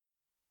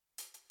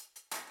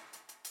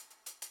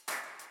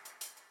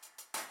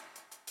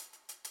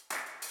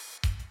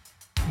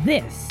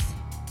This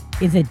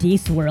is a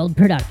Deece World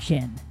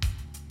production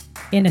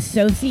in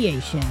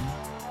association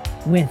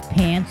with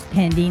Pants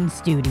Pending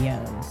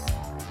Studios.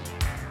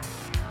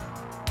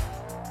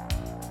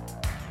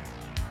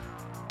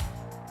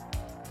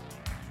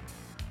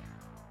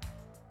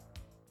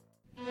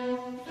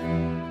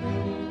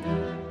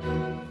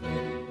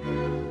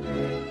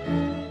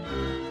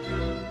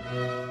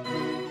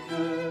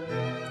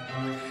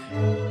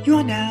 You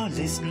are now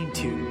listening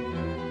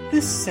to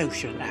The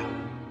Social Hour.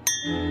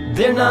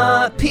 They're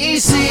not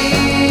PC,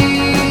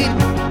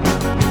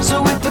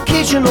 so if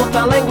occasional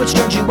foul language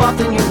turns you off,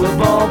 then you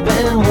have all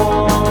been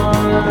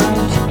warned.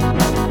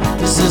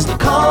 This is the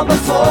calm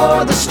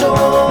before the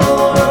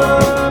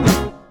storm.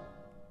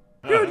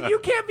 Dude, you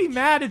can't be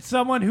mad at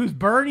someone who's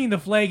burning the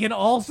flag and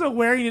also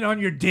wearing it on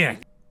your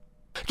dick.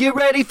 Get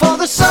ready for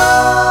the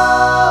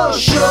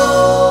social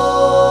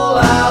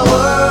hour.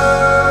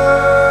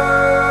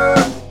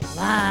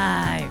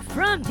 Live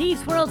from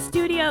Deece World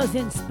Studios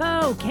in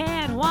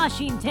Spokane,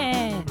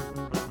 Washington.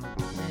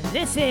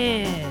 This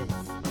is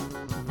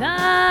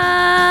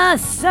The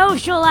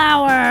Social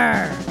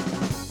Hour.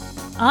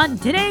 On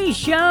today's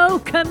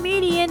show,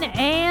 comedian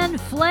Anne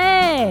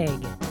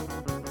Flagg.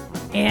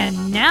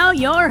 And now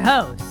your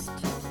host.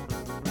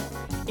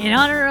 In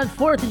honor of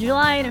 4th of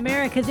July and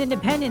America's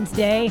Independence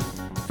Day,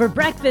 for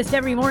breakfast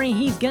every morning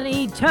he's gonna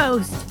eat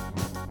toast.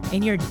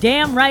 And you're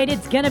damn right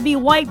it's gonna be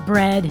white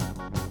bread.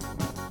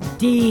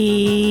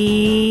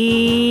 Deece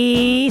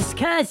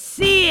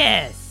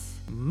Casillas.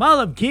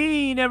 Mullup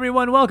Keen,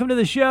 everyone. Welcome to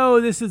the show.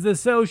 This is The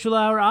Social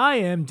Hour. I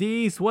am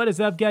Deece. What is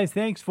up, guys?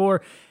 Thanks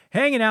for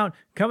hanging out,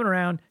 coming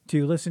around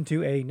to listen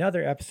to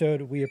another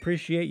episode. We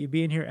appreciate you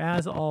being here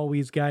as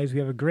always, guys. We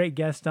have a great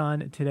guest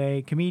on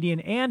today, comedian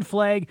Anne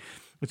Flagg.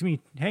 It's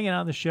me hanging out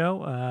on the show.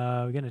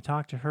 We're going to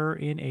talk to her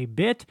in a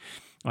bit.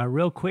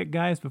 Real quick,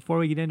 guys, before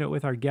we get into it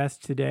with our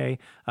guest today,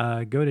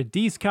 go to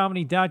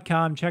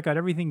deececomedy.com. Check out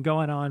everything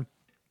going on.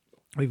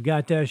 We've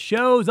got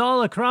shows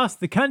all across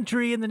the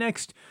country in the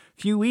next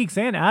few weeks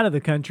and out of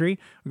the country.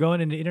 We're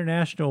going into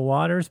international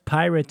waters,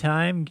 pirate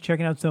time,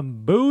 checking out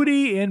some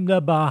booty in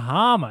the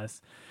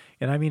Bahamas.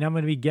 And I mean, I'm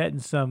going to be getting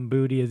some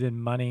booty as in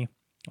money.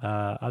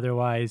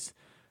 Otherwise,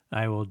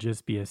 I will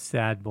just be a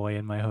sad boy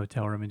in my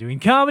hotel room and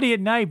doing comedy at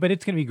night, but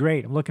it's going to be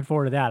great. I'm looking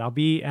forward to that. I'll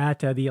be at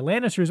the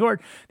Atlantis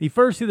Resort the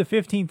 1st through the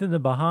 15th in the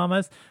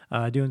Bahamas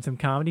doing some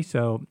comedy.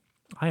 So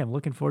I am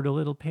looking forward to a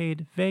little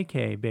paid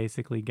vacay,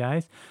 basically,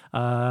 guys. The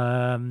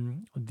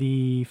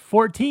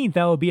 14th,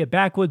 I will be at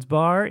Backwoods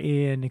Bar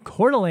in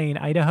Coeur d'Alene,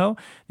 Idaho.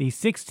 The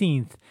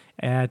 16th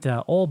at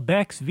Old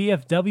Beck's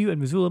VFW in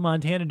Missoula,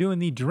 Montana, doing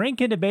the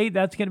Drink and Debate.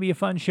 That's going to be a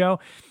fun show.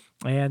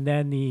 And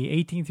then the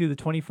 18th through the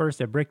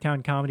 21st at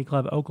Bricktown Comedy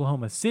Club,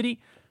 Oklahoma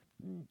City.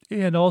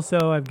 And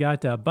also, I've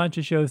got a bunch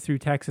of shows through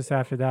Texas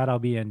after that. I'll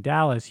be in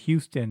Dallas,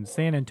 Houston,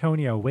 San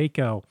Antonio,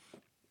 Waco,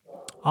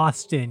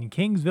 Austin,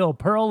 Kingsville,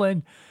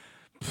 Pearland,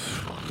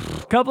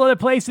 a couple other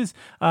places.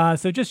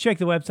 So just check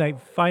the website,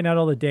 find out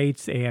all the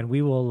dates, and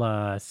we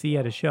will see you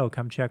at a show.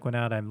 Come check one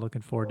out. I'm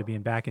looking forward to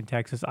being back in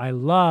Texas. I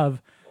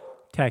love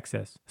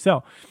Texas.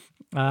 So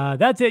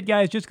that's it,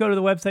 guys. Just go to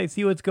the website,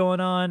 see what's going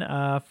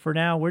on. For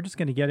now, we're just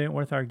going to get in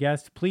with our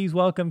guest. Please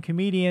welcome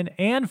comedian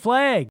Anne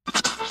Flagg.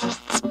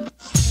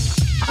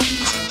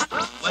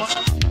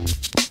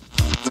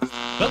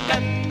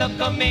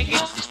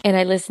 And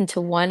I listened to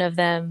one of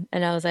them,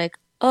 and I was like,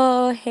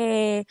 oh,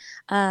 hey,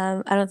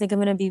 I don't think I'm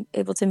going to be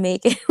able to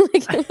make it.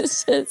 Like, it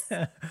was just...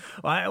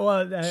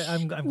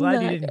 I'm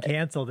glad you didn't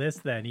cancel this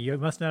then. You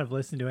must not have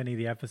listened to any of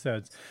the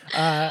episodes.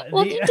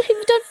 Well, you've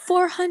done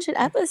 400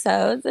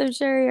 episodes. I'm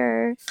sure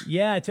you're...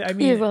 Yeah,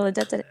 you're well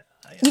adept at it.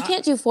 You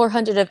can't do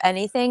 400 of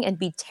anything and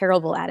be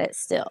terrible at it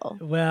still.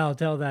 Well,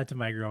 tell that to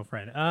my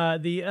girlfriend.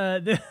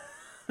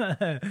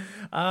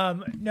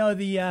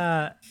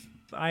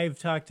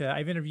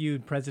 I've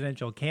interviewed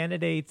presidential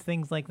candidates,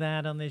 things like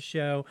that on this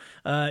show.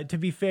 To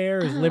be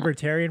fair, as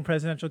libertarian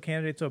presidential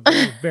candidates, so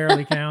it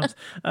barely counts.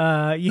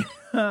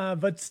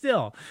 But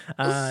still,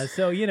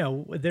 so, you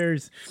know,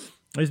 there's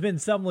been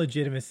some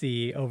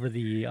legitimacy over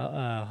the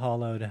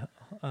hollowed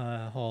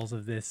halls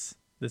of this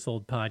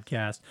old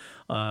podcast,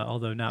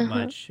 although not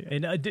much.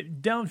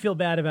 And don't feel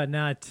bad about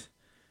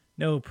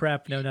no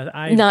prep, no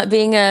nothing. Not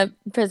being a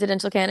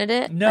presidential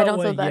candidate? No, I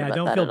don't feel bad about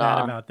don't that feel at bad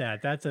all. about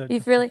that. That's a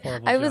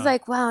horrible I was job.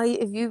 like, wow,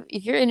 if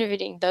you're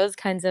interviewing those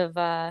kinds of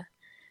the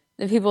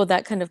people with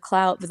that kind of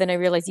clout, but then I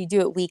realized you do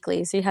it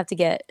weekly, so you have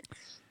to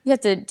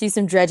do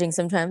some dredging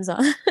sometimes.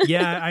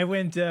 Yeah, I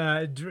went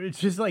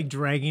just like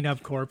dragging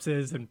up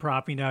corpses and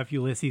propping up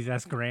Ulysses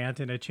S. Grant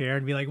in a chair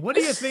and be like, what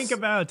do you think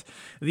about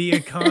the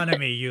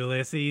economy,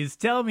 Ulysses?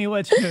 Tell me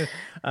what you...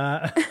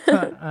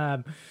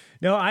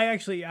 No, I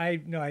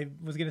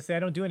was going to say I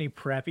don't do any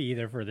prep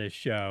either for this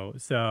show.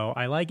 So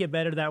I like it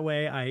better that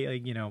way.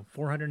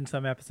 400 and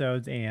some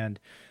episodes. And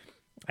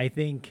I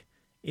think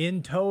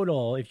in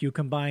total, if you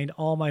combined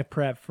all my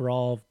prep for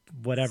all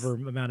whatever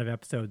amount of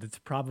episodes, it's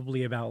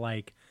probably about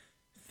like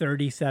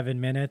 37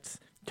 minutes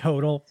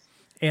total.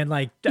 And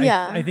like,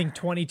 Yeah. I think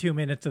 22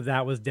 minutes of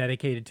that was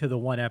dedicated to the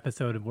one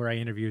episode of where I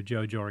interviewed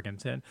Joe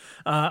Jorgensen.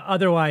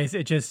 Otherwise,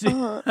 it just,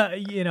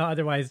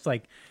 otherwise it's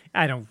like,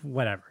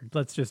 whatever.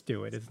 Let's just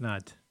do it. It's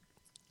not,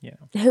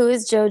 Who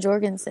is Joe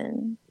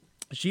Jorgensen?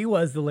 She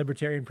was the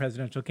Libertarian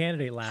presidential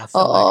candidate last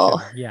Oh.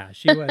 election. Yeah,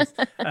 she was.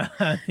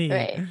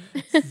 Right.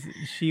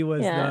 She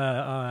was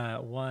the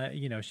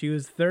one. She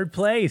was third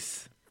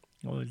place.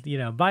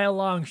 By a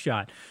long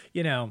shot.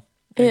 I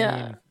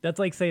mean, that's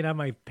like saying I'm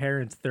my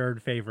parents'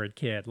 third favorite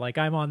kid. Like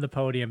I'm on the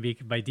podium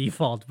by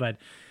default, but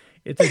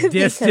it's a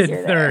distant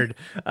third.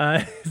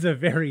 It's a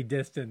very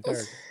distant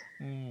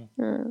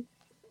third.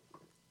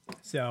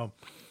 So.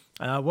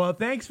 Well,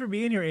 thanks for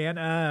being here,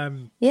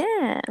 Anne.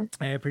 Yeah.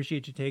 I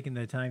appreciate you taking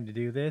the time to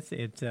do this.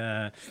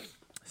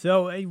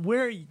 So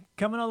we're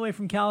coming all the way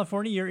from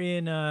California. You're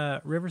in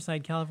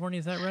Riverside, California.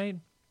 Is that right?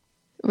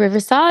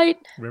 Riverside,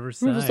 Oh,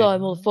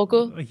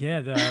 motherfucker. yeah,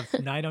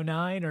 the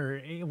 909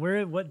 or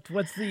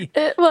what's the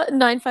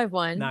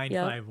 951.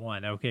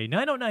 951? Okay,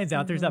 909's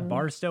out there. Is that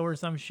Barstow or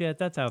some shit?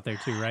 That's out there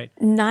too, right?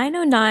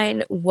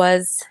 909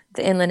 was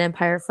the Inland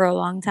Empire for a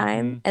long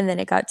time, and then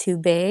it got too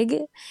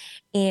big.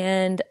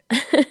 And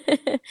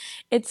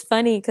it's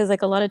funny because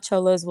like a lot of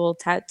cholos will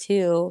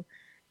tattoo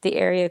the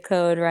area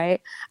code,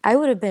 right? I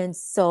would have been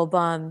so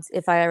bummed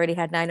if I already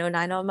had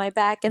 909 on my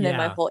back and then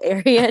my whole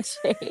area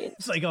changed.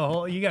 It's like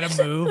you gotta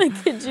move.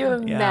 Like, could you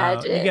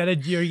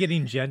imagine? You're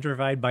getting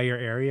gentrified by your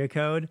area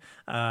code,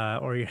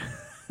 or you're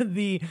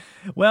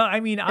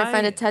I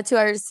find a tattoo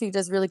artist who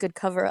does really good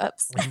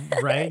cover-ups.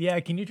 Right? Yeah.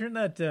 Can you turn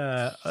that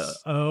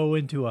O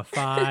into a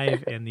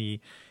 5 and the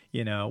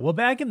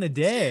back in the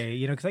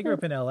day, because I grew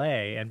up in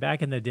LA, and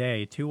back in the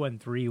day,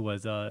 213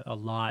 was a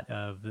lot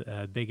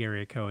of big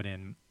area code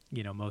in,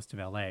 most of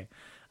LA.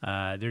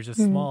 There's a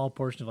small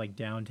portion of like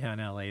downtown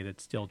LA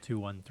that's still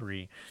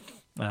 213,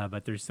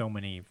 but there's so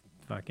many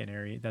fucking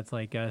areas. That's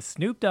like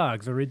Snoop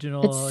Dogg's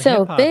original it's so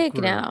hip-hop big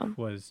group now.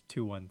 was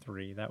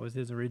 213. That was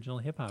his original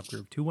hip hop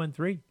group,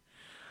 213.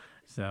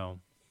 So.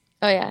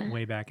 Oh yeah.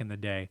 Way back in the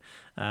day.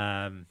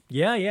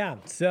 Yeah.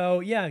 So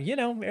yeah,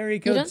 area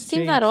code. You don't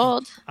seem that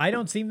old. I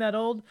don't seem that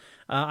old.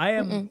 I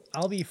am.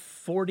 I'll be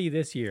 40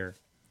 this year.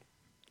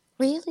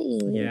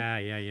 Really? Yeah.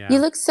 You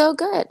look so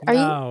good.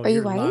 Are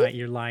you white?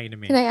 You're lying to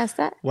me. Can I ask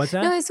that? What's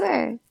that? No, I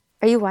swear.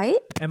 Are you white?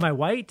 Am I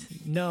white?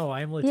 No,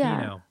 I'm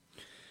Latino.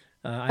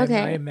 Okay.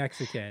 I am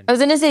Mexican. I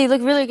was gonna say you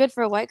look really good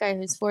for a white guy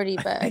who's 40,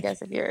 but I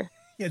guess if you're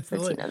It's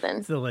Latino, then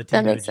it's the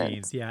Latino that makes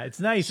genes. sense. Yeah, it's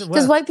nice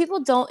Because white people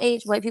don't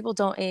age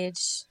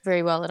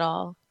very well at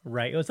all.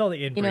 Right. It's all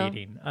the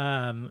inbreeding.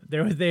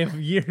 They have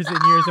years and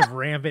years of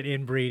rampant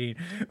inbreeding,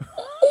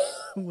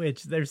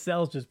 which their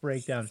cells just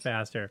break down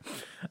faster.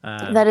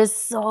 That is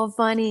so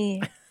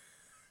funny.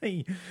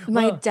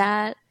 My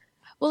dad,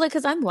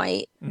 because I'm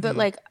white, but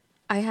like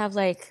I have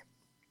like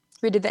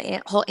we did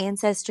the whole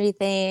ancestry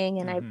thing,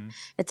 and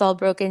it's all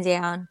broken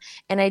down.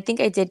 And I think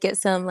I did get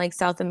some like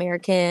South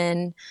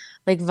American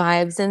like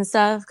vibes and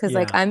stuff because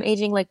like I'm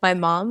aging like my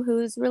mom,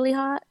 who's really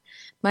hot.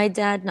 My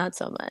dad, not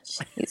so much.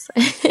 He's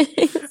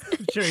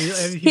sure,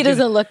 he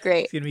doesn't look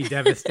great. He's gonna be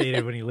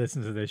devastated when he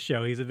listens to this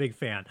show. He's a big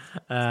fan.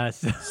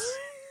 Thanks,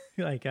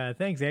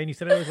 Anne. You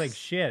said I look like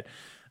shit.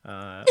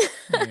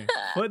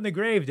 Foot in the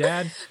grave,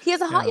 Dad. He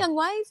has a hot young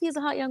wife.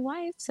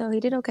 So he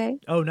did okay.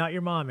 Oh, not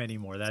your mom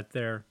anymore. Is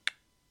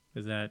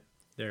that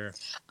their?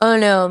 Oh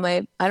no,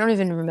 I don't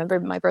even remember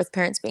my birth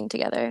parents being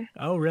together.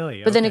 Oh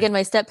really? But then again,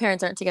 my step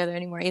parents aren't together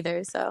anymore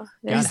either. So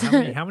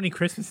God, how many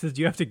Christmases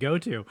do you have to go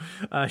to?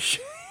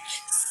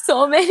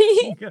 So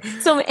many.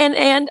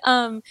 And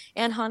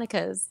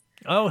Hanukkahs.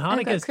 Oh,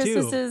 Hanukkahs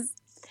Christmases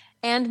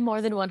and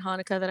more than one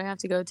Hanukkah that I have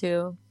to go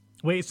to.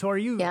 Wait, so are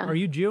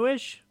you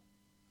Jewish?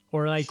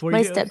 Or like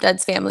my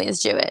stepdad's family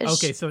is Jewish.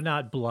 Okay, so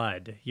not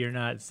blood. You're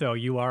not. So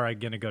you are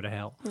gonna go to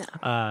hell.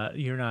 No.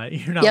 You're not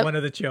one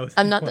of the chosen.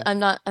 I'm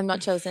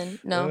not chosen.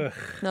 No. Ugh,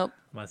 nope.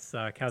 Must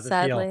suck. How's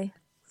Sadly.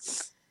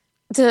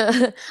 it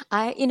feel?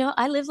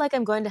 I live like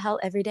I'm going to hell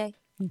every day.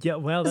 Yeah,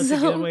 well, that's a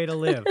good way to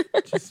live.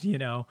 Just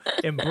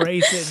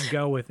embrace it and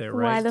go with it,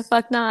 right? Why the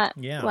fuck not?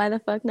 Yeah. Why the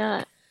fuck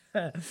not?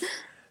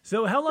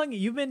 So how long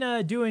you've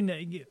been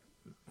doing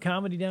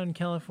comedy down in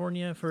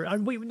California for?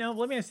 Wait, no.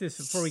 Let me ask this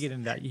before we get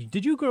into that.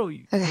 Did you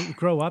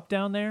grow up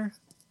down there?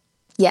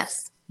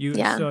 Yes.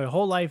 So a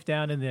whole life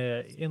down in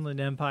the Inland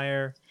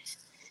Empire.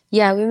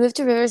 Yeah, we moved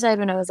to Riverside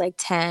when I was like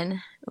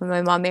 10, when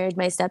my mom married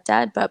my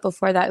stepdad. But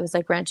before that, it was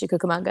like Rancho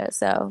Cucamonga.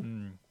 So.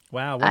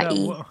 Wow,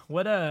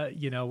 what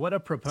a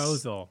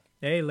proposal.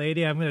 Hey,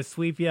 lady, I'm going to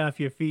sweep you off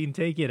your feet and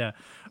take you to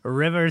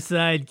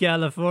Riverside,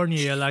 California,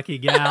 you lucky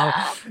gal.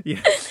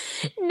 Yeah.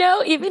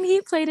 No, even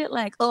he played it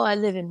like, oh, I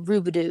live in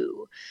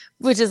Rubidoux,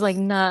 which is like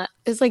not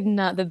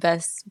the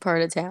best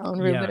part of town,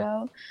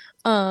 Rubidoux.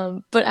 Yeah.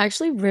 But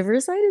actually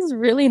Riverside is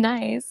really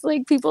nice.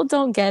 Like people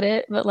don't get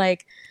it, but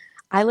like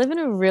I live in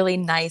a really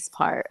nice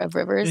part of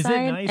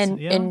Riverside. Is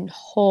it nice? And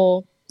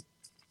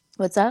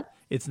what's up?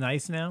 It's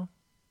nice now?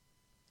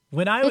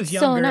 When I was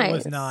younger, so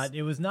nice.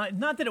 It was not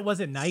that it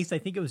wasn't nice. I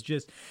think it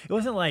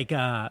wasn't like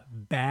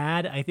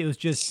bad. I think it was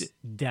just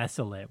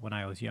desolate when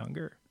I was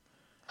younger.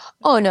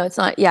 Oh no, it's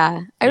not.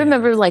 Yeah. I Yeah.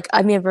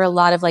 remember a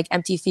lot of like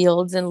empty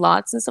fields and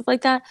lots and stuff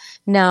like that.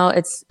 Now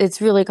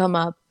it's really come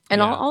up. And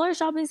Yeah. all our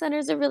shopping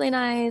centers are really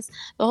nice.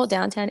 The whole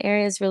downtown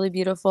area is really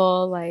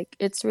beautiful. Like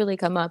it's really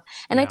come up.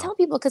 And I Yeah. tell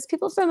people because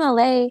people from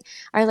LA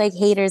are like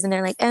haters and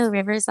they're like, oh,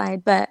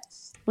 Riverside. But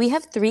we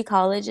have 3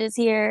 colleges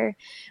here.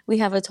 We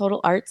have a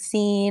total art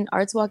scene,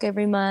 arts walk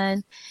every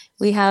month.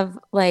 We have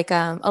like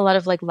a lot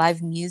of like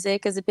live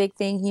music is a big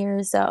thing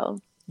here. So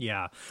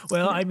Yeah.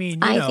 Well, I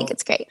mean, I think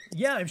it's great.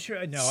 yeah, I'm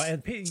sure. No,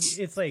 and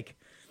it's like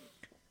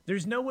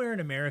there's nowhere in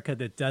America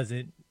that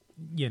doesn't,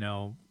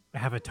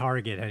 have a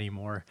Target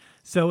anymore.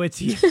 So it's,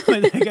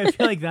 like, I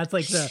feel like that's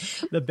like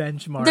the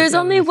benchmark. There's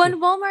of only the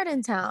one Walmart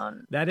in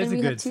town. That is and a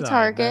we have good 2 sign.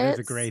 Targets. That is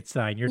a great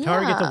sign. Your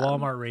Target to Yeah,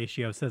 Walmart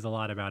ratio says a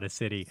lot about a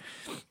city.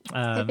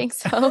 I think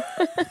so.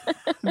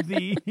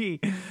 The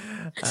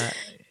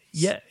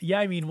yeah.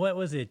 I mean, what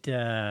was it?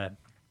 I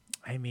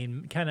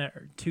mean, kind of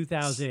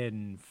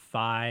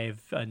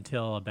 2005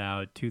 until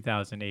about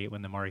 2008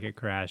 when the market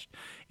crashed,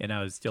 and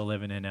I was still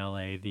living in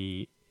LA.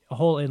 The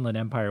whole Inland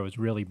Empire was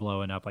really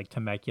blowing up, like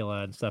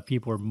Temecula and stuff.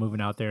 People were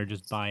moving out there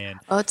just buying.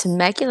 Oh,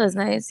 Temecula's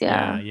nice.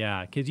 Yeah, Yeah.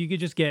 yeah, because you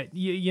could just get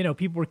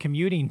people were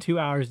commuting 2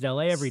 hours to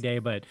LA every day,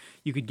 but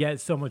you could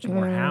get so much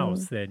more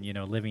house than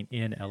living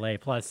in LA.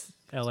 Plus,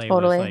 LA was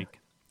Totally. like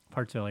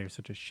parts of LA are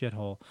such a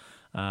shithole.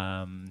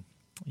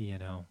 You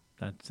know,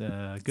 that's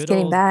good. It's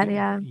getting old, bad.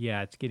 Yeah.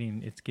 yeah, it's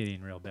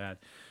getting real bad.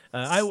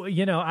 I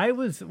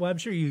was well. I'm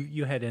sure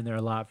you head in there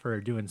a lot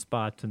for doing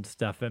spots and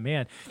stuff. But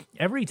man,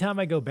 every time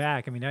I go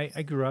back, I mean,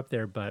 I grew up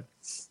there, but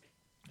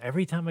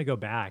every time I go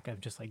back, I'm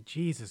just like,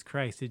 Jesus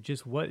Christ! It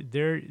just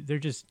they're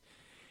just.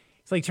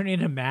 It's like turning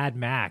into Mad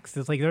Max.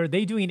 It's like, are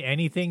they doing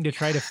anything to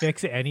try to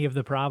fix any of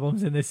the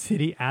problems in this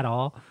city at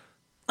all?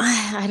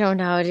 I don't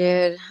know,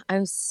 dude.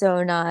 I'm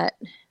so not.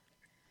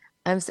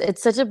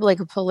 It's such a like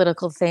a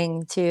political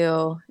thing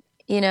too.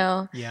 You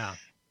know, Yeah.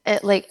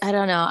 it like I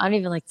don't know. I don't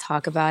even like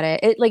talk about it.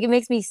 It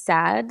makes me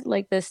sad,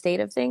 like the state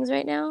of things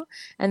right now,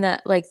 and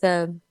that like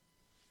the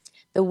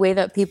way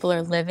that people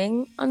are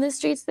living on the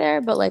streets there.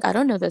 But like I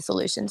don't know the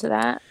solution to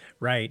that.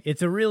 Right.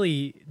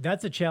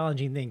 That's a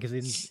challenging thing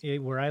because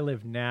where I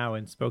live now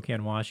in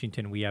Spokane,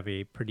 Washington, we have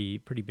a pretty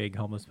big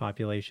homeless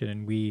population,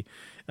 and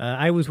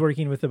I was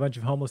working with a bunch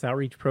of homeless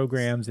outreach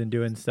programs and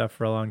doing stuff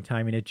for a long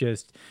time, and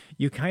it's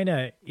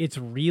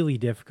really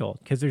difficult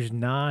because there's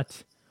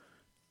not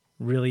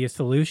really a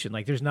solution.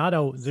 Like there's not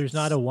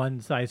a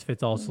one size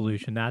fits all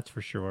solution. That's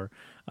for sure.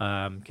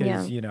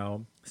 Because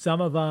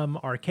some of them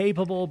are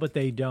capable, but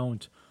they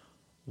don't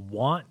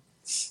want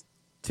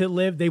to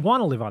live. They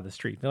want to live on the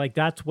street. They're like,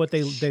 that's what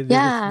they're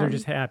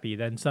just happy.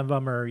 Then some of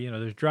them are,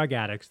 there's drug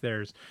addicts.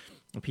 There's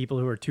people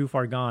who are too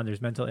far gone.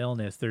 There's mental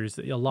illness. There's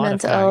a lot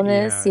Mental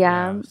illness,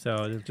 yeah.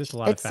 So there's just a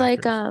lot It's of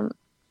like factors.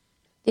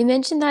 they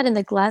mentioned that in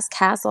The Glass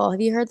Castle.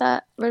 Have you read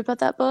about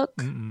that book?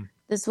 Mm-mm.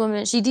 This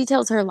woman, she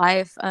details her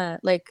life,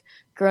 like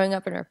growing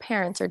up, and her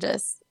parents are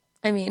just,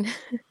 I mean,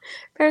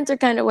 parents are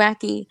kind of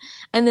wacky,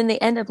 and then they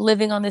end up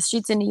living on the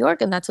streets in New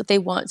York, and that's what they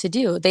want to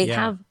do. They Yeah.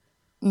 have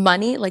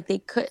money, like they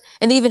could,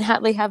 and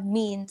they have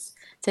means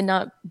to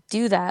not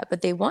do that,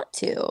 but they want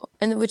to,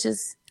 and which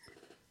is,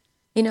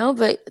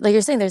 but like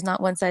you're saying, there's not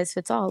one size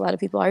fits all. A lot of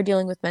people are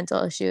dealing with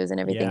mental issues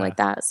and everything Yeah. like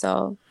that.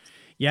 So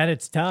Yeah, and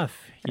it's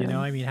tough.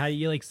 I mean, how do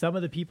you like some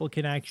of the people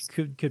can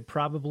actually could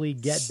probably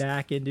get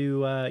back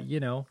into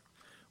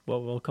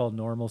what we'll call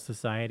normal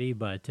society,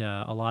 but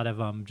a lot of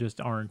them just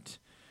aren't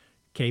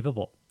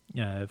capable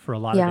for a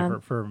lot of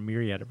different for a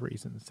myriad of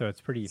reasons. So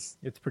it's pretty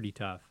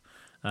tough.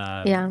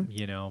 Yeah.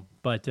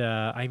 But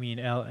I mean,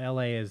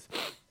 LA is.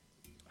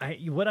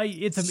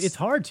 It's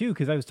hard too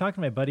because I was talking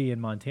to my buddy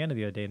in Montana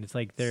the other day, and it's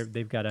like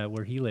they've got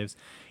where he lives.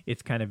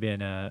 It's kind of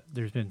been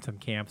there's been some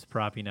camps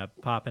popping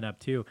up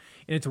too,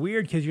 and it's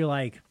weird because you're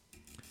like,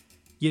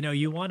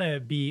 you want to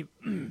be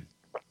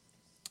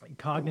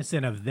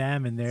cognizant of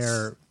them and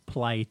their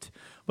plight,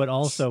 but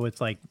also it's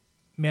like,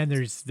 man,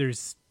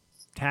 there's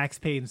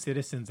tax-paying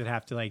citizens that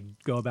have to like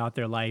go about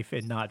their life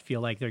and not feel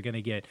like they're going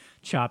to get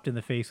chopped in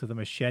the face with a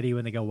machete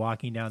when they go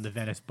walking down the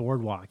Venice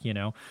boardwalk,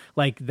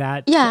 like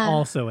that's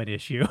also an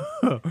issue.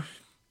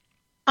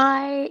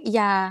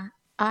 And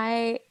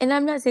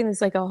I'm not saying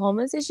this like a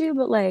homeless issue,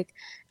 but like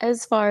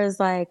as far as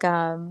like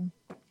not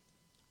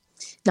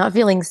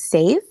feeling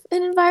safe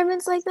in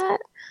environments like that,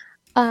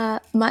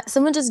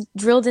 someone just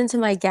drilled into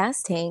my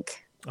gas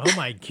tank. Oh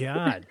my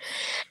God.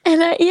 And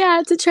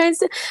to try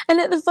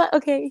and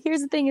okay,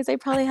 here's the thing is I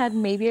probably had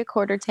maybe a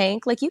quarter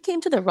tank. Like you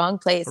came to the wrong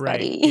place,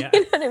 buddy. Yeah.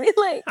 You know what I mean?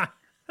 Like,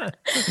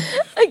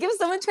 like if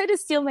someone tried to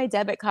steal my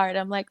debit card,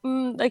 I'm like,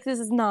 like this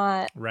is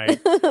not right.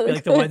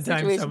 Like the one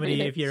time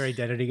somebody, if your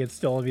identity gets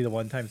stolen, be the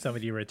one time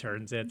somebody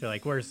returns it. They're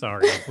like, we're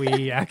sorry.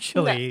 We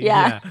actually,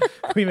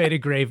 we made a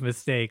grave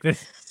mistake.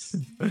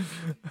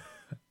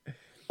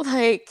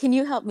 Like, can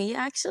you help me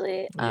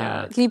actually?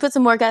 Yeah. Can you put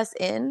some more gas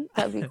in?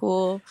 That'd be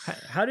cool.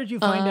 How did you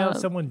find out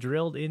someone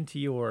drilled into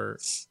your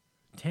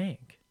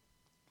tank?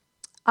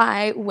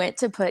 I went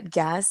to put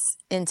gas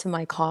into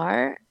my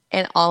car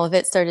and all of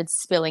it started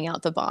spilling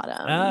out the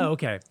bottom. Oh,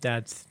 okay.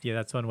 That's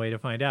one way to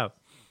find out.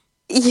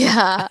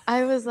 Yeah,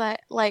 I was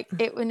like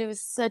it when it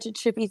was such a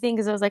trippy thing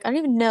because I was like, I don't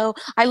even know.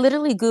 I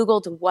literally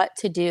Googled what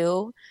to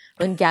do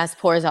when gas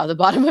pours out of the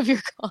bottom of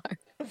your car.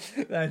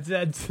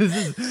 This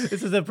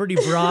is a pretty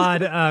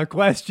broad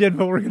question,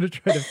 but we're gonna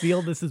try to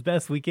field this as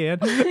best we can.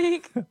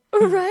 Like,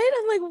 right?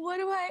 I'm like, what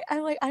do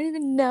I'm like, I don't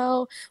even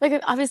know.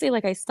 Like, obviously,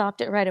 like I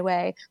stopped it right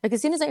away. Like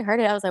as soon as I heard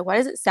it, I was like, why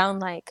does it sound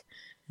like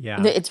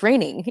Yeah, it's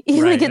raining?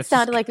 right. Like it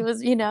sounded like it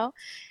was,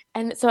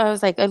 And so I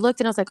was like, I looked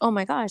and I was like, oh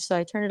my gosh. So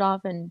I turned it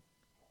off and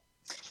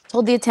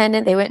told the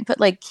attendant. They went and put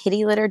like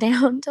kitty litter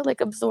down to like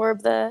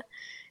absorb the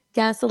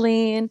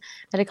gasoline.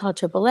 I had to call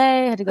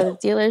AAA. I had to go to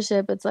the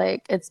dealership. It's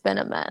like it's been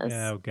a mess.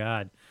 Oh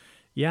God.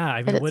 Yeah,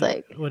 I But mean, it's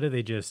like what do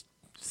they just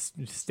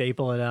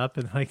staple it up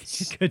and like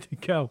you're good to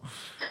go?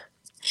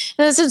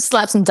 let's just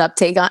slap some duct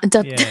tape on.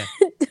 Yeah,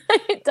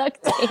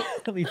 Duct tape.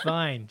 it'll be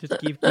fine. Just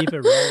keep it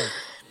rolling.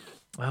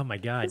 Oh my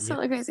God. It's so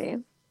crazy.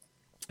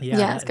 Yeah,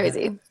 Yeah, it's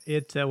crazy.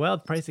 Well,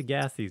 the price of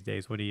gas these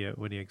days. What do you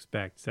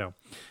expect? So,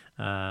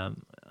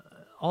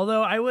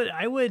 although I would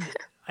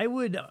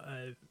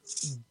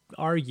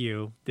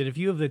argue that if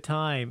you have the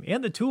time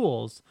and the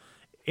tools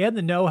and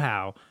the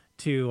know-how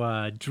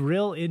to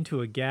drill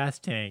into a gas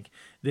tank,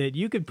 that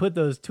you could put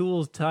those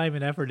tools, time,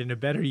 and effort into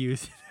better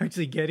use and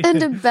actually getting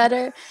And a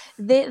better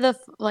the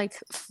like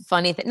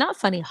funny thing, not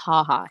funny,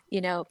 haha,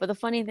 but the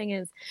funny thing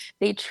is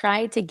they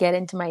tried to get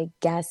into my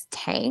gas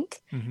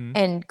tank Mhm.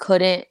 and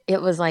couldn't.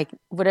 It was like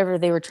whatever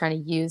they were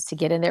trying to use to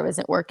get in there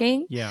wasn't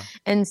working. Yeah.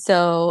 And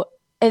so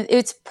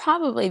it's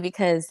probably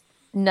because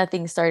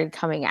nothing started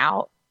coming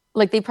out.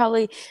 Like the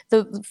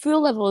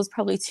fuel level is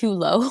probably too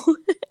low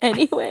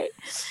anyway.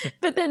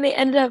 But then they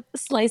ended up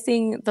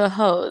slicing the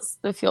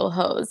fuel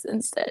hose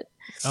instead.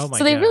 Oh my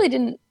So they God. really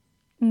didn't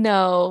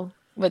know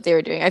what they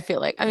were doing. I feel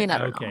like. I mean, I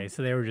don't know. Okay,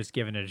 so they were just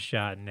giving it a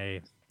shot, and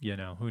they,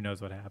 who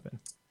knows what happened.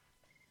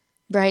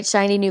 Bright,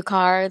 shiny new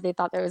car. They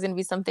thought there was going to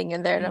be something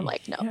in there. And I'm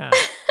like, no.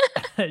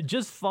 Yeah.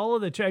 Just follow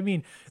I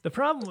mean, the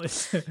problem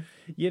was,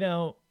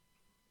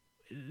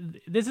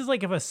 this is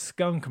like if a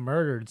skunk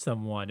murdered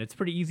someone. It's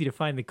pretty easy to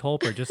find the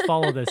culprit. Just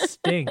follow the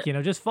stink,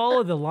 just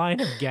follow the line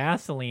of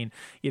gasoline,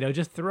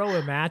 just throw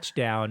a match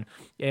down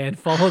and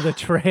follow the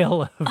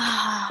trail of.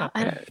 I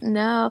don't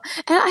know.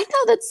 And I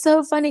thought that's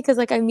so funny because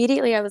like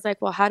immediately I was like,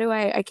 well, how do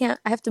I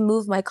have to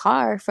move my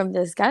car from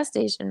this gas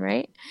station,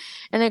 right?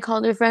 And I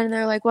called a friend and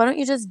they're like, why don't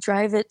you just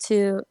drive it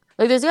to,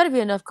 like, there's got to be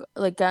enough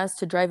like gas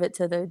to drive it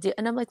to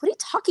and I'm like, what are you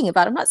talking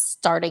about? I'm not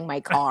starting my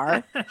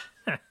car.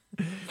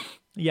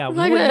 Yeah,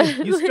 well,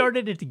 you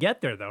started it to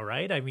get there, though,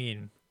 right? I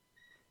mean,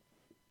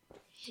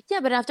 yeah,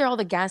 but after all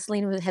the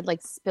gasoline had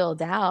like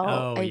spilled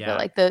out, I yeah. feel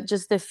like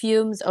the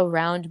fumes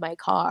around my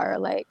car,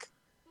 like,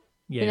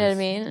 Yeah, you know what I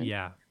mean?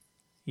 Yeah,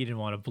 you didn't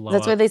want to blow.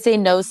 That's up. why they say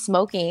no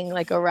smoking,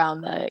 like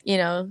around the,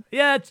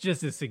 Yeah, it's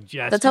just a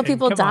suggestion. That's how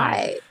people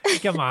die.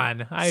 Come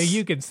on,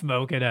 you can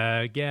smoke at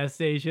a gas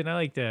station. I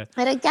like to.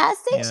 At a gas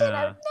station,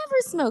 Yeah. I would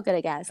never smoke at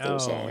a gas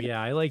station. Oh yeah,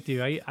 I like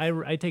to.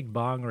 I take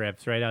bong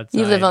rips right outside.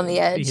 You live on the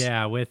edge.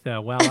 Yeah, with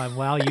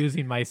while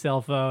using my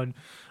cell phone,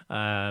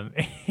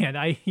 and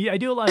I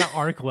do a lot of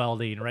arc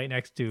welding right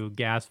next to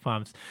gas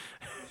pumps.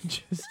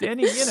 Just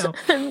any,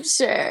 I'm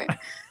sure.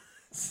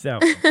 So,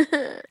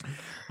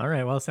 all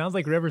right. Well, it sounds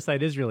like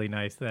Riverside is really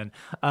nice then.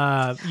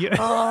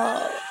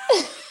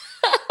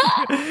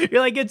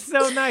 You're like, it's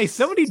so nice.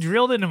 Somebody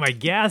drilled into my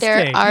gas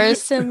tank.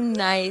 There's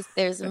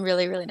some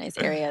really, really nice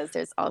areas.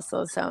 There's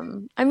also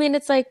some, I mean,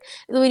 it's like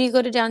when you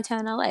go to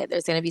downtown LA,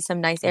 there's going to be some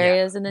nice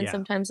areas. And then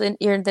sometimes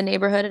you're in the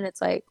neighborhood and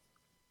it's like,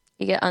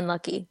 you get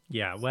unlucky.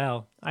 Yeah.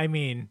 Well, I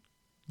mean,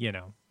 you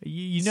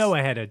know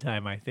ahead of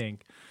time, I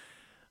think,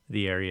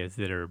 the areas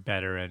that are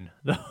better and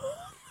the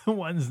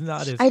one's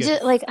not as good. I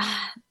just like,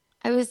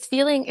 I was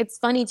feeling, it's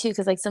funny too,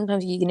 because like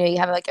sometimes, you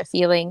have like a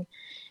feeling.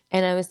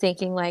 And I was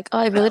thinking like, oh,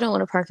 I really don't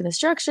want to park in the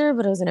structure,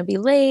 but I was going to be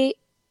late.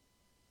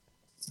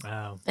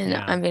 Oh, and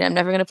yeah. I mean, I'm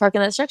never going to park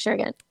in that structure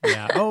again.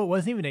 Yeah. Oh, it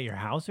wasn't even at your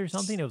house or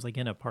something? It was like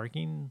in a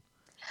parking.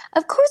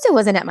 Of course it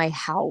wasn't at my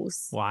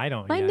house. Well, I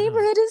don't. My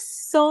neighborhood is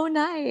so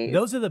nice.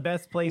 Those are the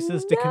best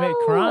places to commit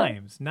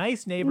crimes.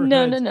 Nice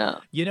neighborhoods. No.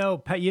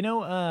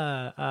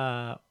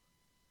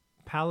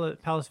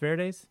 Palos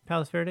Verdes,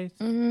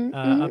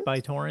 Mm-hmm. up by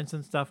Torrance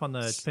and stuff on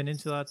the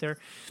peninsula out there.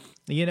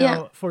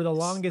 For the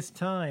longest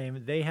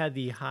time, they had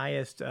the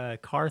highest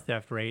car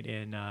theft rate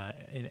in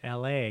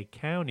LA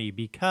County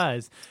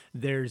because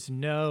there's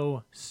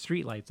no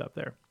streetlights up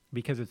there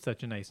because it's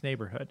such a nice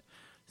neighborhood.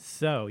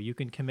 So you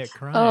can commit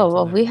crimes. Oh,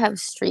 well, we have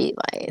street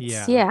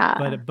lights.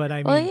 Yeah. But I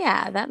mean, well,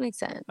 yeah, that makes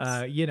sense.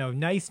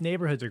 Nice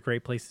neighborhoods are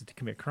great places to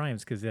commit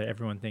crimes because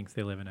everyone thinks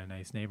they live in a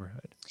nice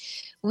neighborhood.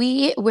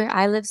 Where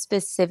I live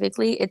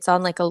specifically, it's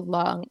on like a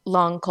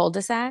long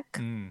cul-de-sac.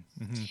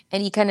 Mm-hmm.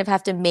 And you kind of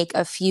have to make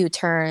a few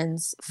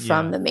turns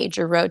from the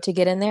major road to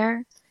get in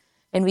there.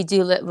 And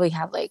we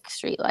have like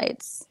street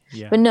lights.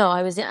 Yeah. But no,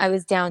 I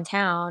was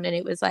downtown and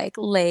it was like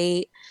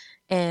late.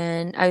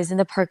 And I was in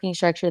the parking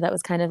structure that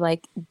was kind of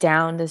like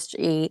down the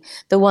street.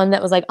 The one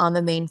that was like on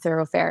the main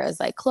thoroughfare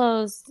is like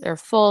closed or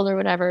full or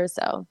whatever.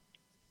 So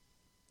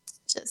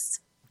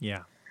just.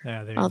 Yeah.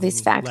 all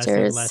these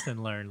factors.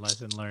 Lesson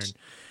learned.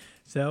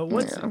 So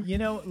what's,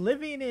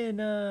 living in,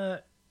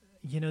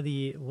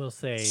 we'll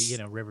say,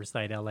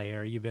 Riverside, LA,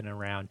 or you've been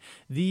around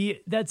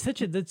that's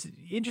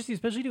interesting,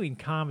 especially doing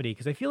comedy.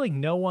 Cause I feel like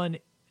no one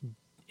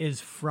is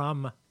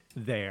from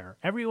there.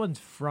 Everyone's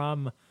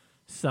from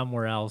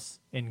somewhere else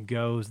and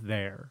goes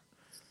there.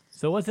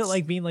 So what's it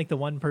like being like the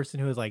one person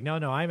who is like, no,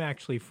 I'm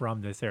actually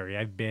from this area.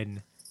 I've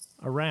been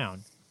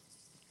around.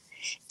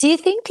 Do you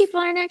think people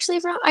aren't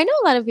actually from? I know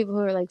a lot of people who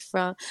are like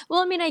from.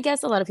 Well, I mean, I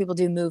guess a lot of people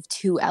do move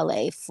to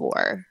LA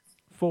for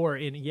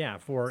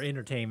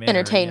entertainment.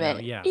 entertainment.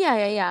 Or, yeah.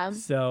 Yeah.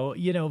 So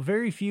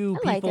very few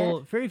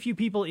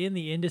people in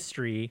the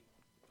industry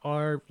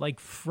are like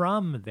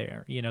from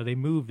there. They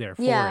move there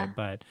for it,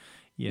 but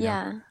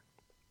Yeah.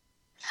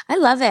 I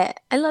love it.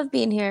 I love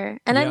being here,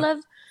 and I love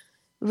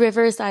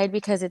Riverside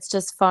because it's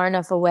just far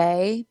enough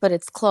away, but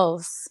it's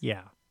close.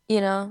 Yeah.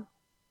 I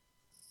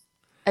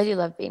do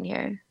love being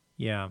here.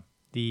 Yeah.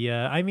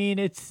 I mean,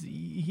 it's,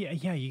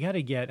 you got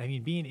to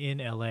being in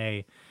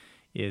LA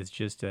is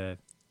just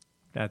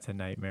that's a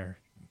nightmare.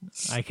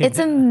 It's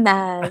a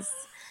mess.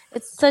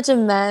 It's such a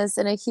mess.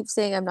 And I keep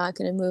saying, I'm not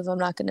going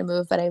to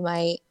move, but I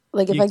might.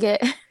 Like if I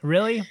get.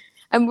 Really?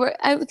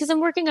 Because I'm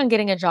working on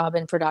getting a job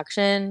in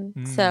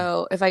production.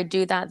 So if I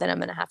do that, then I'm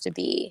going to have to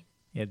be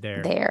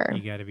there.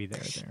 You got to be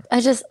there.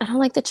 I don't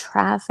like the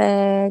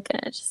traffic.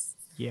 And it just.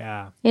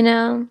 Yeah.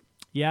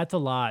 Yeah, it's a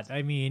lot.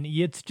 I mean,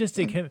 it's just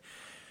it's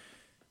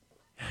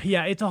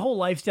a whole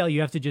lifestyle you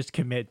have to just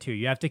commit to.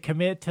 You have to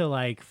commit to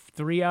like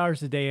 3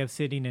 hours a day of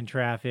sitting in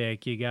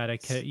traffic. You got to,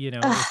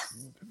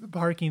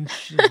 parking.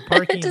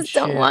 I just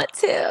don't want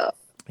to.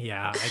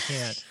 Yeah, I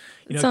can't.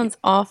 It sounds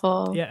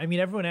awful. Yeah, I mean,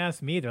 everyone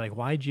asks me, they're like,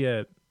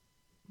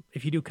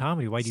 if you do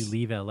comedy, why'd you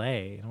leave LA?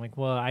 And I'm like,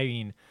 well, I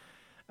mean,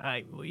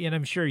 and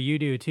I'm sure you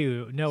do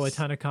too, know a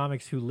ton of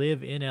comics who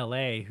live in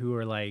LA who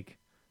are like,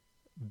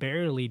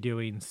 barely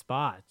doing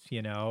spots,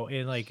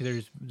 and like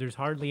there's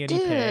hardly any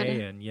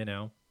pay,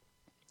 and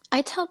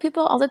I tell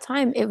people all the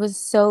time it was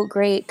so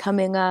great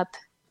coming up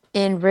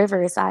in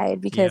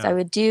Riverside because I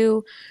would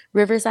do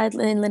Riverside,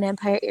 Inland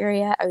Empire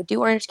area, I would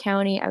do Orange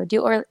County, I would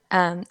do LA,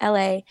 and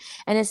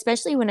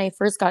especially when I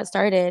first got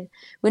started,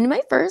 when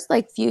my first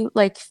 1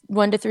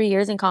 to 3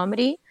 years in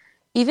comedy,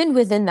 even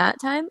within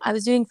that time I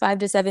was doing 5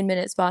 to 7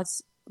 minute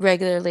spots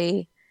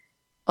regularly,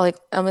 like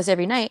almost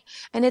every night.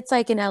 And it's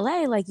like in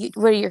LA, like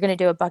you're going to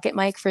do a bucket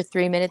mic for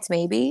 3 minutes,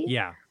 maybe.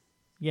 Yeah.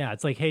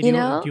 It's like, hey, do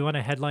you want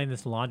to headline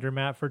this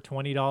laundromat for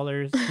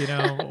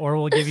 $20, or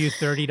we'll give you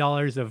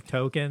 $30 of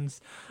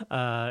tokens.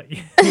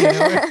 It's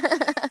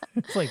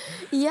like,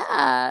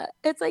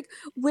 it's like,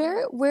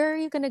 where are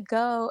you going to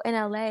go in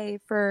LA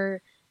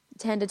for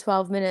 10 to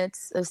 12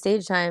 minutes of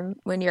stage time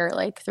when you're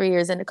like 3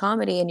 years into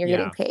comedy and you're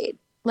getting paid?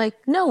 Like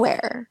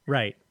nowhere.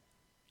 Right.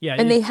 Yeah,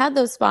 and they had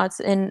those spots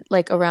in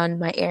like around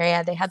my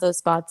area. They had those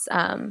spots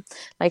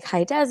like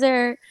High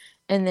Desert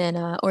and then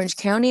Orange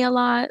County a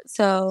lot.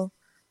 So,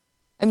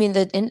 I mean,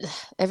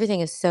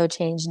 everything is so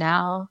changed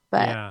now.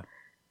 But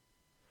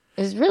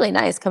it was really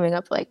nice coming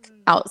up like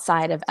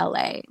outside of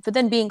LA. But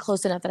then being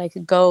close enough that I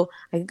could go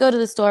to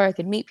the store, I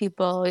could meet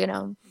people.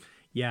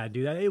 Yeah,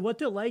 do that. Hey,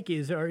 what's it like?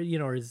 Is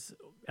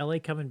LA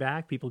coming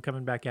back? People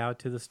coming back out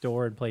to the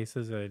store and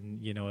places,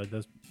 and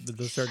those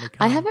starting to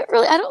come.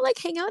 I don't like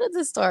hang out at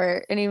the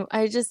store anymore.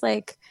 I just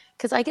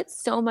because I get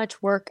so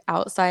much work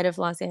outside of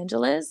Los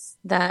Angeles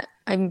that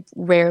I'm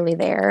rarely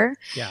there.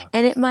 Yeah.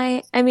 And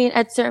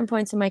at certain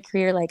points in my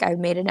career, like I've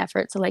made an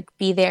effort to like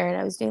be there, and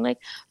I was doing like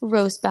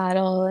roast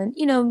battle and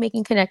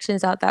making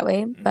connections out that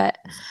way. But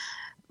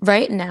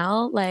right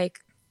now, like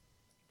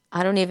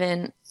I don't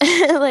even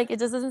like it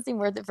just doesn't seem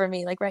worth it for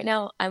me. Like right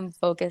now I'm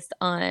focused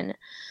on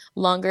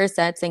longer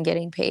sets and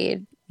getting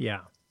paid. Yeah.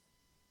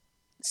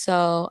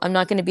 So I'm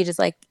not going to be just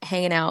like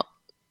hanging out,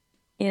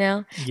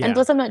 Yeah. And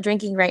plus I'm not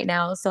drinking right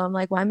now. So I'm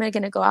like, why am I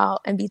going to go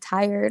out and be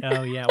tired?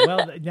 Oh yeah.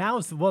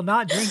 Well,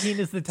 not drinking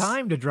is the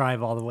time to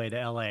drive all the way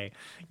to LA.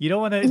 You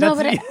don't want to, you don't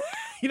want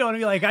to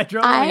be like, I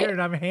drove over here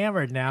and I'm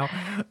hammered now.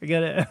 I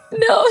gotta.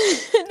 No,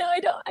 I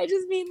don't. I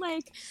just mean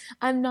like,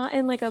 I'm not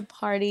in like a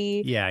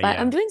party. Yeah.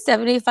 I'm doing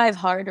 75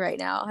 hard right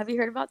now. Have you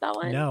heard about that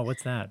one? No,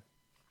 what's that?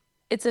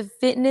 It's a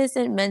fitness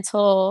and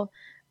mental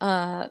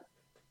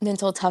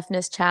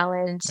toughness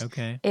challenge.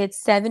 Okay. It's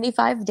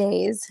 75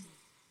 days.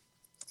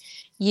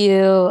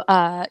 You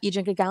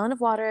drink a gallon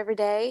of water every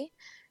day.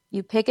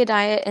 You pick a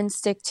diet and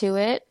stick to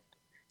it.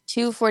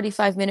 2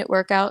 45-minute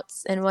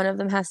workouts, and one of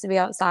them has to be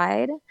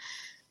outside.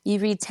 You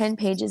read 10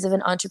 pages of an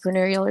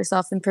entrepreneurial or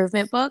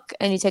self-improvement book,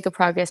 and you take a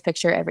progress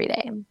picture every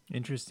day.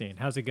 Interesting.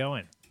 How's it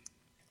going?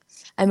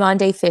 I'm on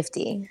day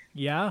 50.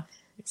 Yeah?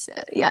 So,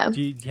 yeah.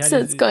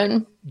 It's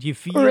going do you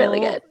feel really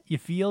good. You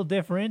feel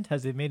different?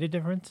 Has it made a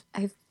difference?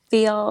 I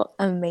feel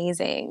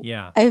amazing.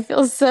 Yeah. I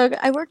feel so good.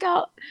 I work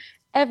out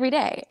every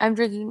day. I'm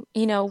drinking,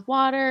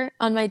 water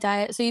on my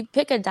diet. So you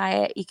pick a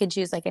diet. You can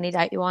choose like any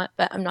diet you want,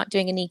 but I'm not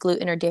doing any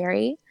gluten or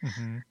dairy.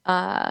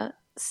 Mm-hmm.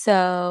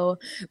 So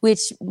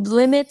which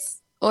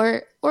limits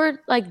or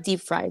like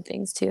deep fried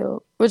things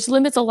too, which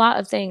limits a lot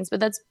of things,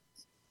 but that's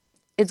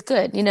it's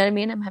good. You know what I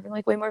mean? I'm having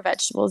like way more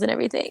vegetables and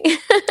everything.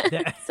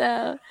 That,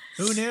 So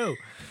who knew?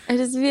 I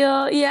just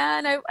feel, yeah.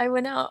 And I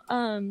went out,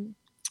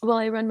 well,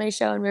 I run my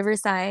show in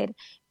Riverside,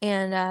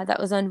 and that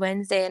was on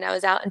Wednesday, and I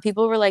was out, and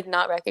people were like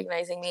not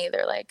recognizing me.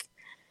 They're like,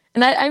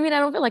 and I mean, I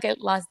don't feel like I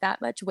lost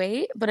that much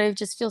weight, but I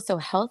just feel so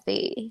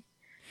healthy,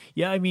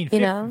 Yeah, I mean, you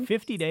know?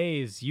 50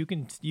 days, you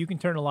can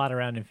turn a lot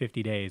around in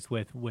 50 days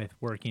with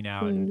working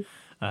out and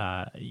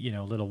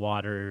Mm. little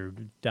water,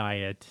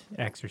 diet,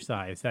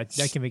 exercise. That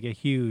can make a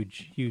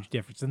huge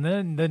difference. And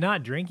then the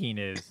not drinking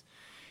is,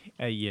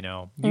 you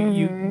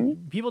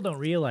Mhm. people don't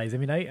realize. I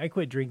mean, I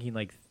quit drinking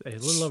like a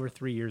little over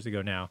 3 years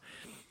ago now,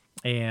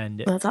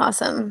 and That's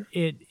awesome.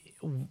 it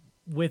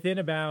within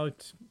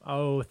about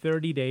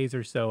 30 days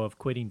or so of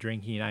quitting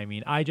drinking, I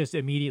mean, I just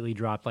immediately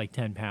dropped like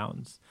 10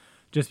 pounds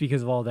just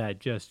because of all that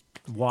just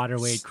water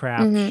weight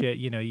crap Mhm. shit,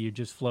 you're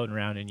just floating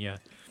around and that,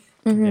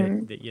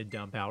 Mhm. that you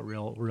dump out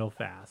real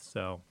fast.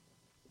 So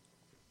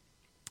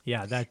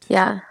yeah, that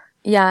Yeah.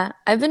 Yeah.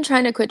 I've been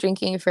trying to quit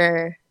drinking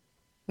for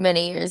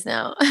many years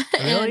now.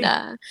 And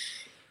really.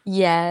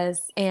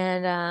 yes,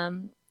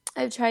 and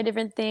I've tried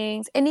different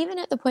things. And even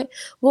at the point,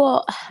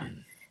 well,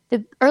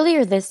 the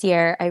earlier this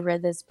year I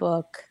read this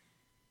book.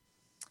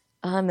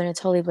 I'm gonna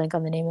totally blank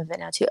on the name of it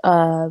now too.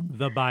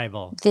 The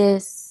Bible.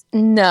 This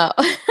no.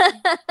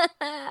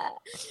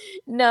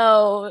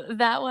 No,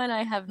 that one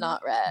I have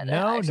not read,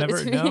 No, actually, never.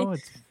 to be No,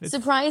 it's a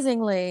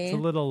surprisingly.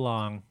 little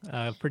long,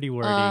 pretty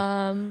wordy.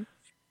 Um,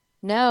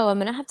 no, I'm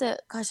gonna have to,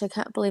 gosh, I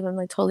can't believe I'm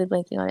like totally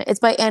blanking on it. It's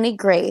by Annie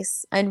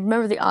Grace. I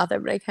remember the author,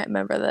 but I can't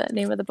remember the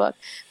name of the book.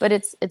 But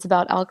it's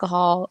about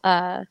alcohol,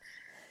 and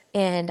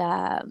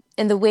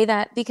the way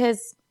that,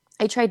 because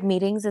I tried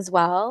meetings as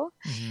well,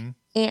 Hmm.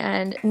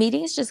 and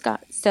meetings just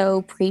got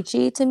so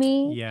preachy to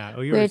me, Yeah.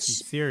 Oh, you were which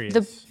the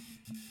serious.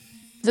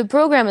 the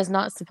program is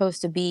not supposed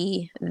to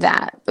be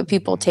that, but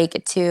people Hmm. take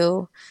it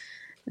to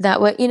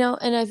that way,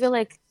 and I feel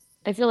like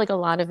a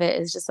lot of it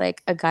is just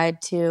like a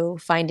guide to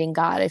finding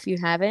God if you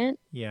haven't.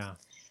 Yeah.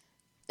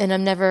 And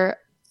I'm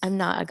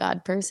not a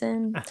God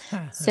person.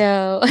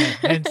 So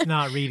Hence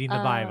not reading the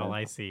Bible. uh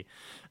I see.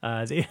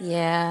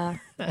 yeah.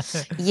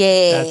 That's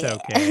Yeah.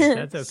 okay.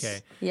 That's okay.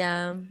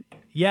 Yeah.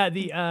 Yeah,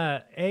 the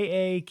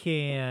AA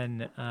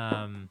can.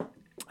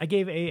 I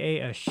gave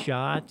AA a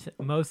shot,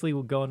 mostly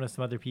going with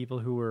some other people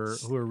who were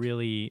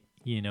really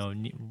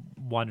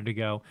wanted to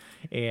go,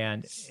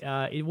 and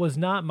it was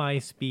not my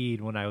speed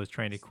when I was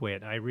trying to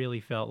quit. I really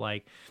felt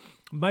like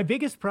my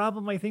biggest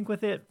problem, I think,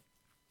 with it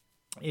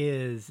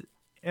is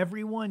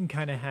everyone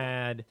kind of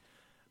had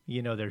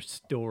their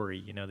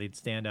story. They'd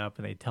stand up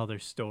and they'd tell their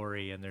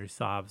story and their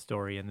sob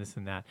story and this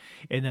and that.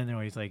 And then they're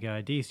always like,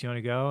 Deece, you want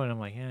to go? And I'm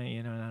like, yeah,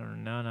 I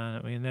don't know.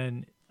 No. And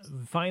then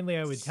finally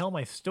I would tell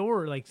my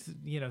story, like,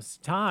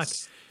 talk.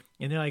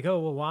 And they're like, oh,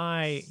 well,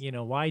 why,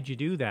 why'd you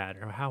do that?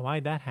 Or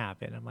why'd that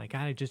happen? I'm like,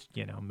 I just,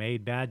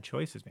 made bad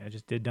choices, man. I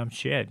just did dumb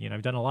shit.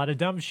 I've done a lot of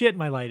dumb shit in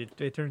my life,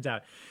 it turns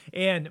out.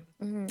 And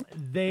Mhm.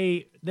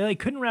 they like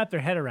couldn't wrap their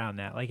head around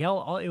that. Like,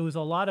 it was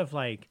a lot of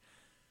like,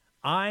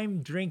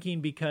 I'm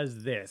drinking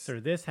because this or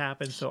this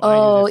happened, so I do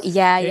Oh, this.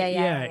 yeah, yeah, It,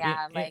 yeah, yeah,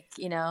 yeah. Like,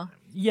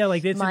 yeah,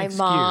 like it's an my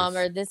mom,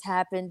 or excuse. this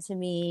happened to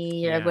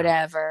me, or Yeah,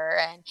 whatever.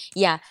 And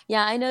yeah,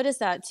 yeah, I noticed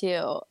that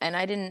too. And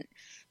I didn't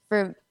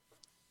for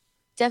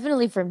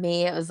definitely for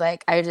me, it was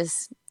like I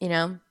just,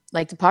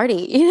 like to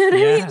party. You know what I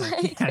yeah,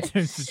 mean? yeah. Like,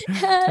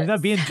 Turns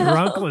out being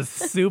drunk so was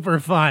super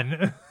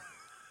fun.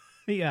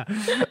 Yeah.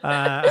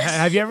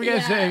 Have you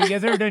yeah.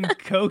 guys ever done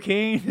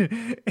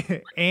cocaine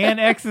and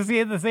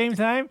ecstasy at the same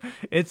time?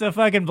 It's a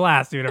fucking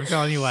blast, dude. I'm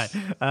telling you what.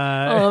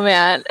 Oh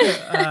man.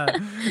 Uh,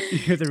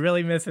 you're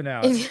really missing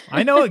out. If-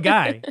 I know a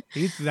guy.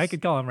 I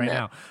could call him right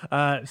No.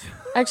 now.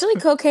 Actually,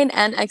 cocaine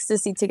and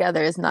ecstasy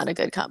together is not a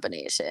good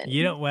combination.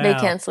 They Well,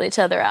 cancel each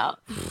other out.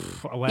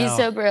 You well,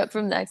 sober up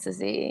from the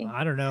ecstasy.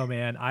 I don't know,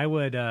 man. I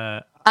would.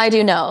 I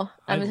do know.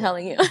 I I'm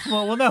telling you.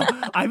 well, no.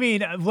 I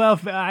mean, well,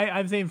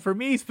 I'm saying for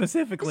me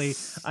specifically,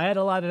 I had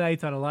a lot of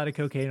nights on a lot of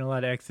cocaine, a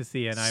lot of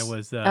ecstasy, and I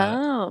was,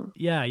 Oh.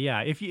 yeah.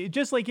 If you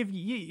just like if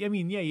you, I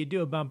mean, yeah, you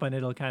do a bump and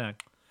it'll kind of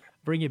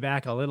bring you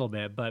back a little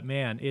bit, but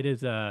man, it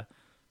is you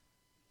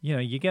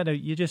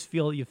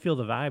feel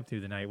the vibe through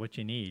the night, what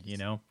you need, If you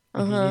need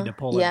Uh-huh. to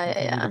pull it, Yeah, if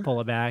you need to yeah, pull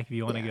it back, if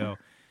you want to yeah. go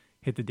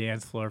hit the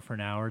dance floor for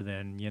an hour,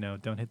 then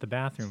don't hit the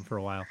bathroom for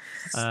a while.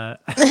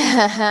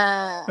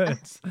 Yeah.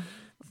 It's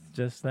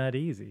just that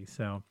easy.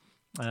 So,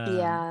 um,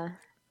 Yeah.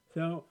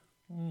 so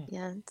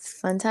Yeah. It's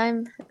fun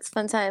time. It's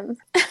fun time.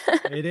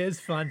 it is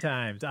fun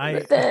times.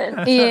 But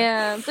then,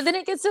 yeah. But then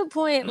it gets to a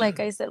point, like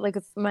I said, like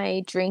with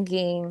my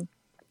drinking,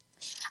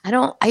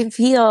 I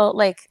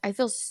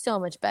feel so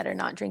much better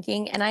not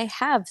drinking, and I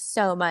have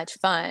so much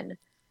fun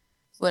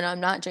when I'm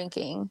not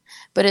drinking,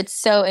 but it's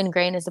so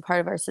ingrained as a part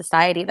of our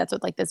society. That's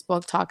what like this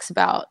book talks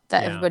about,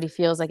 that Yeah. everybody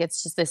feels like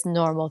it's just this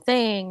normal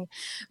thing.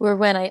 Where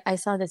when I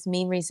saw this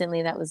meme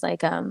recently that was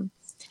like,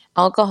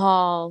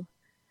 alcohol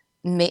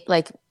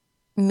like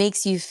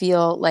makes you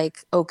feel like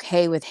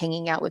okay with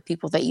hanging out with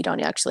people that you don't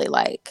actually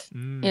like. You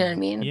know what I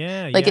mean?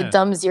 Yeah, Like it yeah.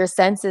 dumbs your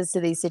senses to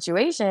these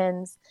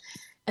situations.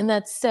 And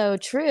that's so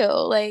true.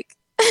 Like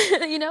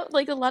You know,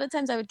 like a lot of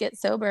times I would get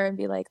sober and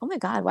be like, oh my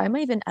God, why am I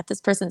even at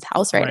this person's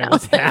house right Right. now?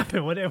 What's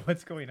happening?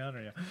 What's going on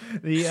right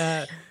now?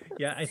 Yeah,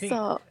 I think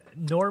So,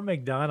 Norm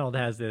Macdonald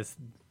has this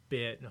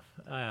bit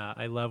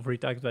I love where he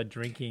talks about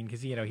drinking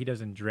because he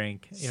doesn't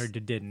drink or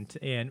didn't,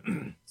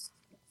 and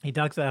he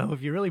talks about how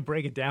if you really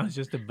break it down, it's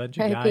just a bunch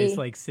of guys RIP.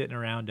 like sitting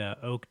around a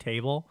oak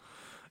table,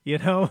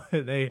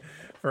 they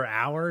for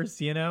hours,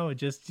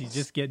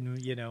 just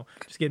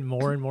getting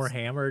more and more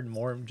hammered and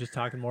more just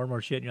talking more and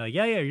more shit, and you're like,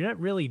 yeah, you're not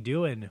really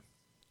doing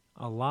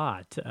a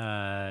lot.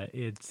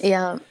 It's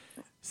Yeah.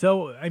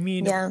 so, I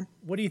mean, Yeah.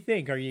 what do you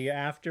think? Are you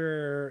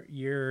after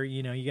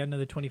you got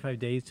another 25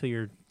 days till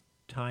your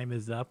time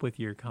is up with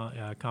your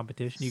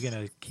competition? You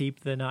gonna keep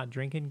the not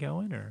drinking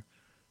going, or?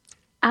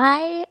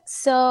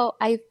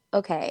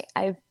 Okay,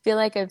 I feel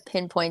like I've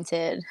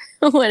pinpointed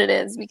what it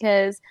is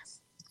because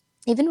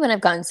even when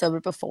I've gotten sober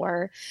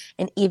before,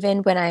 and even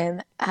when I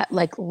am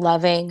like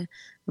loving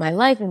my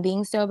life and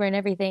being sober and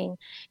everything,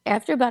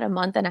 after about a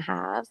month and a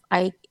half,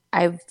 I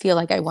feel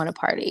like I want to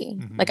party.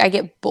 Mm-hmm. Like I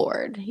get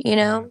bored, you Mm-hmm.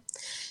 know?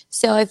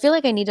 So I feel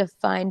like I need to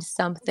find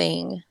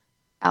something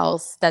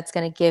else that's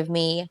going to give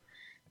me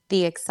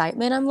the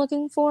excitement I'm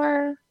looking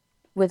for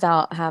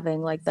without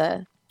having like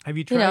Have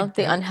you tried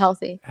the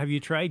unhealthy. have you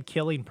tried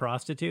killing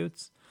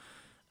prostitutes?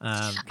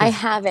 I 'Cause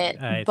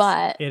haven't,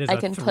 but it is I a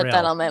can put that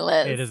thrill. on my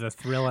It is list.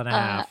 a thrill and a Uh,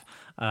 half.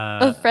 Uh,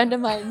 a friend of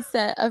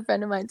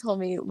mine told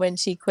me when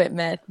she quit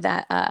meth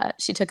that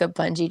she took up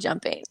bungee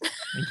jumping.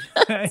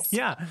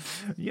 yeah,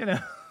 you know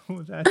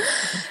that's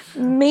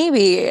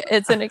Maybe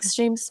it's an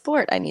extreme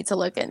sport I need to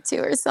look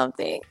into or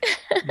something.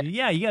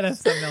 yeah. You gotta have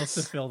something else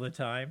to fill the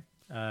time.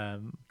 I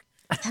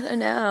don't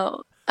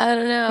know. I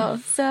don't know.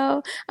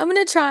 So I'm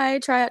gonna try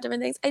out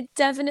different things. I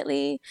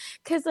definitely,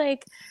 cause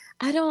like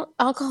I don't,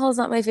 alcohol is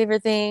not my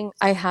favorite thing.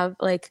 I have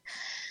like,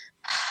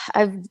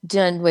 I've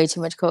done way too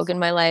much coke in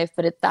my life,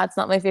 but that's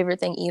not my favorite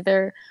thing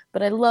either.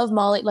 But I love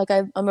Molly. Like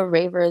I'm a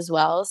raver as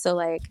well. So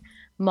like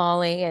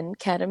Molly and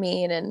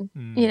ketamine and,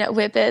 Mm.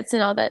 whippets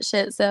and all that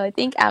shit. So I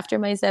think after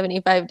my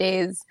 75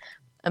 days,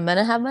 I'm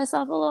gonna have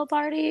myself a little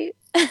party,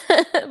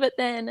 but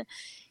then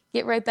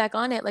get right back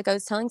on it. Like I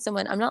was telling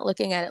someone, I'm not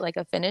looking at it like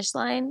a finish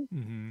line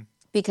Hmm.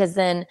 because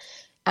then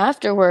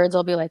afterwards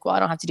I'll be like, well, I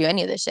don't have to do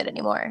any of this shit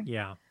anymore.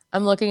 Yeah.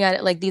 I'm looking at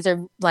it like these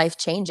are life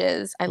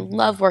changes. I Hmm.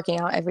 love working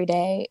out every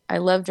day. I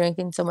love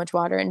drinking so much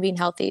water and being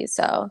healthy.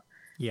 So I'm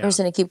Yeah. just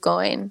gonna keep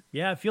going.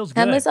 Yeah. It feels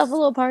Have good. myself a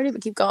little party,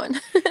 but keep going.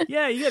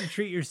 Yeah, you got to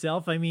treat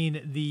yourself. I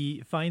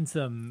mean, find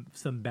some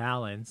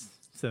balance,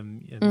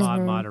 some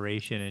Hmm.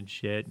 moderation and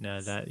shit.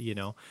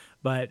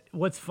 But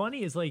what's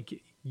funny is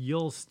like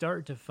you'll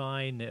start to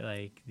find that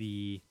like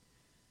the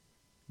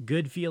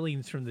good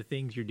feelings from the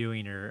things you're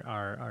doing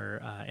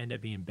are end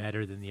up being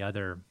better than the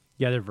other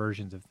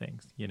versions of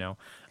things.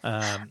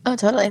 Oh,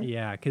 totally.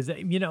 Yeah, because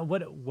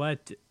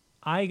what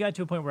I got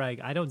to a point where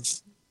I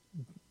don't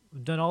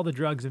done all the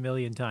drugs a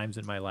million times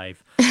in my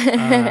life.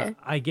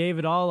 I gave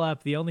it all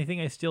up. The only thing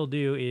I still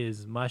do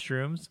is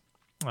mushrooms,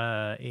 Oh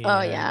and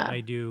yeah.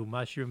 I do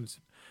mushrooms.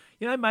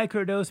 I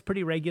microdose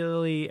pretty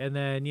regularly, and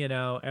then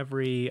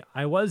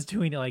I was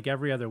doing it like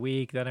every other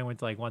week. Then I went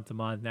to like once a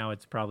month. Now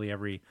it's probably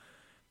every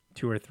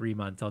 2 or 3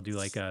 months. I'll do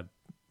like a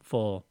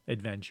full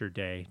adventure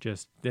day.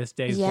 Just this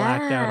day's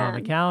blacked out on Yeah.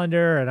 the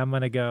calendar, and I'm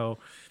gonna go,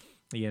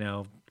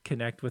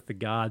 connect with the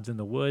gods in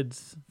the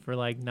woods for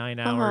like 9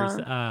 hours.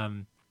 Uh-huh.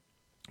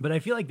 But I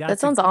feel like That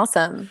that's a sounds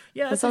awesome.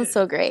 yeah, That sounds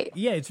so great.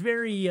 yeah, it's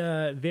very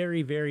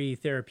very very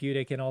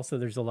therapeutic, and also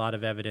there's a lot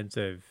of evidence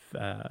of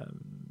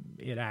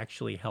it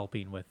actually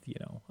helping with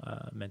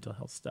mental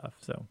health stuff.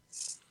 So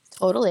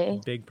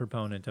Totally. big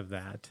proponent of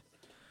that.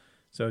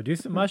 So do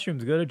some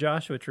mushrooms. Go to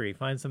Joshua Tree.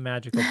 Find some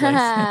magical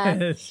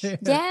places.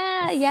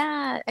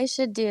 Yeah. I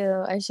should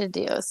do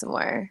some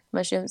more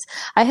mushrooms.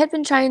 I had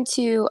been trying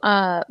to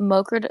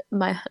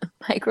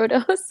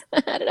microdose.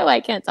 I don't know why I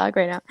can't talk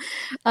right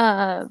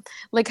now.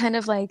 Like kind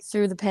of like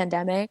through the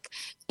pandemic,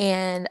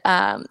 and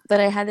but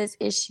I had this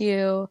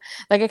issue.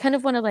 Like I kind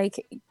of want to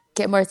like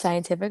get more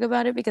scientific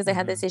about it because I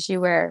had Hmm. this issue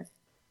where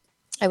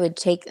I would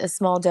take a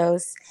small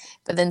dose,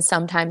 but then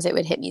sometimes it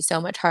would hit me so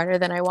much harder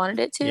than I wanted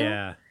it to.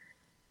 Yeah,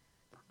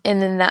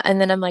 And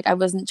then I'm like, I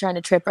wasn't trying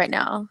to trip right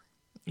now,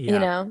 you yeah.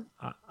 know?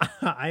 I,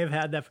 I have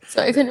had that.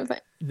 So I couldn't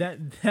find.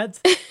 That's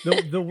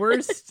the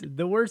worst.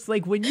 The worst.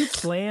 Like when you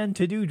plan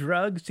to do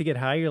drugs to get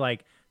high, you're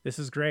like, this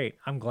is great.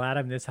 I'm glad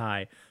I'm this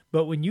high.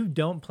 But when you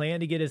don't plan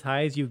to get as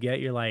high as you get,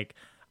 you're like,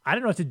 I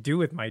don't know what to do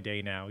with my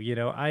day now.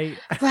 I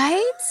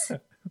Right?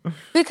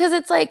 Because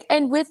it's like,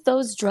 and with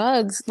those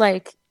drugs,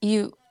 like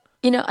you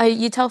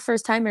tell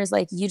first timers,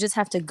 like, you just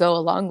have to go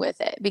along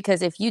with it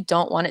because if you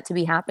don't want it to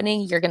be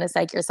happening, you're going to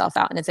psych yourself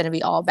out and it's going to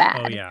be all oh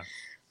bad. yeah,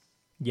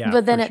 yeah, But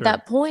for then at sure.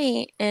 that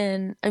point,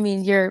 and I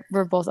mean,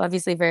 we're both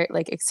obviously very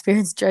like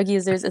experienced drug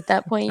users at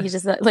that point. You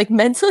just like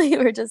mentally,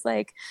 we're just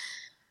like,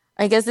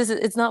 I guess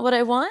it's not what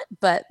I want,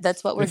 but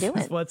that's what we're This is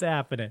doing. what's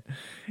happening.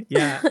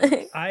 Yeah,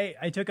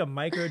 I took a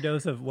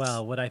microdose of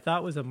what I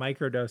thought was a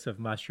microdose of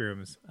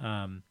mushrooms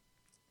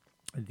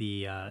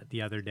the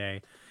other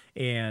day,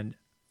 and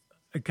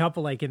a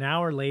couple like an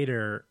hour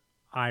later,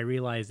 I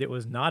realized it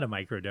was not a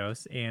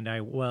microdose, and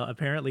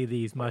apparently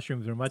these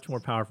mushrooms are much more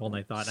powerful than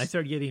I thought. And I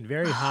started getting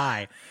very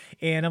high,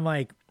 and I'm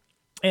like,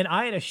 and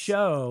I had a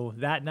show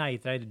that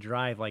night that I had to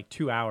drive like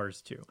 2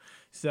 hours to.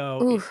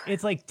 So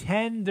it's like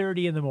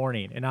 10:30 in the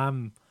morning, and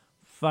I'm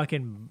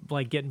fucking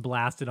like getting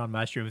blasted on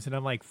mushrooms, and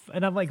I'm like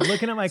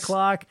looking at my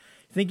clock,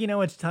 thinking how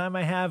much time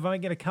I have. Am I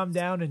gonna come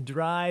down and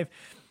drive?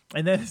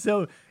 And then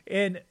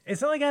and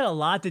it's not like I had a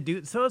lot to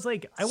do. So it's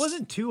like I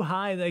wasn't too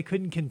high that I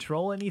couldn't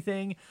control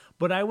anything,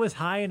 but I was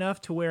high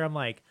enough to where I'm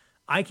like,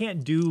 I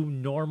can't do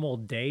normal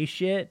day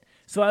shit.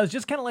 So I was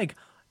just kind of like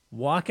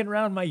walking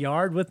around my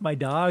yard with my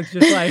dogs,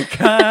 just like,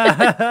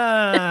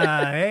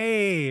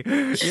 hey,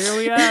 here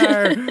we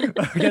are.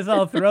 I guess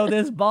I'll throw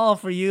this ball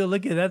for you.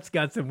 Look at that's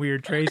got some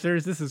weird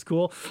tracers. This is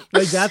cool.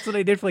 Like that's what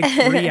I did for like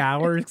 3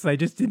 hours because I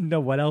just didn't know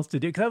what else to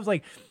do. Because I was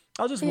like,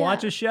 I'll just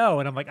watch a show,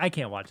 and I'm like, I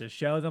can't watch this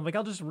show. And I'm like,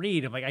 I'll just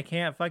read. I'm like, I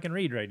can't fucking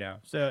read right now.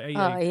 So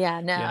no.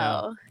 You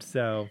know,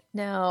 so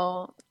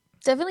No.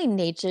 Definitely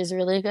nature's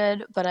really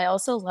good, but I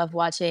also love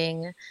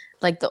watching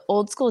like the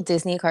old school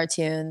Disney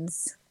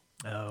cartoons.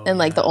 And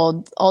like the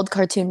old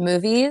cartoon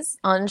movies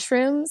on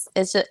shrooms.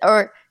 It's just,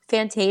 or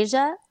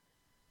Fantasia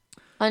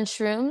on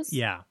shrooms.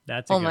 Yeah,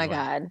 that's a good my one.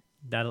 God.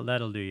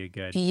 That'll do you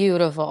good.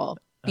 Beautiful.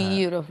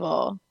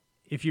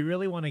 If you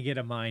really want to get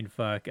a mind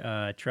fuck,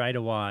 try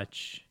to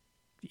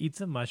eat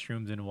some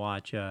mushrooms and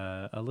watch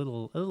a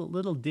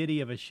little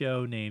ditty of a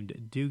show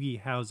named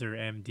Doogie Howser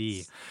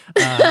MD.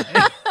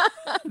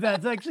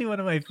 That's actually one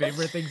of my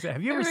favorite things.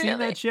 Have you ever seen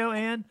that show,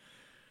 Anne?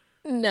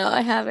 No, I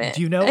haven't.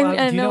 Do you know?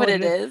 I know what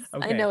it is.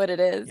 Okay. I know what it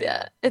is.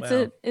 Yeah,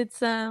 it's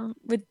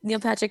with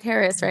Neil Patrick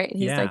Harris, right?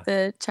 He's like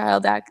the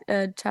child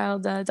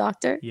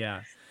doctor.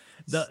 Yeah,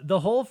 the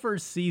whole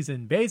first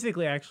season,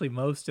 basically, actually,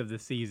 most of the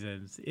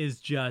seasons is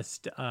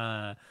just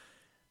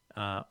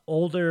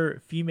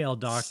older female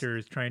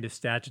doctors trying to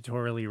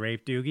statutorily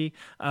rape Doogie.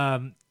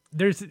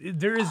 There's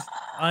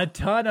a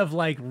ton of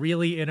like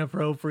really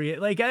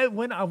inappropriate. Like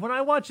when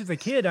I watched as a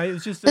kid, I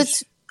was just.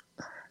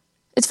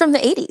 It's from the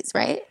 80s,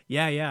 right?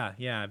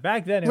 Yeah.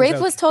 Back then, rape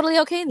was totally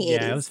okay in the 80s.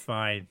 Yeah, it was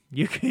fine.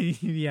 You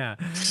could, yeah.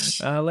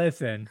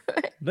 Listen,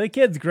 the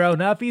kid's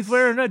grown up. He's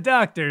wearing a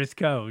doctor's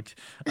coat.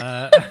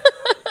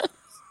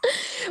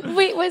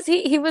 Wait, was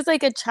he was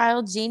like a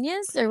child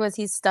genius, or was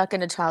he stuck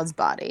in a child's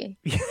body?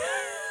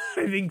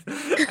 I think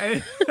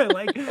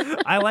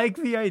I like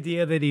the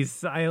idea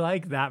that I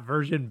like that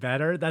version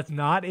better. That's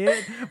not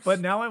it, but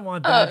now I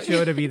want that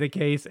show to be the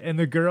case. And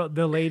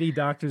the lady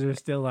doctors are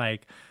still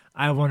like,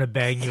 I want to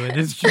bang you in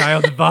this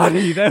child's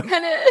body. Kind of,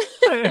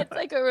 it's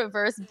like a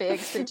reverse big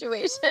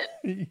situation.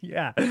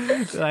 Yeah,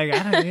 like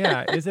I don't.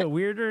 Yeah, is it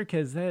weirder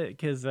because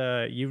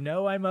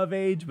I'm of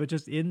age, but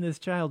just in this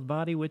child's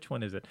body? Which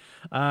one is it?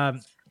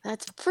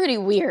 That's pretty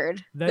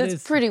weird.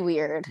 That's pretty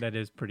weird. That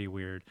is pretty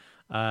weird.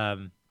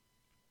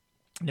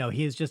 No,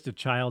 he is just a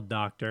child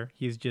doctor.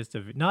 He's just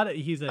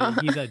he's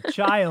a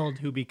child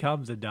who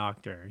becomes a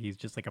doctor. He's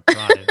just like a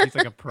prodigy. He's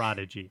like a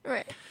prodigy.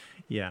 Right.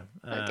 Yeah.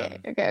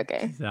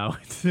 Okay. So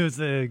it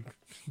was a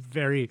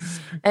very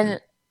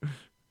and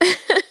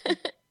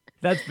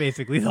that's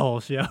basically the whole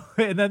show.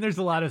 And then there's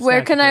a lot of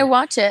where can I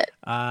watch it?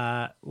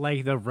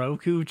 Like the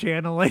Roku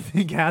channel, I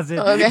think has it.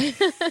 Oh, okay.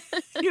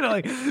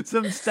 Like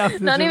some stuff.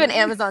 Not even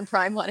Amazon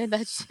Prime wanted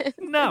that shit.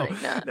 No,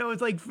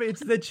 it's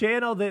the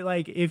channel that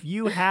like if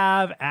you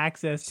have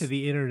access to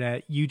the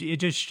internet, it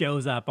just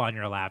shows up on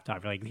your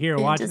laptop. You're like, here,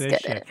 watch this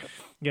shit.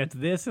 Yeah, it's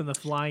this and the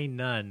Flying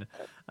Nun.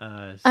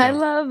 I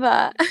love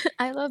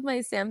my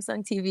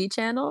Samsung TV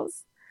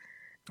channels.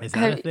 Is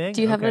that a thing?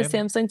 Do you have a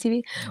Samsung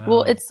TV?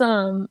 Well, it's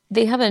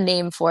they have a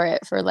name for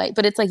it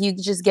but it's like you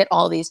just get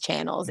all these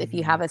channels if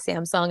you have a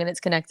Samsung and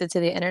it's connected to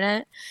the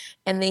internet,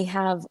 and they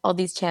have all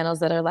these channels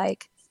that are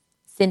like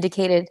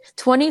syndicated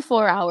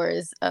 24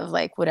 hours of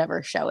like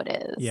whatever show it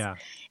is. Yeah.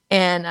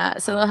 And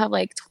so they'll have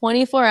like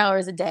 24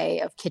 hours a day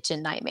of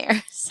kitchen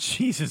nightmares.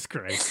 Jesus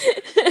Christ.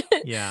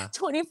 Yeah.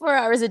 24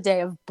 hours a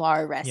day of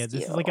bar rescue. Yeah,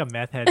 this is like a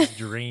meth head's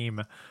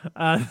dream.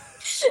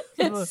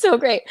 It's so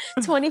great.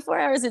 24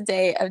 hours a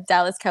day of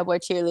Dallas Cowboy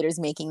cheerleaders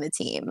making the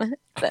team.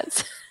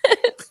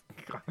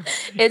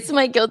 It's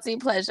my guilty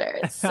pleasure.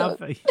 It's so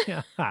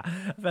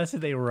That's how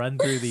they run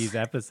through these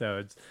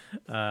episodes.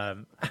 I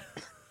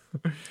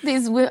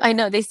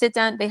know they sit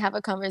down, they have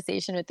a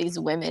conversation with these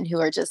women who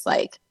are just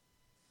like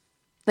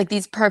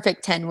these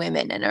perfect 10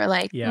 women, and are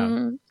like,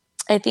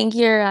 I think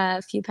you're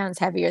a few pounds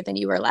heavier than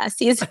you were last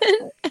season,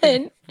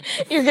 and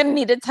you're gonna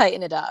need to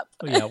tighten it up.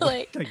 Yeah,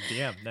 like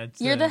damn,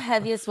 you're the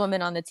heaviest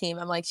woman on the team.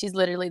 I'm like, she's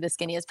literally the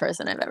skinniest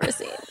person I've ever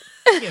seen.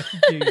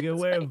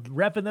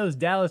 Repping those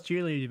Dallas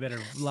cheerleaders, you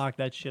better lock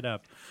that shit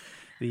up.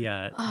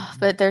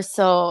 But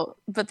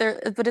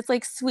it's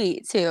like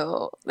sweet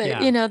too.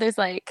 There's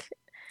like,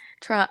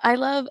 I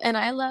love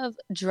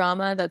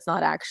drama that's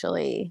not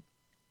actually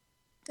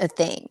a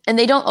thing, and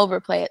they don't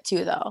overplay it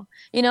too, though.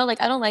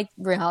 Like I don't like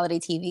reality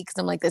TV because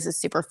I'm like, this is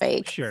super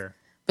fake. Sure.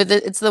 But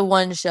it's the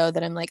one show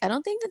that I'm like, I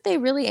don't think that they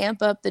really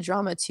amp up the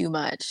drama too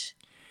much.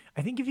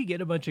 I think if you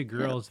get a bunch of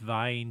girls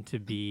vying to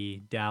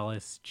be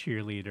Dallas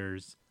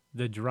cheerleaders,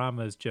 the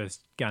drama's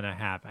just gonna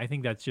happen. I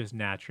think that's just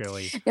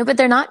naturally. No, but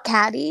they're not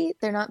catty.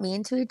 They're not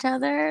mean to each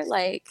other.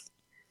 Like,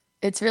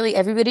 it's really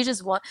everybody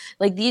just want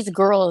like these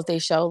girls. They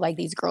show like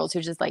these girls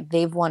who just like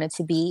they've wanted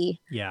to be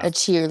Yeah. a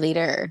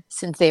cheerleader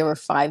since they were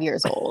 5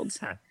 years old.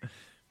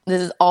 This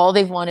is all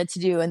they've wanted to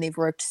do, and they've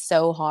worked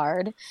so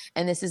hard.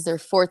 And this is their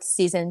 4th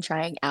season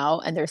trying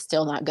out, and they're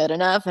still not good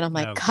enough. And I'm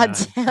like, Oh, God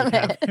God. damn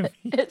Yeah. it!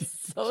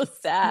 It's so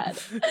sad.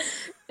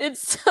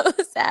 It's so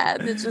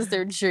sad. It's just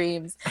their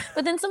dreams.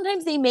 But then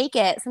sometimes they make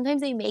it.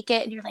 Sometimes they make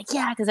it, and you're like,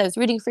 yeah, because I was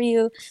rooting for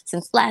you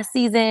since last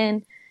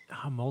season.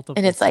 Oh, multiple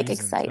And it's like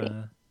seasons,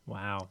 exciting.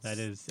 Wow, that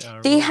is.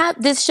 They have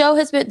this show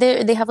has been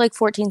they have like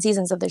 14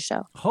 seasons of this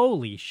show.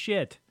 Holy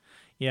shit!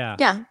 Yeah.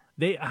 Yeah.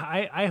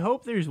 I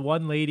hope there's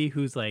one lady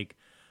who's like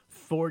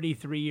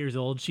 43 years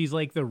old. She's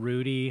like the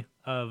Rudy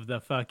of the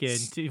fucking,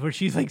 where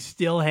she's like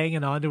still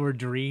hanging on to her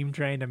dream,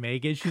 trying to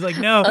make it. She's like,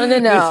 no,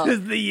 no. this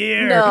is the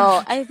year.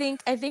 No, I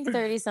think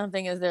 30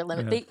 something is their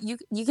limit. Yeah.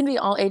 You can be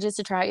all ages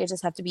to try. You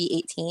just have to be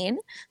 18.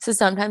 So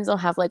sometimes they'll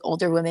have like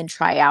older women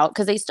try out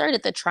because they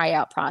started the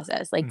tryout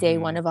process like day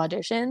one of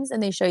auditions,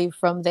 and they show you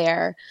from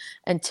there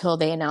until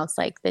they announce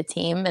like the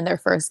team in their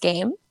first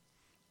game.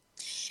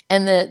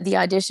 And the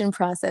audition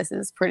process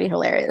is pretty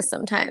hilarious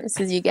sometimes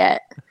because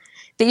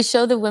they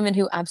show the women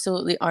who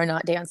absolutely are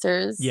not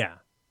dancers. Yeah.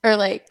 Or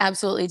like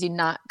absolutely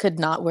could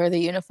not wear the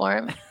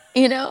uniform,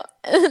 you know?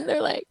 And they're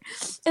like,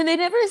 and they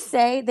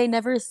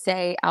never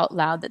say out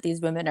loud that these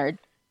women are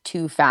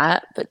too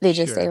fat, but they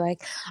just say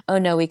like, oh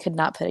no, we could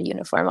not put a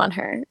uniform on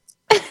her.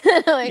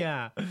 Like,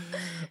 yeah.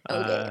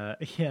 Okay.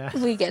 Yeah.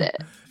 We get it.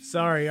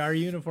 Sorry, our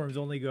uniforms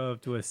only go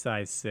up to a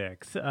size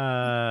 6.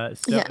 No,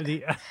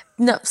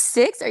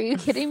 6? Are you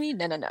kidding me?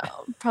 No.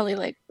 Probably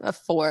like a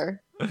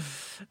 4.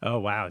 Oh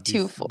wow,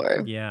 2,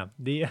 4. Yeah,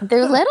 they're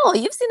little.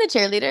 You've seen the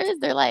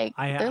cheerleaders. They're like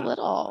they're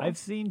little. I've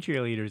seen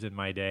cheerleaders in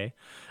my day.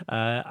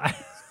 I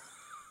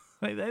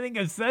think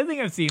I've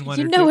seen one.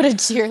 You know what a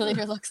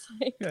cheerleader looks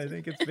like. I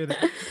think it's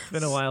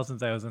been a while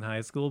since I was in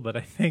high school, but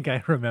I think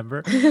I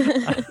remember.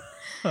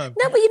 No, but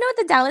you know what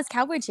the Dallas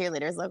Cowboy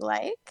cheerleaders look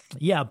like?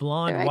 Yeah,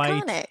 blonde, They're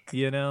white. iconic.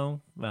 You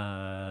know,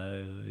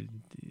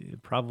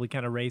 probably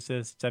kind of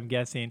racist, I'm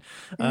guessing.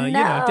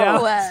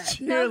 Dallas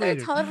no, they're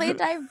totally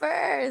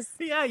diverse.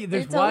 Yeah,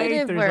 there's totally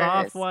white, diverse. There's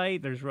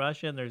off-white, there's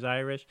Russian, there's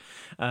Irish.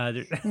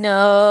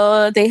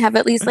 No, they have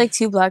at least like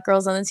 2 black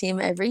girls on the team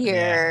every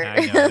year. Yeah,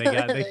 I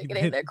know. They're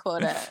getting their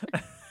quota.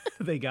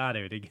 They got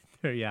it.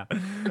 Yeah.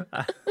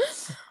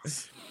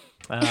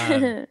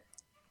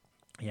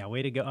 Yeah,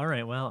 way to go. All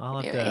right, well,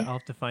 I'll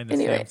have to find the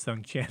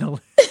Samsung channel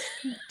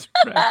to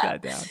track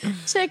that down.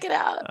 Check it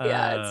out.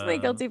 Yeah, it's my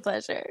guilty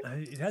pleasure.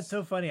 That's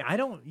so funny. I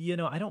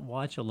don't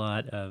watch a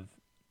lot of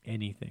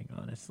anything,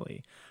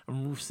 honestly.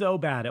 I'm so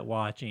bad at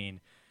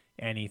watching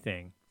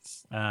anything.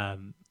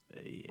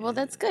 Well,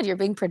 that's good. You're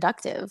being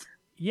productive.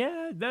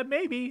 Yeah, that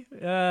maybe.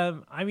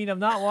 I mean, I'm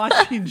not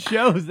watching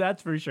shows,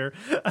 that's for sure.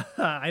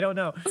 I don't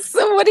know.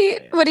 So what do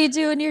you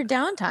do in your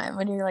downtime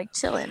when you're like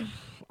chilling?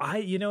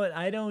 You know what?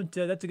 I don't.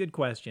 That's a good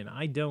question.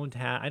 I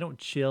don't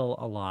chill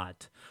a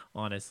lot,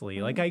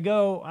 honestly. Like I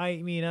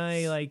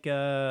like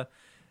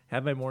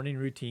have my morning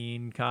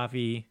routine,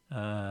 coffee,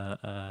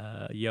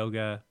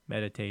 yoga,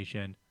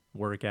 meditation,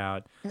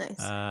 workout. Nice.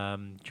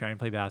 Try and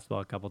play basketball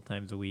a couple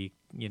times a week.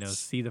 You know,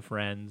 see the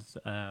friends.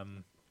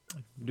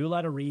 Do a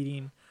lot of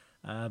reading.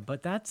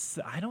 But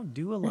I don't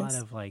do a lot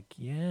of like,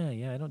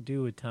 I don't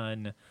do a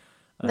ton.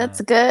 That's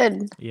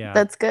good. Yeah.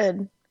 That's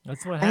good.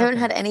 That's what I haven't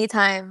had any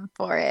time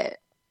for it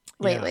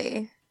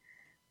lately.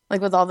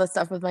 Like with all the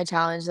stuff with my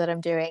challenge that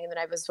I'm doing, and then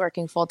I was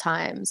working full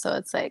time. So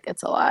it's like,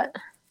 it's a lot.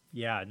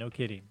 Yeah, no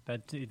kidding.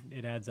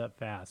 It adds up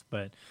fast.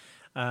 But,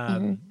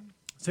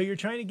 so you're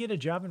trying to get a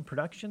job in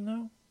production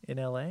though, in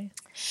LA?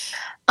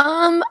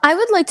 I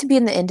would like to be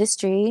in the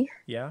industry.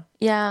 Yeah.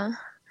 Yeah.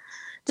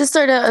 Just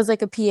start out as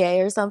like a PA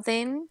or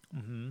something.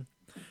 Mm-hmm.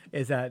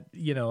 Is that,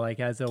 like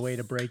as a way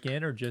to break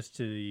in or just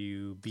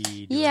to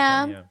be doing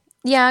Yeah.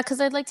 Yeah, because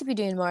I'd like to be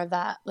doing more of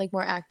that, like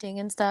more acting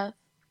and stuff.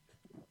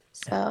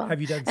 So have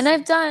you done? And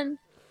I've done.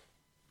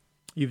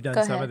 You've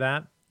done some of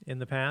that in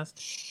the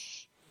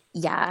past?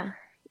 Yeah.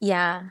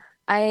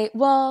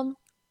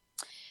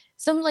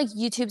 Some like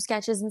YouTube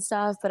sketches and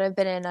stuff, but I've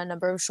been in a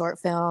number of short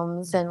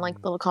films and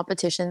like little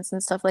competitions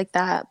and stuff like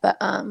that. But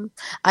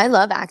I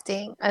love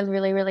acting. I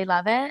really, really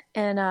love it.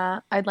 And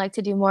I'd like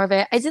to do more of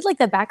it. I did like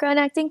the background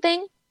acting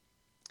thing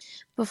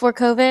before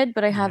COVID,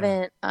 but I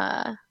haven't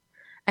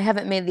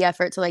made the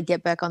effort to like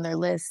get back on their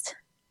list.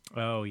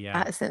 Oh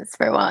yeah. Since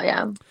for a while,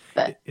 yeah.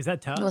 But is that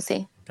tough? We'll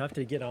see. Tough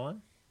to get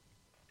on?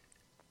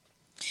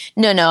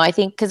 No, I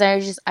think because I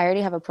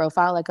already have a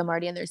profile, like I'm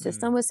already in their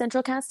system with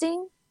Central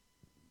Casting.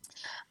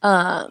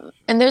 And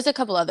there's a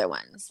couple other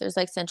ones. There's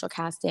like Central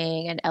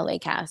Casting and LA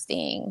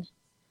Casting.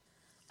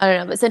 I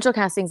don't know, but Central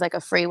Casting's like a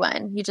free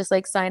one. You just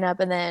like sign up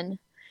and then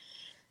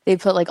they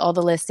put like all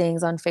the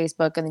listings on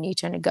Facebook, and then you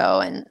turn to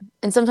go, and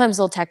sometimes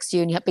they'll text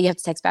you, but you have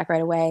to text back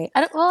right away.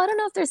 I don't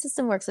know if their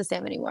system works the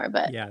same anymore,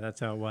 but Yeah, that's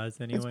how it was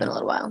it's anyway. been a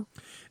little while.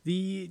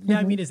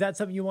 I mean, is that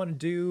something you want to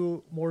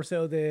do more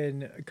so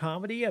than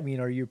comedy? I mean,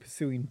 are you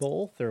pursuing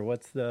both, or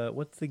what's the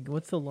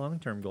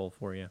long-term goal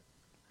for you?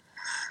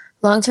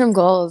 Long-term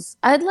goals.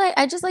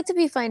 I'd just like to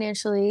be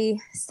financially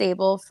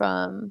stable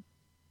from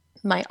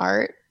my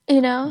art,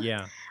 you know?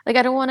 Yeah, Like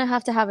I don't want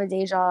to have a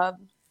day job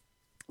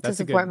to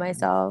support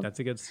myself. that's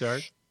a good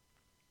start.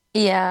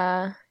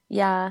 Yeah.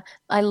 Yeah.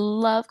 I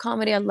love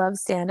comedy. I love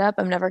stand-up.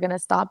 I'm never gonna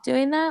stop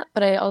doing that,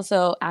 but I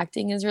also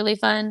acting is really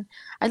fun.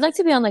 I'd like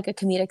to be on like a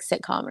comedic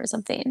sitcom or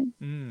something.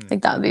 I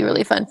think that would be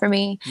really fun for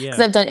me because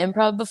Yeah, I've done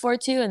improv before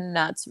too, and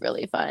that's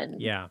really fun.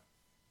 yeah,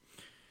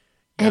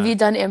 Have yeah. you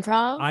done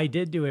improv? I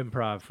did do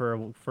improv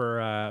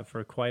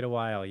for quite a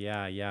while.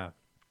 Yeah, yeah.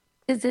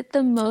 Is it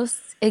the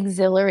most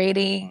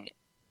exhilarating?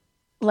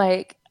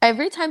 Like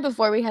every time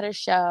before we had a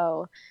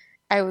show,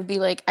 I would be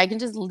like, I can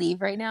just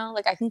leave right now.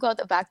 Like I can go out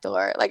the back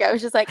door. Like I was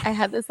just like, I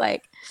had this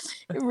like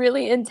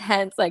really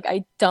intense, like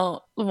I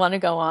don't want to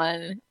go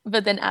on.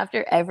 But then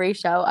after every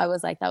show, I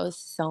was like, that was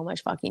so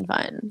much fucking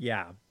fun.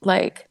 Yeah.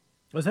 Like,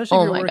 Especially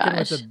if oh you're my working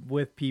gosh.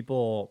 with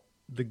people,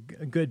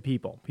 good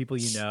people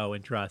you know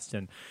and trust,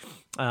 and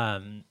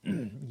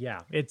yeah,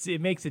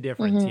 it makes a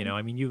difference. You know,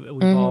 I mean,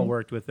 we've all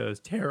worked with those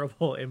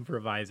terrible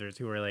improvisers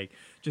who are like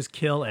just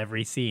kill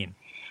every scene.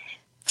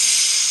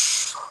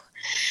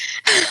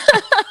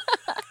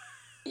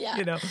 Yeah.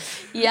 You know,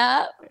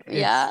 Yeah.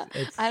 Yeah.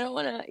 it's I don't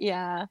want to,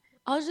 yeah.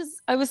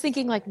 I was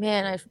thinking like,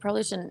 man, I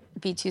probably shouldn't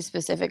be too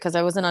specific because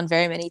I wasn't on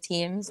very many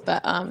teams,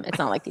 but it's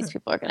not like these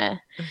people are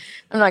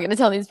I'm not gonna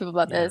tell these people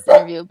about Yeah. this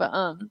interview,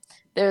 but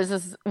there's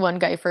this one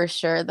guy for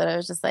sure that I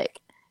was just like,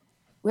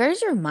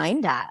 where's your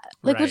mind at?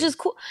 Like, which right. is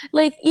cool.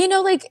 Like, you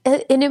know, like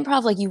in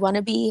improv, like you want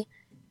to be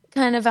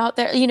kind of out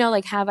there, you know,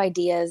 like have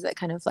ideas that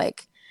kind of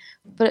like,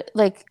 but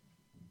like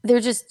they're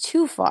just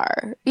too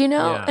far, you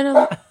know? Yeah. And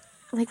I'm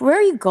like, where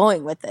are you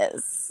going with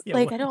this? Yeah.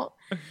 Like, I don't.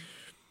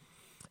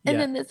 And Yeah.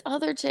 then this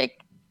other chick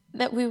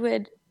that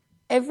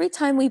every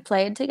time we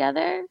played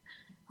together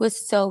was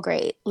so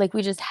great. Like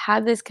we just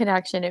had this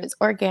connection. It was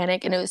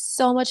organic and it was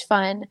so much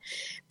fun,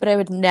 but I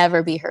would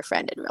never be her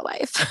friend in real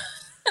life.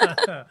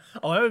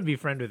 Oh, I would be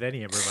friend with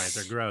any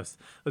improviser. Gross.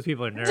 Those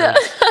people are nerds.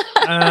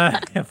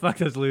 Yeah, fuck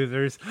those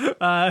losers.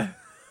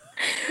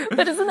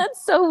 But isn't that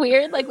so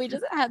weird? Like we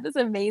just had this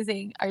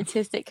amazing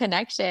artistic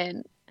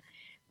connection,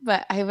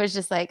 but I was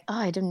just like, oh,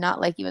 I do not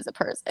like you as a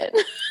person.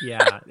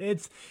 Yeah,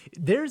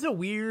 there's a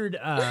weird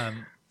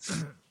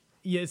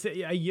yes,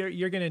 yeah,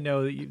 you're gonna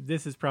know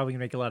this is probably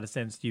gonna make a lot of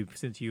sense to you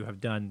since you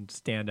have done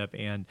stand up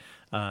and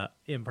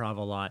improv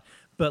a lot.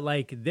 But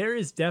like, there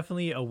is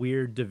definitely a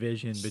weird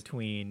division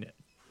between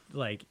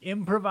like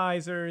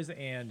improvisers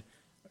and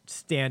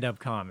stand up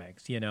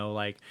comics. You know,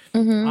 like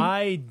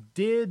I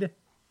did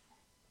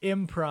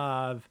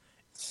improv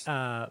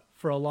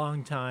for a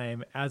long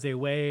time as a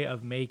way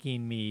of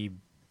making me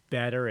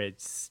better at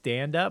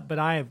stand up, but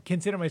I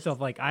consider myself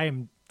like I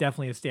am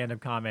definitely a stand up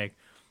comic,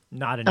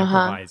 not an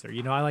improviser.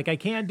 You know, I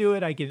can do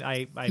it.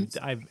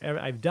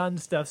 I've done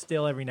stuff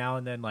still every now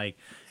and then, like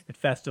at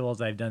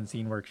festivals I've done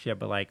scene work shit,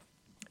 but like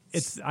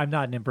I'm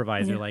not an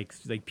improviser like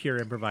pure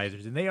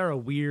improvisers, and they are a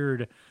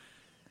weird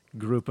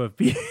group of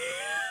people.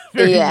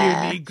 Very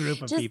unique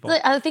group of people.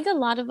 I think a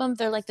lot of them,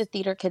 they're like the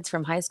theater kids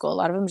from high school. A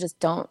lot of them just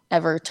don't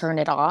ever turn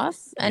it off.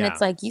 And it's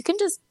like, you can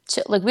just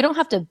chill. Like, we don't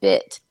have to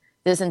bit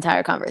this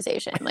entire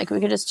conversation. Like, we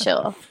could just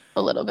chill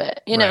a little bit,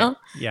 you know?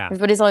 Yeah.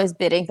 Everybody's always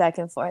bidding back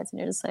and forth. And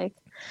you're just like,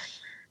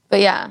 but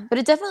yeah. But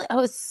it definitely,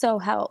 it so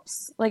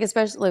helps. Like,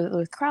 especially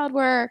with crowd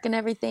work and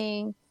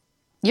everything.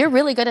 You're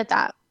really good at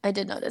that. I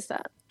did notice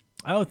that.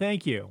 Oh,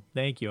 thank you.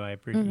 Thank you. I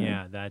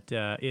appreciate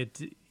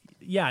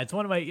it's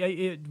one of my,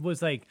 it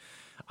was like,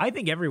 I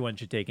think everyone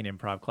should take an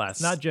improv class,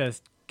 not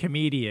just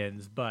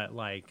comedians, but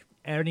like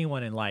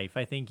anyone in life.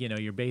 I think, you know,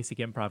 your basic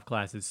improv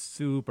class is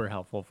super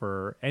helpful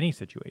for any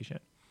situation.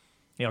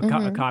 You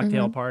know, a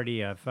cocktail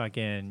party, a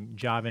fucking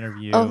job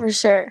interview. Oh, for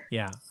sure.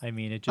 Yeah. I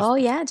mean, it just. Oh,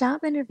 yeah.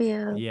 Job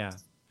interview. Yeah.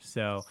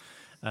 So,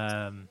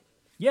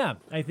 yeah,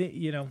 I think,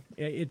 you know,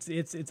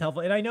 it's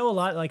helpful. And I know a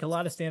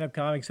lot of stand-up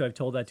comics who I've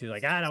told that to,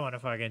 like, I don't want to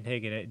fucking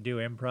take it, do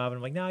improv. And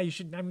I'm like, no, you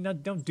should, I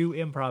mean, don't do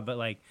improv, but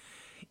like,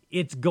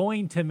 it's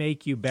going to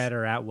make you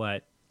better at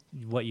what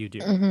you do,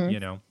 you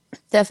know?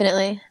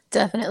 Definitely.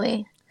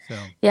 So.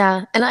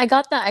 Yeah. And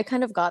I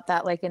kind of got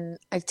that like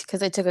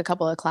because I took a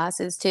couple of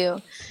classes too.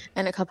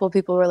 And a couple of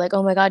people were like,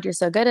 oh my God, you're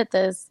so good at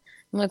this.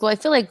 I'm like, well, I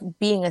feel like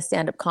being a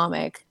stand-up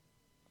comic,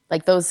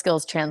 like those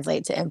skills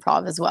translate to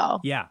improv as well.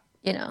 Yeah.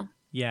 You know?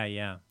 Yeah.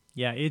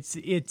 It's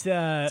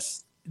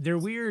they're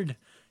weird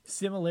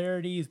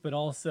similarities, but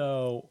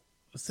also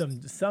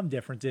some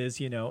differences,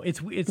 you know.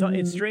 It's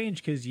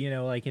strange because, you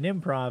know, like in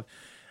improv,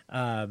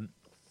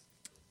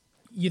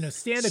 you know,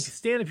 stand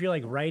up you're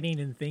like writing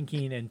and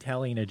thinking and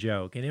telling a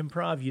joke. In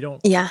improv, you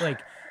don't like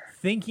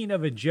thinking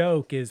of a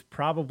joke is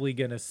probably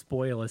going to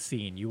spoil a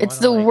scene. It's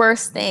the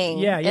worst thing.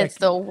 Yeah. It's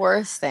the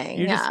worst thing.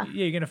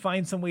 You're going to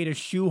find some way to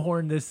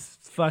shoehorn this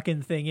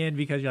fucking thing in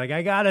because you're like,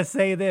 I got to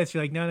say this.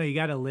 You're like, no, you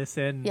got to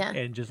listen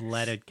and just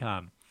let it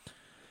come.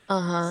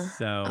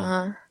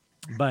 So,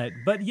 but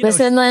you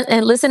listen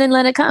and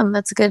let it come.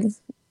 That's good.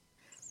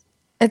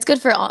 It's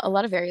good for a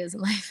lot of areas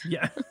in life.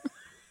 Yeah.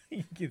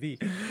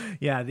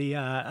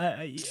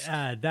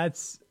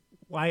 That's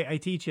why I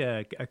teach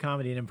a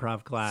comedy and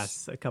improv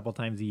class a couple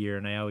times a year.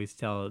 And I always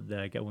tell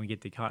when we get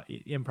to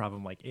improv,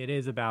 I'm like, it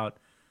is about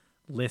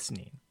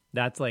listening.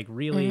 That's like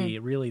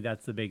really,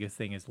 that's the biggest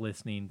thing is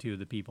listening to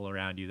the people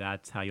around you.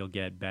 That's how you'll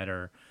get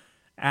better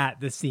at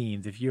the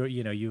scenes. If you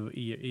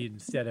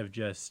instead of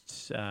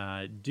just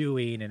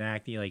doing and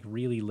acting, like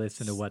really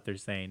listen to what they're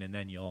saying, and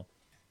then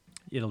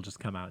it'll just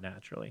come out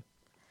naturally.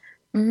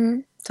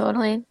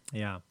 Totally.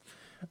 Yeah.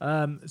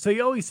 So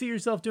you always see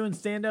yourself doing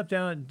stand up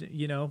down,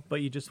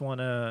 but you just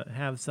want to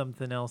have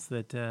something else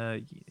that,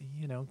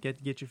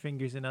 get your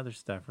fingers in other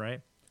stuff,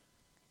 right?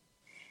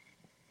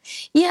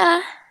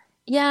 Yeah.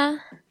 Yeah.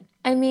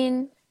 I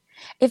mean,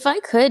 if I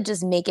could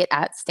just make it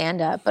at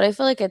stand up, but I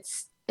feel like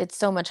it's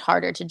so much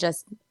harder to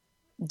just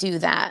do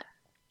that.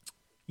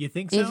 You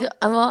think so?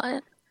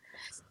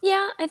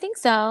 Yeah, I think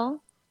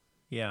so.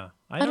 Yeah.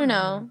 I don't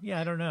know. Yeah,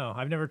 I don't know.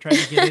 I've never tried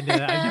to get into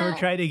that. I've never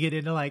tried to get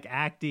into like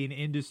acting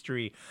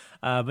industry.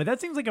 But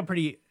that seems like a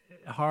pretty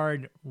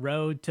hard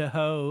road to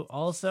hoe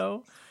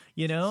also.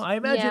 I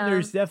imagine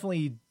there's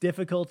definitely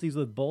difficulties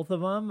with both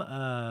of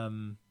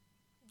them.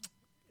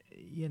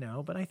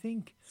 But I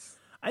think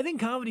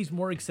comedy's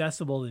more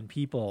accessible than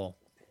people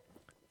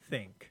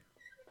think,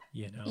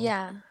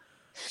 Yeah.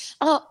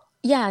 Oh,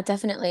 yeah,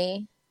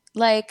 definitely.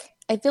 Like,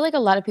 I feel like a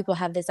lot of people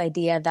have this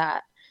idea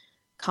that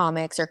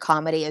comics or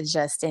comedy is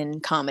just in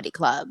comedy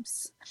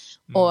clubs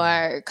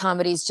or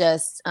comedy's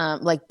just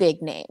like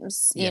big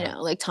names,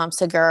 like Tom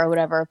Segura or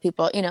whatever,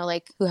 people,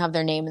 like who have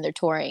their name and they're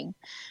touring.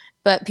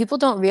 But people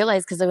don't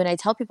realize, because when I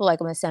tell people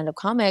like I'm a stand-up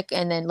comic,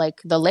 and then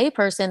like the lay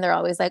person, they're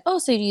always like, oh,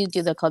 so you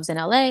do the clubs in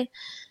LA?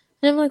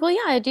 And I'm like, well,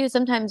 yeah, I do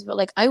sometimes, but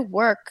like I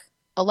work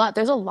a lot.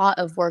 There's a lot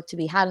of work to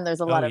be had, and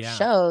there's a lot of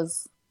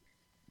shows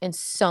in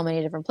so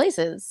many different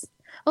places.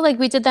 Well, like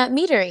we did that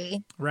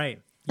meatery. Right.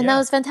 And that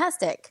was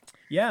fantastic.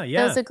 Yeah.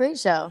 That was a great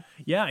show.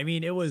 Yeah, I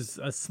mean, it was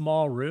a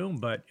small room,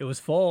 but it was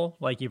full.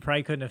 Like, you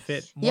probably couldn't have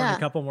fit more than a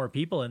couple more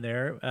people in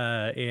there,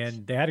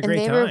 and they had a great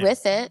time. And they were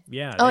with it.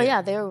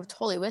 Yeah. They were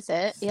totally with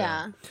it. So.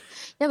 Yeah.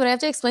 Yeah, but I have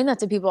to explain that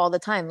to people all the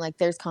time. Like,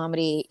 there's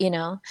comedy,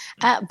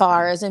 at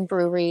bars and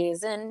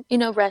breweries and,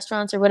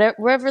 restaurants or whatever,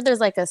 wherever there's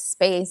like a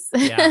space.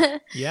 Yeah.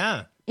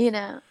 Yeah,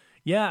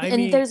 I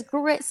mean, there's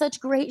such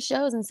great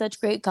shows and such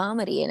great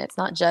comedy, and it's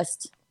not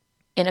just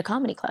in a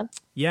comedy club.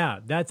 Yeah,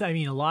 a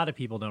lot of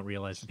people don't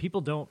realize. People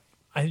don't.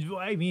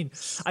 I mean,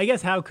 I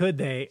guess how could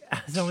they?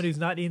 Someone who's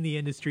not in the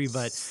industry,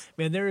 but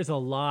man, there is a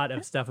lot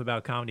of stuff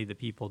about comedy that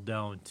people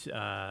don't,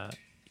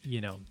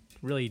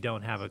 really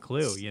don't have a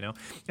clue.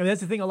 And that's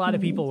the thing. A lot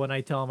of people, when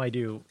I tell them I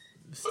do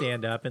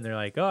stand up, and they're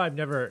like, "Oh, I've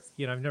never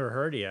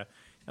heard of you."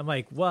 I'm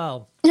like,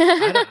 well,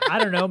 I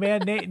don't know,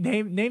 man.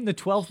 Name the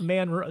 12th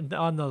man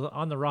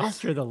on the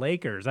roster of the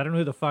Lakers. I don't know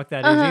who the fuck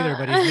that is either,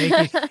 but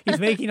he's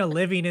making a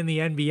living in the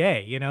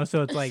NBA.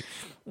 So it's like,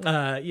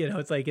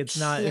 it's like it's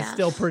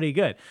still pretty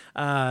good.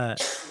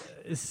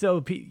 So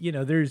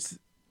there's,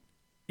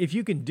 if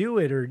you can do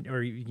it or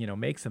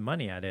make some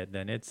money at it,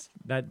 then it's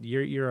that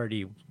you're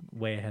already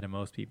way ahead of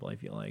most people, I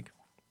feel like.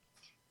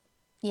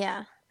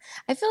 Yeah,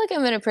 I feel like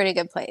I'm in a pretty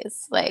good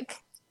place. Like,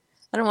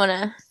 I don't want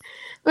to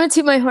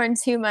toot my horn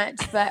too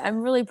much, but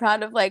I'm really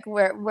proud of like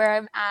where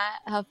I'm at,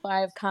 how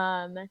far I've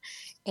come,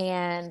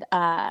 and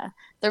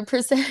the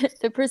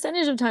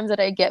percentage of times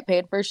that I get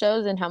paid for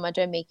shows and how much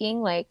I'm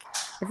making. Like,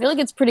 I feel like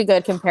it's pretty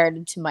good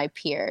compared to my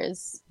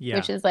peers,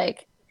 which is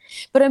like.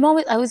 But I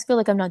always feel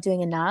like I'm not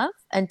doing enough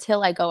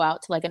until I go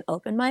out to like an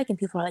open mic and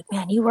people are like,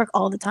 "Man, you work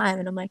all the time,"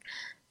 and I'm like,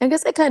 "I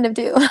guess I kind of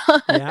do."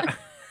 Yeah.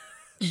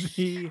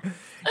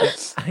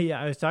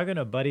 I was talking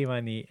to a buddy of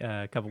mine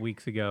a couple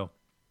weeks ago.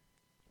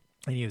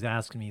 And he was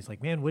asking me, he's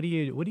like, "Man, what are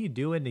you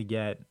doing to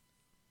get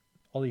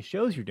all these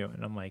shows you're doing?"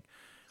 And I'm like,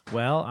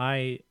 "Well,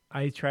 I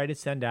try to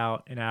send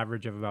out an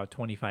average of about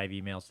 25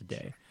 emails a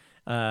day."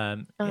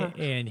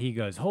 And he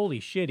goes, "Holy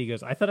shit!" He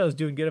goes, "I thought I was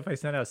doing good if I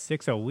sent out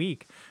 6 a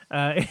week."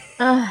 And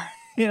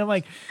I'm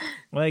like,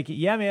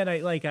 yeah, man.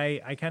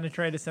 I kind of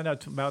try to send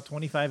out about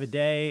 25 a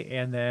day,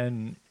 and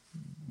then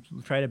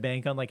try to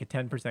bank on like a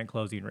 10%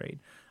 closing rate.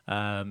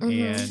 And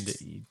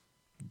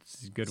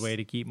it's a good way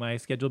to keep my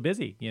schedule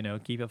busy,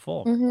 keep it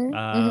full.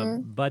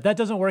 But that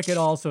doesn't work at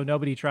all. So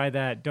nobody try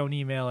that. Don't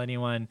email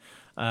anyone.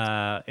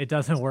 It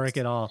doesn't work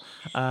at all.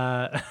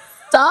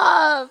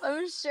 Stop.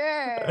 I'm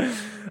sure.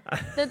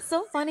 That's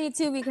so funny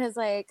too, because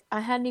like I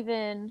hadn't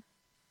even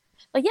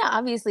like, yeah,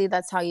 obviously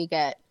that's how you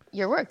get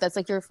your work. That's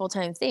like your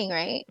full-time thing,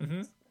 right?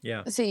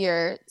 Yeah.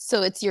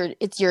 So it's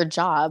your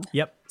job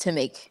to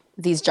make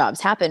these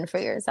jobs happen for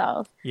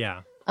yourself.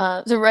 Yeah.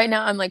 So right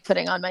now I'm like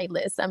putting on my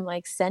list. I'm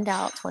like, send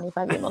out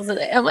 25 emails a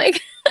day. I'm like,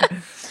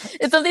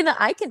 it's something that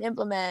I can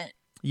implement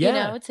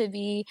Yeah.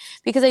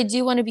 Because I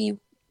do want to be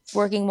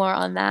working more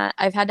on that.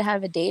 I've had to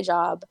have a day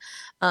job.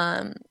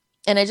 And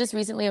I just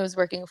recently I was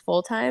working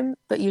full time,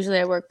 but usually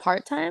I work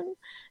part time.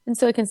 And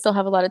so I can still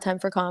have a lot of time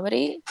for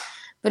comedy.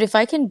 But if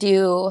I can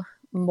do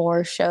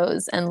more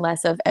shows and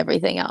less of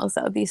everything else,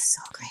 that would be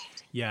so great.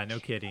 Yeah, no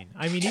kidding.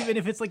 I mean, even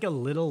if it's like a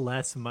little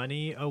less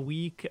money a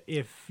week,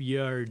 if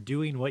you're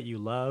doing what you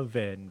love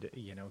and,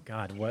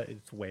 God,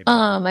 it's way better.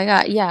 Oh my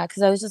God. Yeah.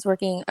 Cause I was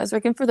working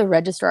for the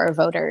registrar of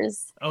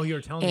voters. Oh, you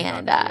were telling me about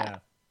And that. Yeah.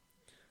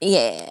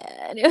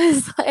 yeah, and it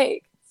was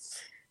like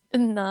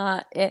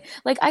not it.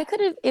 Like I could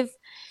have, if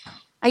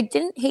I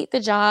didn't hate the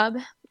job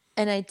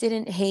and I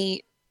didn't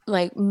hate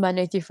like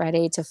Monday through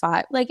Friday to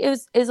 5, like it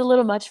was a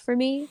little much for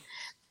me,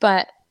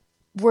 but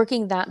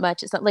working that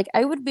much, it's not like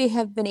I would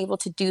have been able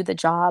to do the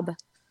job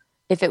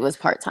if it was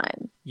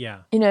part-time.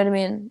 Yeah. You know what I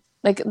mean?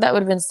 Like that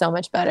would have been so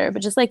much better.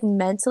 But just like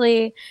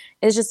mentally,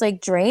 it's just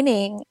like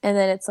draining. And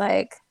then it's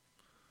like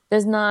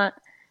there's not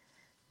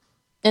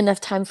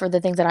enough time for the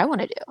things that I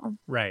want to do.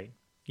 Right.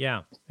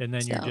 Yeah. And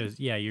then So.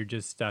 you're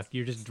just stuck.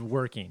 You're just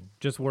working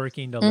to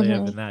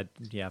live. And that,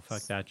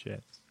 fuck that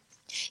shit.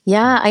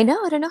 Yeah, I know.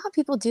 I don't know how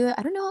people do it.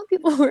 I don't know how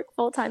people work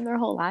full time their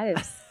whole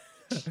lives.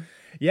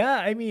 Yeah.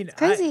 I mean, it's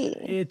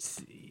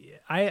crazy.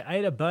 I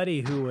had a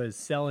buddy who was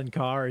selling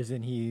cars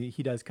and he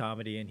does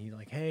comedy and he's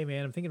like, hey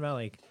man, I'm thinking about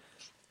like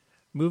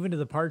moving to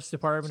the parts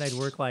department. I'd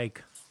work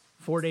like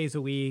 4 days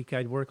a week.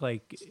 I'd work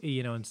like,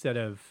 instead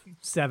of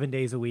 7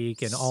 days a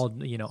week and all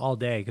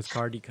day. Cause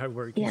car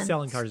work,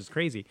 selling cars is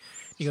crazy.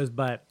 He goes,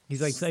 but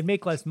he's like, I'd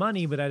make less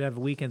money, but I'd have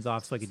weekends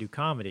off so I could do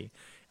comedy.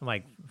 I'm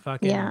like,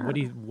 fucking,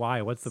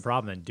 why? What's the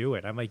problem? Then do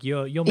it. I'm like,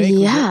 you'll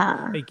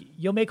make,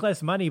 you'll make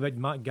less money, but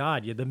my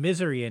God, the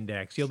misery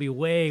index, you'll be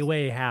way,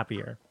 way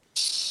happier.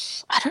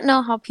 I don't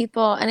know how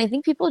people, and I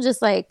think people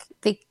just like,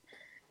 they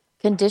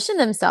condition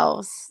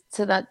themselves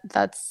to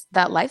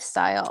that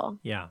lifestyle.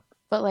 Yeah.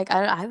 But like,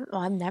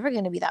 I'm never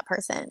going to be that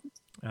person.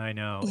 I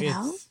know.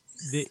 know?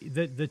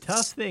 The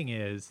tough thing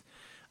is,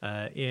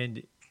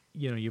 and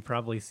you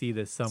probably see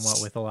this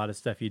somewhat with a lot of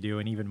stuff you do,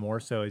 and even more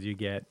so as you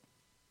get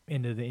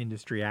into the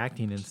industry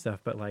acting and stuff.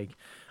 But like,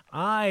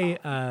 I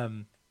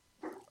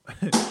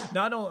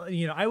not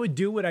only I would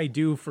do what I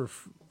do for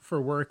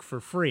work for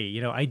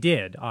free. I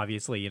did,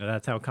 obviously.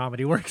 That's how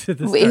comedy works at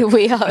this time.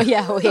 We all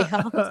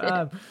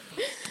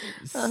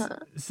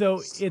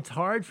So it's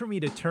hard for me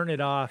to turn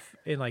it off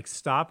and like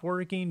stop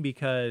working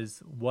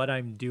because what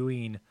I'm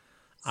doing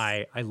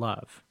I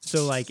love.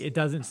 So like it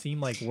doesn't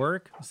seem like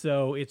work.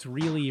 So it's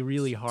really,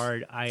 really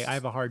hard. I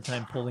have a hard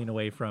time pulling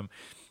away from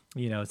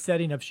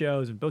setting up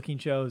shows and booking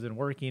shows and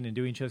working and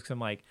doing shows because I'm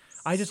like,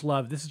 I just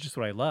love, this is just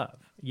what I love,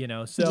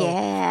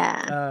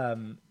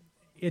 So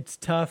it's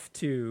tough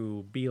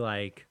to be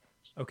like,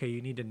 okay,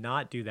 you need to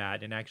not do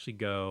that and actually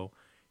go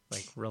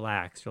like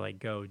relax or like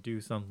go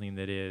do something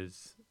that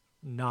is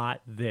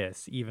not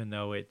this, even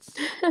though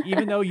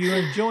you're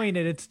enjoying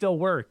it, it's still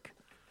work.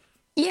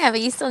 Yeah,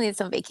 but you still need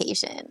some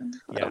vacation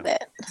a little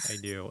bit. I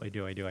do.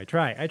 I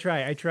try.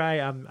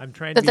 I'm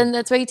trying But then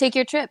that's where you take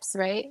your trips,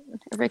 right?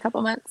 Every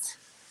couple months.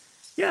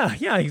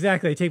 Yeah,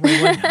 exactly. I take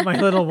my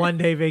little 1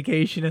 day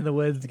vacation in the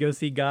woods to go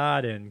see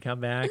God and come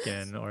back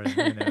or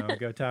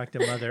go talk to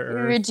Mother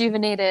Earth.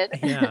 Rejuvenated.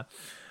 Yeah.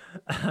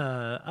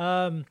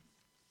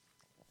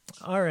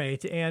 All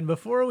right, and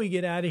before we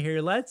get out of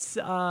here,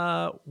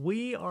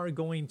 we are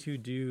going to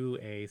do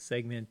a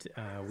segment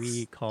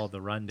we call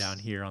the Rundown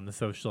here on the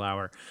Social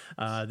Hour.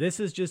 This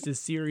is just a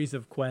series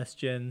of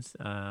questions,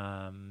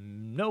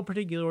 no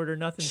particular order,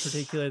 nothing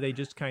particular. They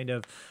just kind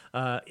of,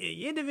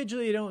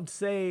 individually they're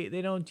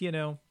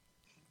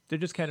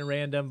just kind of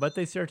random, but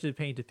they start to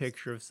paint a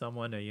picture of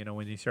someone,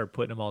 when you start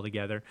putting them all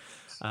together.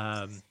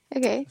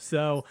 Okay.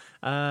 So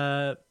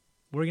we're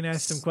going to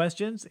ask some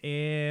questions,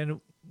 and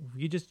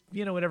you just,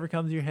 whatever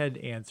comes to your head,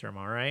 answer them,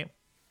 all right?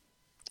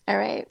 All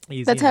right.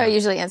 Easy That's enough. how I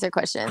usually answer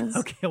questions.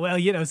 Okay, well,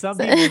 some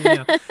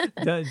people,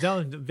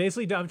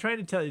 I'm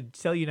trying to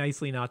tell you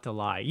nicely not to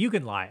lie. You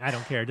can lie. I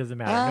don't care. It doesn't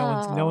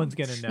matter. No one's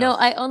going to know. No,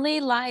 I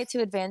only lie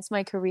to advance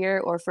my career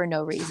or for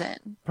no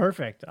reason.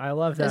 Perfect. I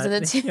love that. Those are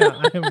the two.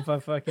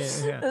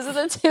 Those are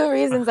the two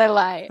reasons I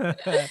lie.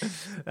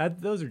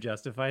 Those are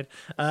justified.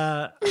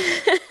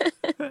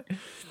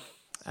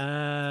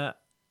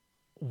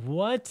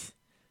 What?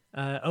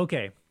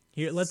 Okay,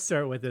 here, let's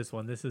start with this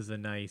one. This is a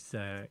nice,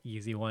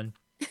 easy one.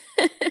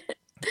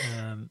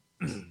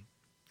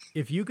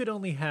 If you could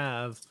only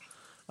have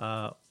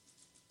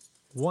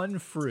one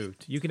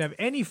fruit, you can have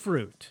any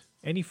fruit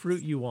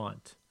you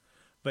want,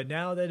 but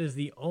now that is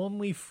the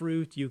only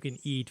fruit you can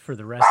eat for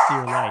the rest of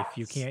your life.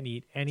 You can't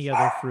eat any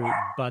other fruit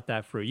but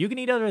that fruit. You can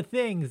eat other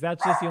things.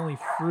 That's just the only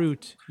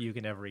fruit you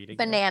can ever eat again.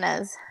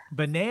 Bananas.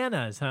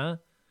 Bananas, huh?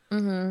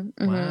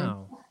 Mm-hmm.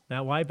 Wow.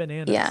 Now, why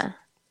bananas? Yeah.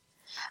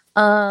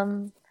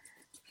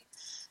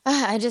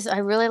 I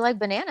really like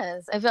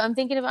bananas. I'm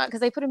thinking about,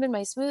 because I put them in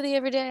my smoothie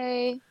every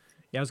day.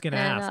 Yeah, I was gonna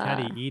ask, how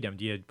do you eat them?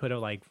 Do you put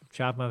it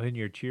chop them up in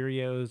your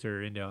Cheerios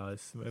or into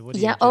what do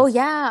you Yeah. Oh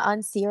yeah,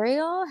 on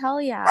cereal.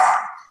 Hell yeah.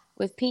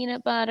 with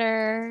peanut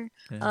butter,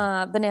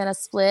 banana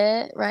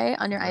split, right,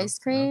 on your ice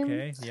cream.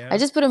 Okay, yeah. I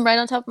just put them right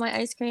on top of my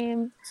ice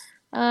cream.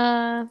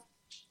 Yeah,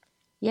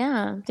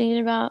 I'm thinking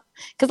about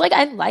because like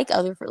I like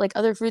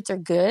other fruits are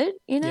good,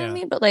 you know what I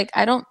mean? But like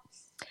I don't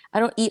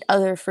eat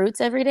other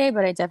fruits every day,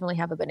 but I definitely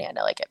have a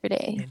banana like every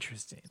day.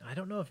 Interesting. I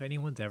don't know if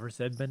anyone's ever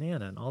said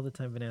banana, and all the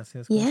time been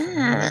asking this question. You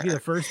might be the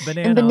first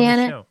And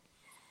banana on the show.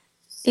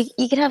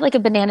 You could have like a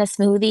banana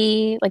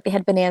smoothie, like they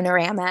had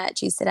Banana-Rama at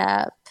Juice It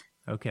Up,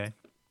 Okay.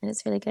 and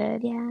it's really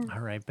good. Yeah. All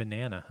right,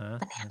 banana, huh?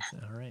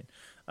 All right.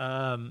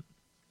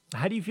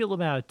 How do you feel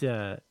about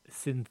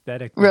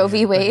synthetic Roe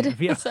v. banana? Wade.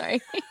 Yeah.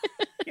 Sorry.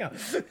 Yeah.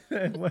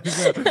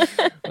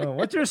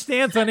 What's your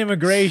stance on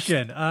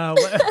immigration?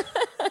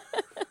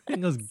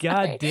 Those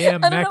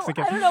goddamn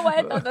Mexicans. I don't know why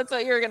I thought that's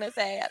what you were gonna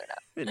say. I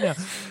don't know.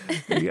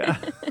 No. Yeah.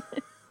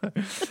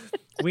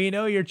 We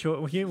know your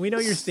we know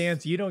your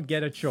stance. You don't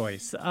get a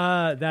choice.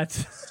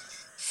 That's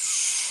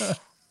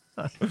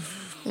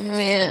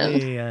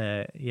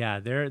man. Yeah,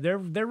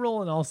 they're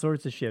rolling all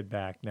sorts of shit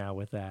back now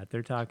with that.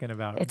 They're talking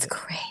about it's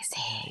crazy.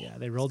 Yeah,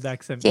 they rolled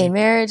back some gay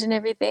marriage and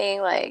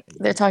everything. Like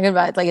they're talking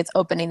about like it's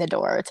opening the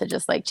door to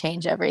just like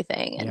change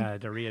everything. And yeah,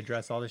 to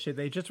readdress all this shit.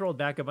 They just rolled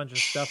back a bunch of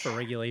stuff for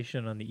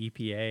regulation on the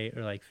EPA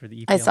or like for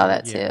the EPA. I saw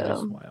that too.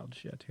 Just wild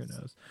shit. Who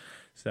knows?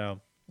 So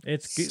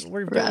it's good.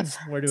 We're doing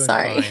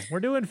Sorry. fine.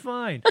 We're doing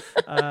fine.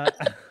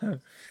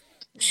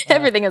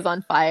 Everything is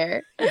on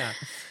fire. Yeah,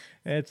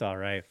 it's all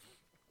right.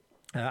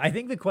 I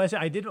think the question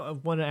I did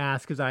want to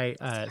ask, because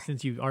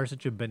since you are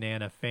such a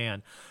banana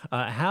fan,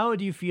 how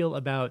do you feel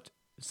about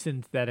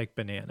synthetic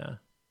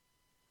banana?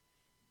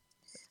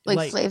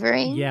 Like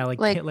flavoring? Yeah,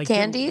 like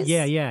candies?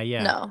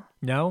 Yeah.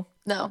 No?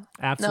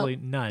 Absolutely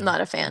none. Not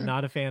a fan.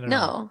 Not a fan at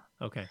all.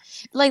 No. Okay.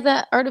 Like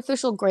that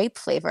artificial grape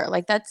flavor.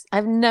 Like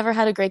I've never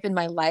had a grape in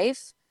my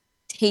life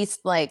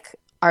taste like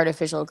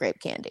artificial grape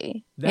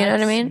candy. You know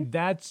what I mean?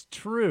 That's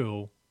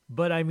true.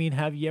 But I mean,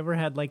 have you ever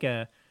had like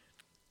a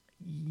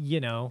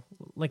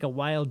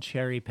wild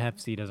cherry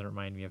Pepsi? Doesn't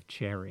remind me of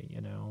cherry,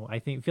 I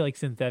feel like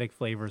synthetic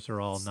flavors are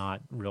all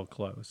not real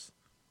close.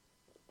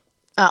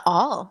 At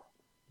all.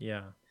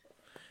 Yeah.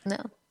 No.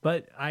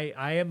 But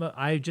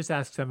I just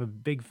asked, I'm a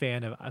big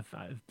fan of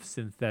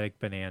synthetic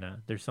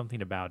banana. There's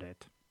something about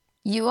it.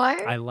 You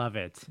are? I love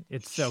it.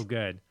 It's so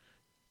good.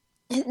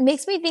 It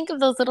makes me think of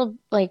those little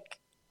like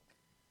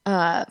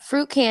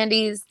fruit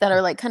candies that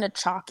are like kind of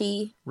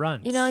chalky.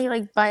 Runts. You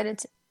like bite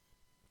it.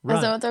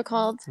 Is that what they're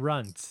called?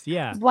 Runts,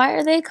 yeah. Why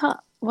are they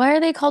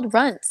called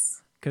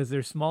runts? Because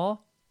they're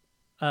small.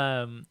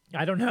 I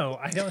don't know.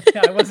 I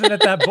wasn't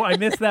at that. I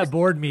missed that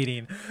board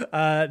meeting.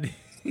 But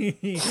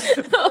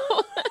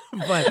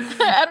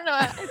I don't know.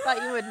 I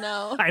thought you would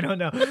know. I don't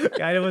know.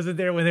 I wasn't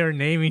there when they were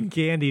naming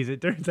candies.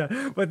 It turns out,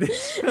 but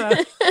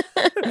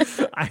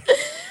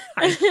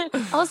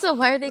also,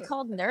 why are they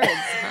called nerds?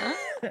 Huh?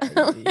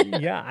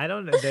 Yeah, I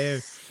don't know.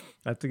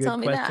 That's a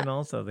good question.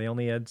 Also, they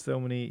only had so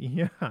many.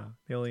 Yeah,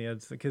 they only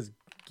had because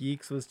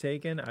Geeks was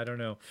taken. I don't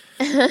know.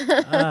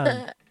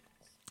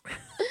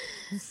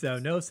 So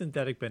no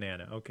synthetic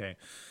banana. Okay.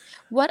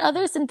 What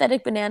other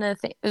synthetic banana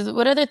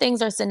what other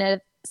things are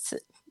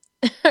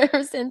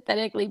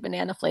synthetically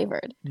banana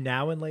flavored?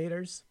 Now and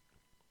laters.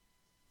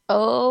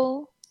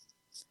 Oh,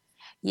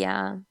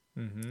 yeah.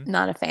 Mm-hmm.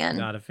 Not a fan.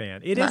 Not a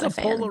fan. It is a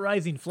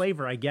polarizing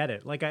flavor. I get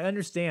it. Like I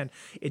understand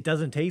it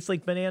doesn't taste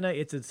like banana.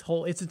 It's its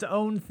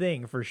own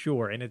thing for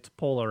sure, and it's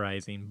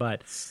polarizing.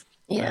 But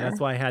yeah, that's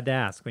why I had to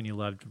ask when you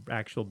loved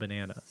actual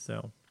banana.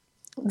 So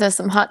there's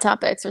some hot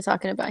topics we're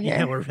talking about here.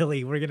 Yeah, we're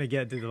gonna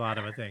get to the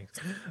bottom of things.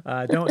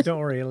 Don't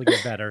worry, it'll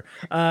get better.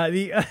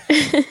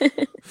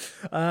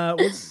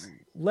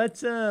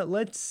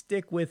 Let's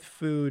stick with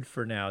food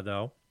for now,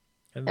 though,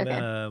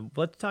 and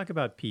let's talk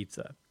about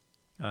pizza.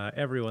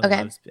 Everyone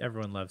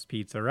loves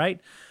pizza,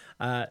 right?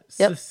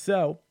 Yep.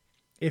 So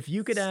if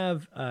you could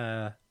have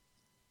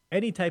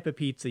any type of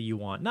pizza you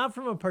want, not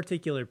from a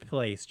particular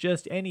place,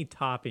 just any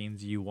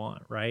toppings you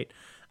want, right?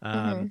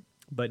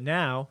 But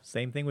now,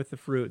 same thing with the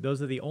fruit.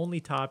 Those are the only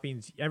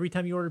toppings. Every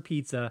time you order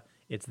pizza,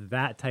 it's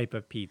that type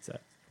of pizza.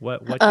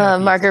 What kind of pizza?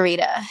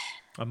 Margarita.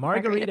 A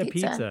margarita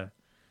pizza.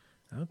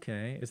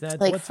 Okay. Is that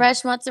like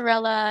fresh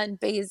mozzarella and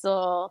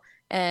basil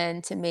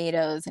and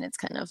tomatoes, and it's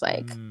kind of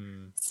like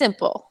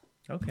simple.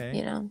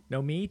 Okay.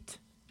 No meat?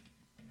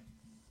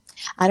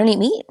 I don't eat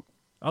meat.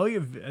 Oh,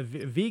 you're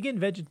vegan,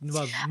 must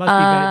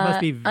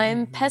be.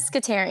 I'm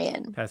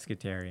pescatarian.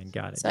 Pescatarian,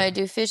 got it. So I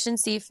do fish and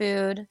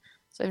seafood.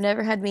 So I've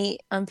never had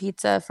meat on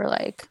pizza for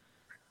like,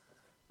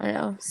 I don't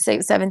know,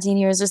 17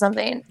 years or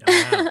something.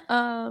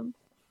 Wow.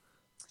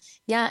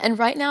 Yeah, and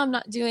right now I'm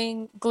not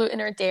doing gluten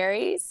or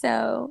dairy,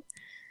 so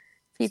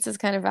pizza's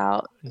kind of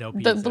out. No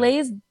pizza. But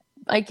Blaze,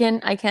 I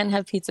can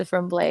have pizza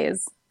from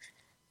Blaze.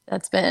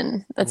 That's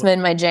been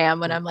my jam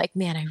when I'm like,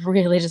 man, I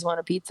really just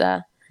want a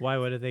pizza. Why?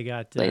 What do they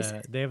got? They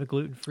have a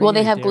gluten-free? Well,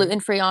 they have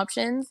gluten-free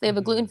options. They have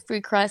a gluten-free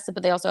crust,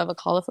 but they also have a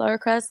cauliflower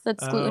crust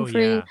that's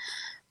gluten-free.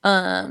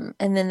 Yeah.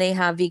 And then they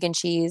have vegan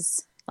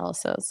cheese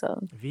also. So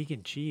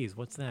vegan cheese,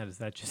 what's that? Is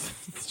that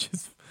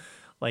just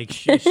Like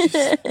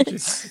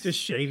just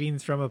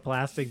shavings from a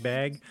plastic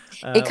bag.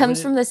 It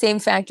comes from the same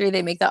factory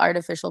they make the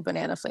artificial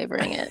banana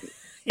flavoring it.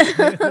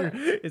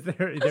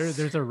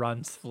 There's a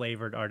Runts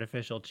flavored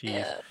artificial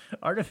cheese.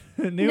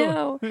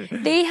 No,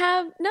 they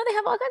have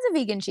all kinds of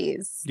vegan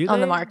cheese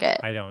on the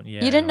market. I don't.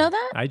 Yeah, you didn't know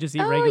that? I just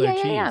eat regular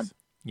cheese. Yeah.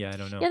 Yeah, I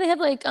don't know. Yeah, they have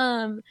like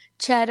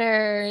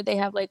cheddar. They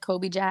have like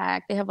Kobe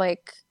Jack. They have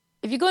like,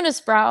 if you go into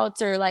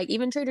Sprouts or like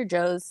even Trader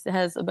Joe's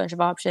has a bunch of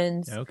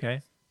options.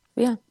 Okay.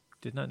 Yeah.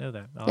 Did not know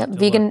that. Yep,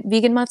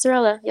 vegan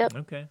mozzarella. Yep.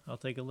 Okay, I'll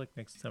take a look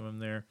next time I'm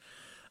there.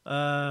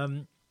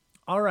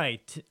 All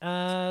right,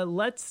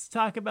 let's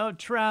talk about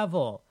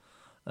travel.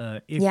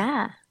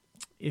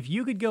 If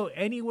you could go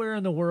anywhere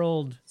in the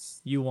world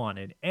you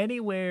wanted,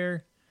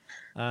 anywhere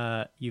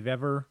you've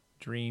ever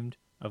dreamed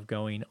of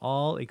going,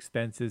 all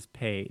expenses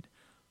paid,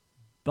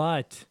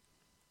 but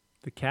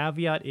the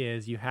caveat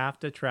is you have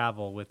to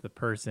travel with the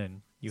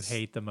person you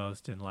hate the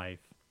most in life.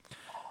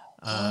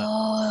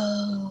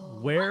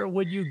 Where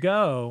would you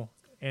go,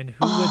 and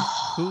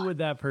who would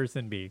that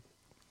person be?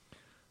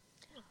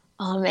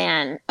 Oh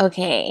man.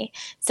 Okay.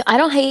 So I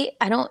don't have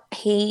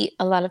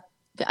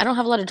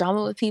a lot of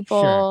drama with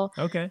people.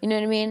 Sure. Okay. You know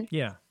what I mean?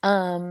 Yeah.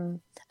 I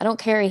don't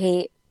carry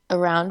hate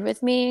around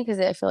with me because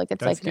I feel like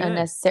it's That's like good.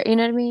 unnecessary. You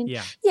know what I mean?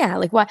 Yeah. Yeah.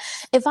 Like why?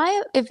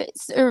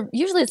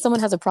 Usually if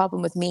someone has a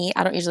problem with me,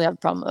 I don't usually have a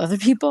problem with other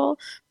people.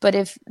 But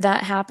if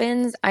that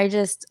happens, I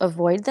just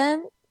avoid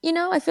them. You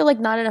know, I feel like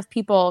not enough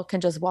people can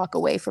just walk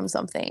away from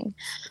something.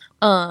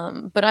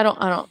 But I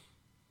don't.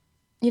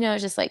 You know,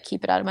 just like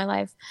keep it out of my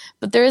life.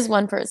 But there is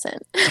one person.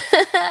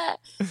 That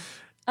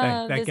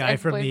guy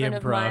from the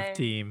improv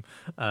team.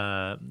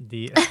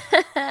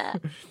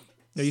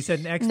 No, you said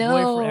an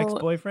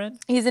ex-boyfriend?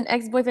 He's an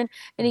ex-boyfriend,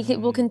 and he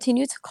will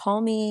continue to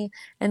call me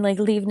and like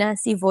leave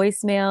nasty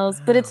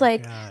voicemails. But it's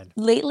like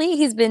lately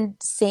he's been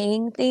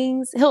saying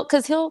things.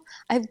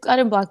 I've got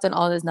him blocked on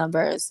all his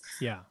numbers.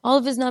 Yeah. All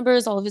of his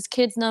numbers, all of his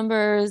kids'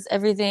 numbers,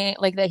 everything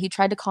like that. He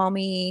tried to call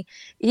me.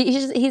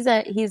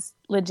 He's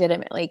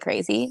legitimately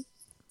crazy.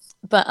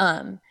 But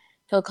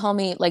he'll call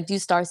me like do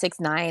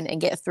 *69 and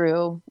get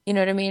through. You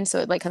know what I mean? So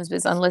it like comes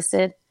as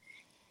unlisted.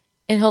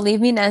 And he'll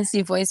leave me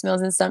nasty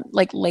voicemails and stuff.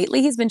 Like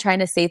lately he's been trying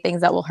to say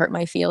things that will hurt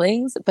my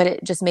feelings, but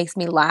it just makes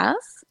me laugh.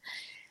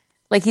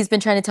 Like he's been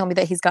trying to tell me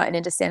that he's gotten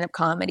into stand-up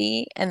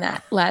comedy and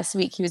that last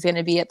week he was going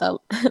to be at the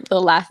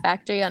Laugh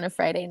Factory on a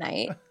Friday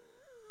night.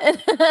 And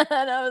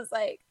I was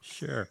like,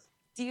 sure.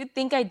 Do you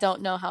think I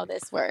don't know how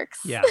this works?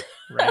 Yeah,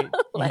 right.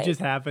 You just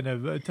happen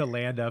to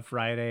land a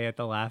Friday at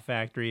the Laugh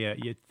Factory.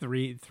 You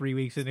 3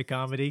 weeks into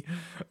comedy.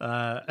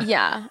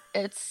 Yeah,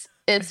 it's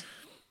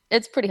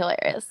pretty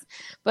hilarious.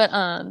 But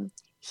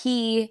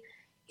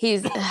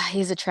he's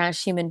a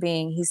trash human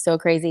being. He's so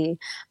crazy,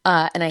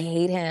 and I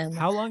hate him.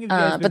 How long have you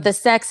guys been... But the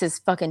sex is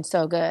fucking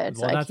so good.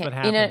 Well, so that's what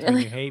happens when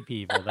you hate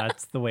people.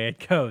 That's the way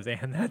it goes,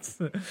 and that's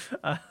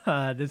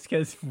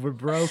because we're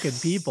broken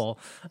people.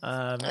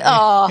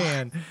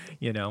 And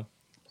you know,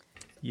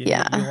 you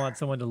want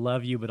someone to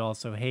love you, but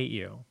also hate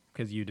you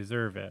because you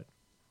deserve it.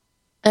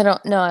 I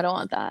don't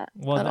want that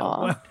at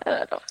all. Well,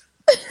 I don't.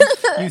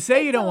 You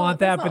say you don't want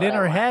that, but in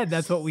our head,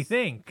 that's what we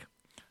think.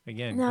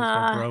 Again,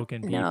 because we're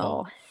broken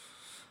people.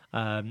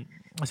 No.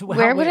 So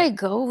where would I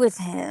go with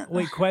him?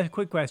 Wait,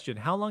 quick question.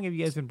 How long have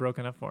you guys been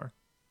broken up for?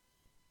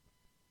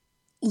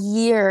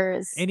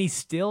 Years. And he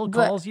still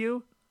calls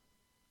you?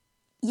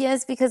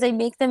 Yes, because I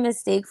make the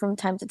mistake from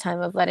time to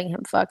time of letting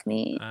him fuck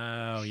me.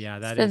 Oh, yeah,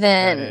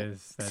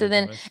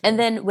 and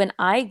then when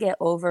I get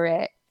over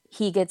it,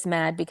 he gets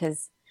mad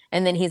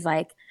and then he's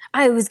like,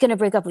 I was going to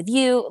break up with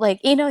you. Like,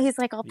 you know, he's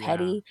like all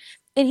petty.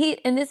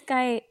 And this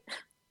guy,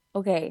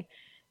 okay,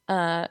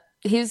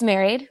 he was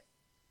married.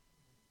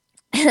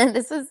 And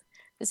this was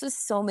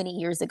so many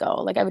years ago.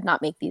 Like I would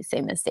not make these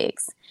same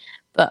mistakes.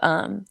 But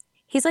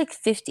he's like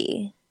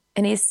 50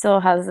 and he still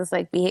has this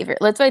like behavior.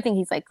 That's why I think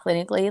he's like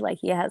clinically like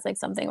he has like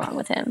something wrong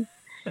with him.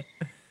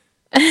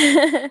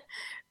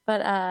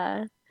 But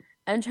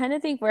I'm trying to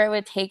think where I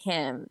would take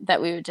him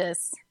that we would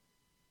just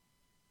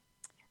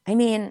I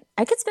mean,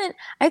 I could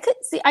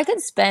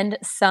spend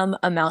some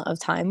amount of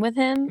time with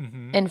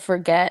him and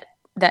forget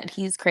that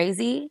he's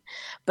crazy.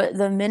 But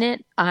the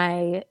minute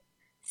I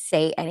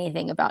say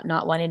anything about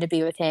not wanting to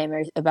be with him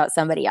or about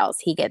somebody else,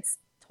 he gets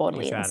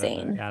totally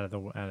insane. Out of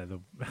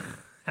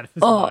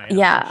his mind.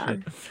 Yeah.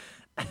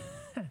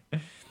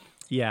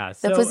 Yeah.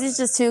 The pussy's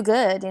just too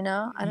good, you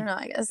know? I don't know,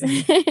 I guess.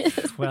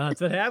 Well,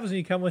 that's what happens when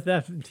you come with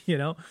that,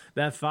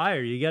 that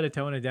fire. You got to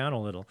tone it down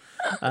a little.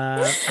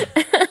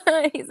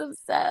 He's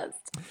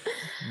obsessed.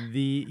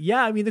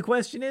 The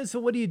question is, so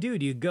what do you do?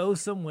 Do you go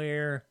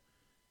somewhere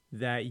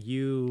that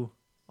you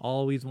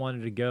always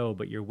wanted to go,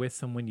 but you're with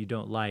someone you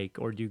don't like?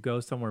 Or do you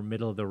go somewhere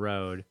middle of the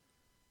road,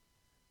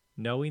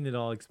 knowing that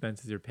all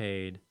expenses are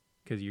paid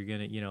because you're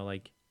going to,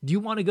 like, do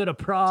you want to go to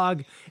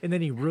Prague and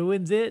then he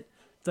ruins it?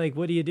 It's like,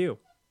 what do you do?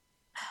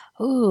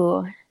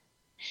 Ooh,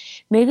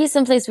 maybe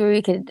someplace where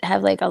we could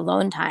have like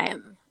alone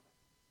time.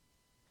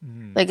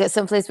 Like at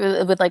some place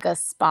with like a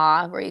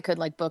spa where you could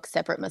like book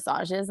separate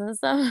massages and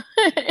stuff.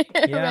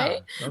 Yeah.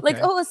 Right? Like,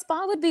 Okay. oh, a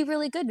spa would be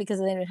really good because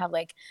then it would have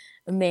like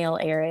a male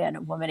area and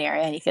a woman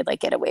area and you could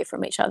like get away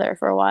from each other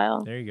for a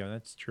while. There you go.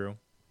 That's true.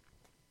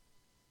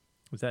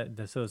 Was that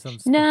so? Some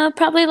spa? No,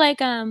 probably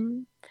like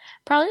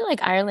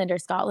Ireland or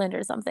Scotland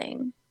or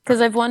something. Because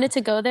I've wanted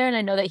to go there and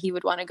I know that he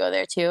would want to go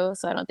there too.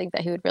 So I don't think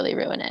that he would really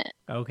ruin it.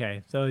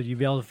 Okay, so you'd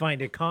be able to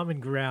find a common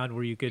ground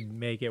where you could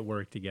make it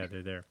work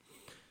together there.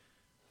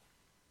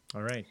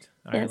 All right,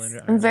 Yes,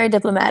 I'm very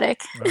diplomatic.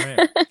 All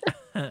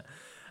right.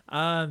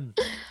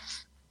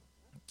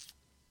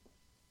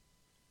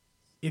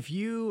 If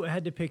you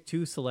had to pick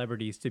two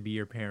celebrities to be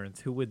your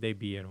parents, who would they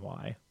be and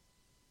why?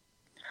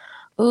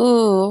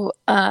 Ooh,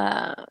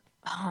 oh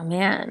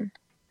man.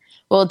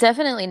 Well,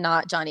 definitely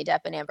not Johnny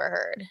Depp and Amber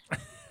Heard.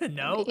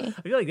 No, Maybe.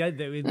 I feel like that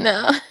would,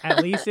 No.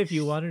 at least if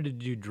you wanted to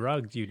do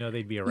drugs,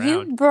 they'd be You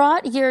around.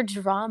 brought your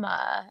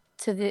drama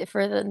for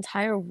the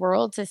entire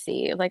world to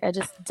see. Like I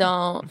just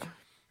don't.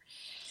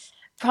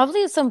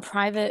 Probably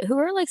who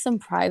are like some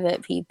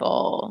private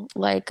people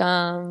like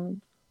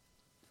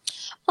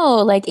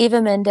like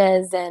Eva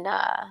Mendes and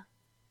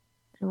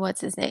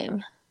what's his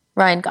name?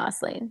 Ryan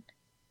Gosling.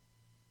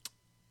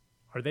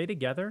 Are they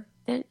together?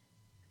 I'm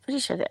pretty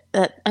sure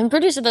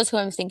that's who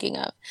I'm thinking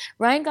of.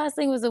 Ryan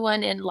Gosling was the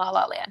one in La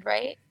La Land,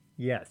 right?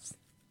 Yes.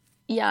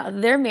 Yeah,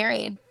 they're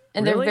married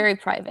and Really? they're very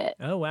private.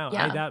 Oh wow!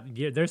 Yeah.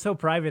 They're so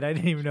private. I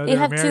didn't even know They they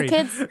were have married. 2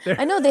 kids.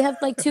 I know they have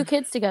like 2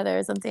 kids together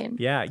or something.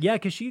 Yeah,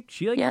 because she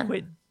like Yeah.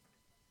 quit.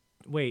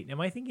 Wait,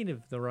 am I thinking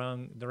of the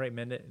right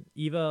Mendez?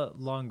 Eva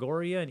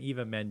Longoria and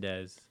Eva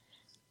Mendes.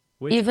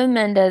 Which? Eva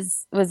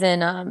Mendes was in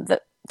the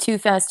Too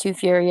Fast, Too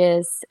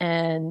Furious,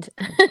 and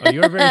Oh,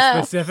 you were very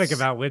specific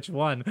about which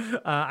one.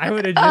 I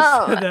would have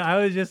just said I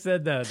would just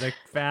said the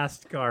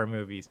fast car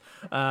movies.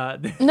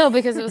 No,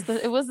 because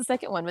it was the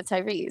second one with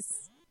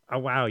Tyrese. Oh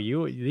wow,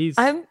 these.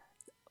 I'm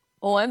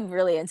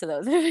really into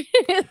those movies.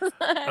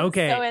 I'm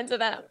Okay. so into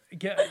them.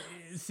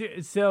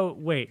 So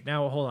wait,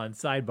 now hold on.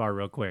 Sidebar,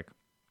 real quick.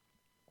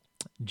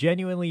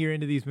 Genuinely, you're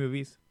into these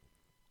movies?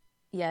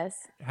 Yes.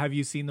 Have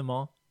you seen them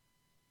all?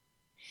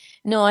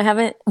 No, I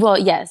haven't. Well,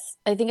 yes.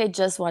 I think I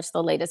just watched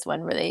the latest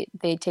one where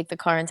they take the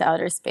car into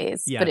outer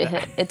space, Yeah, but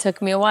it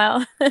took me a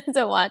while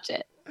to watch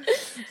it.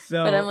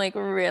 So, But I'm like,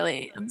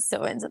 really, I'm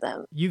so into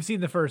them. You've seen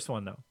the first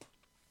one though.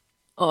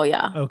 Oh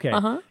yeah. Okay.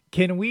 Uh-huh.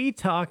 Can we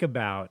talk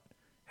about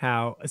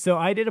how? So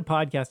I did a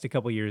podcast a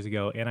couple years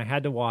ago, and I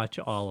had to watch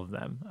all of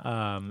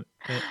them.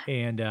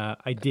 And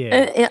I did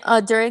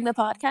During the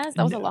podcast,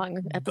 that was a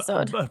long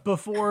episode.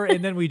 Before,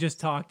 and then we just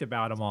talked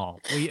about them all.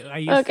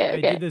 I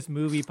did this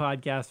movie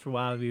podcast for a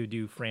while. We would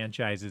do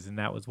franchises, and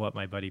that was what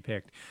my buddy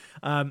picked.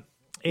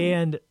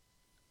 And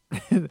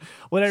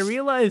what I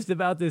realized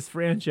about this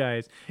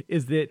franchise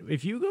is that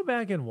if you go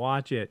back and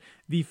watch it,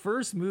 the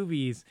first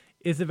movies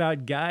is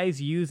about guys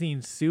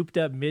using souped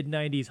up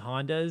mid-90s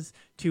Hondas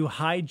to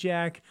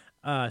hijack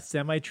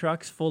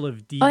semi-trucks full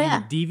of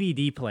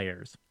DVD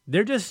players.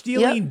 They're just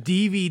stealing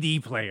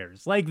DVD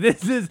players. Like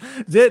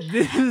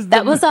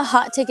that was a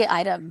hot ticket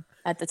item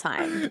at the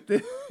time.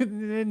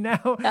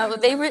 Now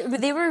they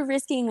were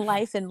risking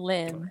life and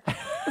limb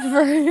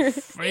for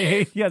this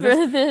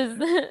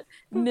 $1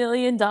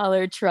 million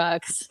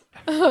trucks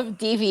of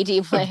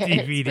DVD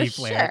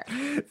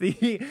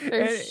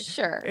players.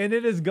 Sure. And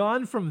it has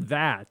gone from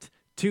that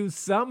to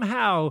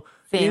somehow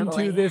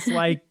Family. into this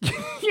like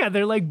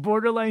they're like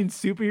borderline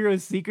superhero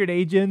secret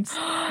agents.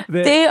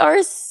 They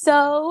are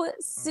so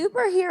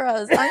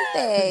superheroes, aren't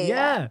they?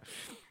 Yeah.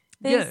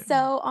 They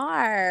so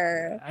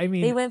are. I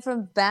mean, they went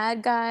from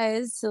bad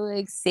guys to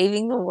like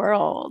saving the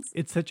world.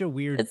 It's such a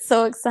weird. It's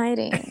so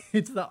exciting.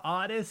 It's the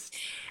oddest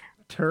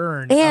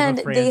turn. And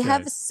of a franchise. they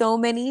have so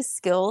many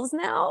skills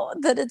now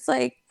that it's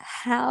like,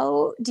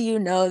 how do you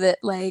know that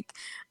like,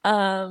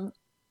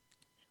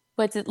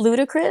 what's it,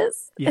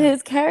 Ludacris? Yeah.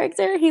 His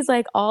character, he's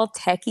like all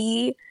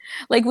techie.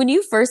 Like when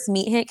you first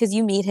meet him, because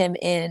you meet him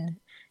in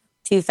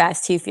Too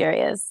Fast, Too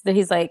Furious. That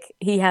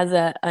he has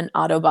an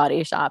auto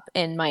body shop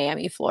in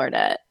Miami,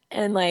 Florida.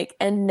 And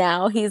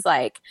now he's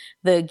like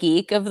the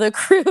geek of the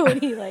crew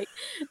and he like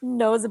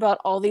knows about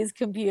all these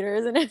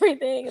computers and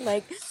everything and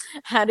like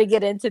how to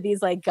get into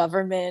these like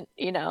government,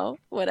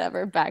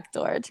 whatever,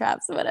 backdoor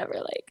traps, whatever,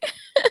 like.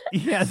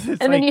 Yes.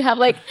 And then you have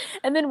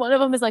and then one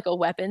of them is like a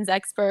weapons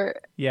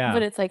expert. Yeah.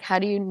 But it's like, how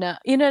do you know?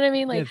 You know what I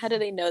mean? Like, how do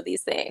they know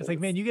these things? It's like,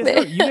 man, you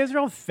guys are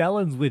all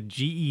felons with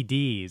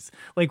GEDs.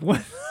 Like,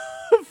 what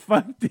the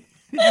fuck?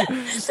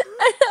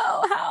 I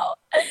know how.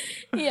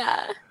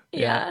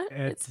 Yeah,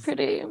 it's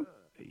pretty.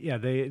 Yeah,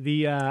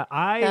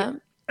 I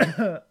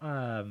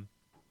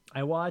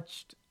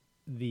watched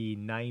the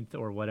 9th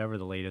or whatever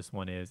the latest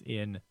one is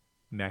in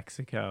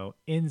Mexico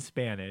in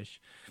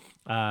Spanish,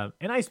 and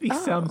I speak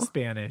some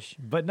Spanish,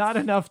 but not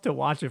enough to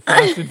watch a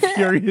Fast and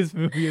Furious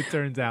movie. It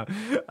turns out.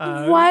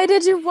 Why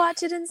did you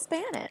watch it in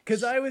Spanish?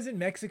 Because I was in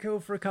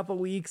Mexico for a couple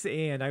weeks,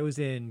 and I was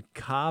in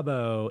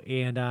Cabo,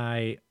 and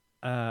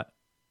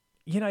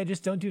I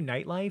just don't do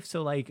nightlife.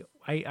 So like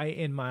I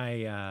in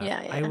my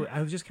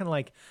I was just kind of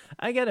like,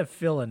 I gotta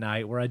fill a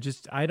night where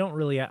I don't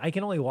really, I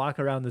can only walk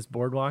around this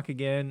boardwalk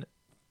again.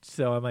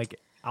 So I'm like,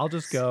 I'll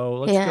just go.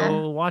 Let's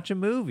go watch a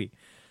movie,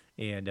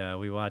 and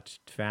we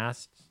watched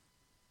Fast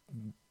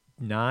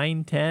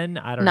 9, 10.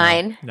 I don't know.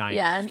 9. 9.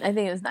 Yeah, I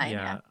think it was 9.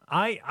 Yeah.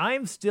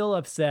 I'm still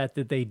upset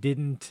that they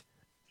didn't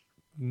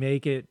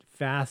make it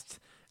Fast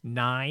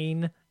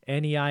 9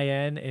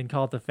 NEIN and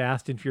call it the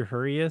Fast and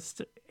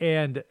Furious,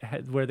 and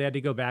where they had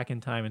to go back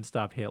in time and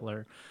stop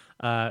Hitler,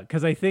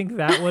 because I think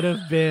that would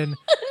have been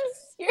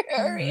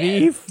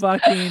the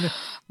fucking.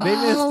 They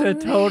missed a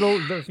total.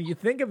 If you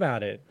think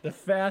about it, the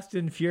Fast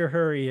and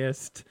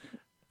Furious.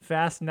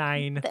 Fast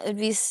 9. That would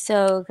be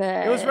so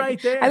good. It was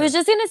right there. I was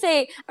just gonna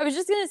say,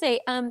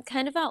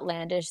 kind of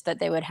outlandish that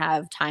they would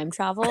have time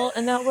travel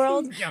in that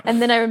world. Yeah.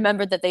 And then I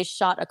remembered that they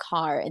shot a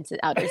car into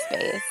outer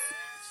space.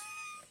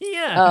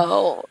 Yeah.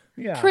 Oh,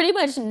 yeah. Pretty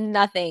much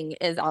nothing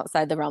is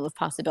outside the realm of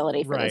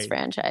possibility for this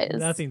franchise.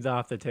 Nothing's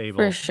off the table.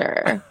 For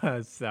sure.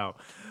 So,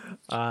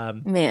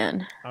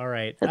 man. All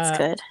right. That's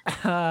good.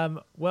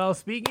 Well,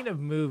 speaking of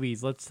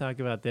movies, let's talk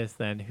about this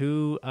then.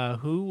 Who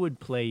would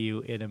play you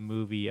in a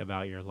movie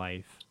about your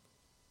life?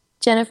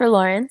 Jennifer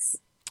Lawrence.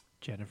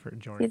 Jennifer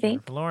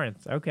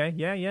Lawrence. Okay.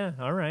 Yeah.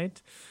 All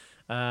right.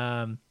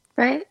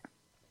 Right?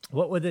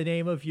 What would the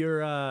name of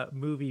your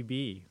movie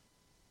be?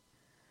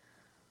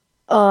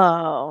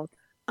 Oh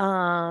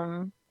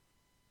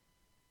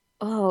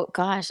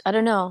gosh, I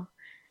don't know.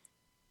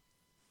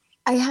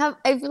 I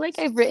feel like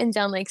I've written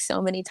down like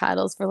so many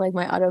titles for like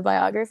my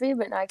autobiography,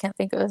 but now I can't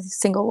think of a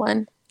single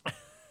one.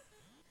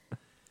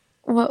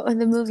 What was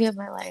the movie of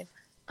my life?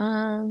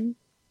 I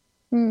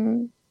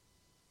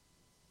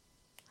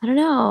don't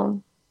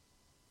know.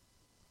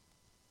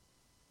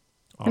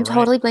 I'm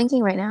totally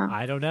blanking right now.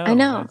 I don't know. I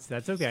know.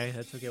 That's okay.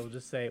 That's okay.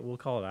 We'll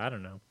call it, I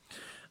don't know.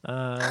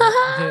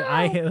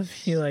 I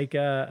feel like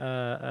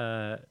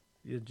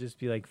it'd just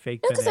be like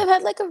fake. Because I've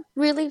had like had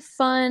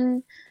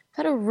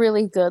a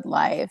really good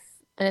life,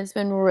 and it's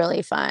been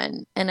really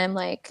fun. And I'm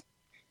like,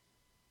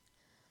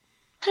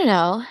 I don't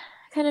know, I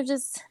kind of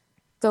just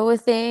go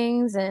with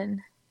things, and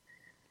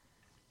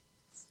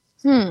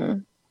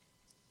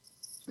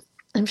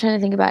I'm trying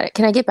to think about it.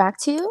 Can I get back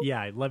to you?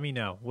 Yeah, let me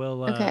know.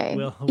 We'll okay.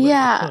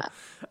 Yeah.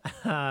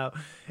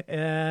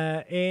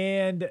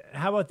 And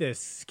how about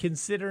this?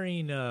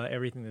 Considering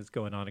everything that's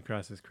going on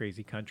across this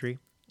crazy country,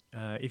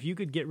 if you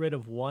could get rid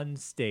of one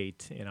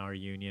state in our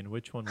union,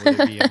 which one would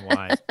it be and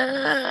why?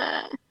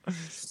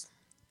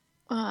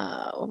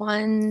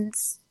 One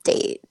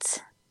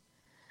state.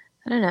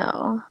 I don't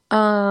know.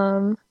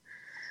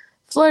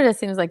 Florida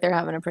seems like they're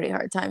having a pretty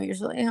hard time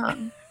usually, huh?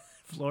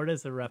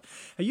 Florida's a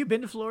rough. Have you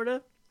been to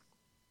Florida?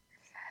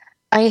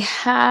 I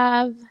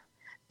have,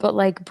 but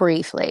like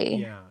briefly.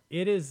 Yeah,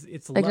 it is.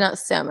 It's like not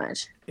so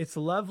much. It's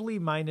lovely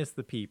minus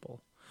the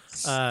people.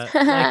 Like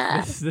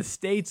the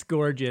state's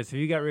gorgeous. If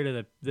you got rid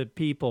of the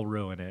people,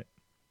 ruin it.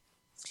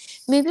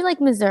 Maybe like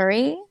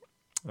Missouri.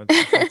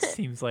 It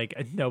seems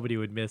like nobody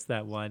would miss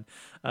that one.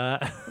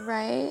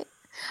 Right.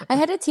 I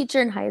had a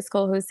teacher in high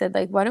school who said,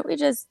 like, why don't we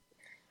just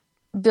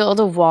build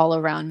a wall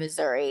around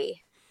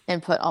Missouri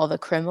and put all the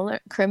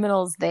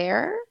criminals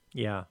there?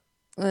 Yeah.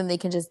 And then they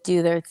can just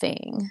do their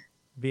thing.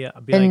 And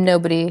like,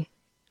 nobody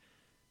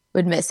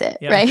would miss it,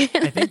 yeah, right?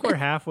 I think we're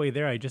halfway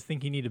there. I just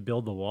think you need to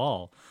build the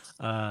wall.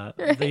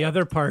 Right. The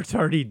other part's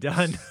already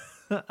done.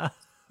 All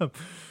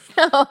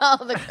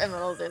the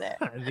criminals are there.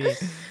 I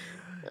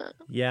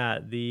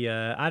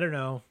don't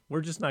know.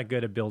 We're just not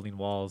good at building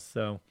walls,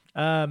 so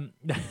can't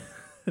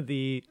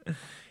make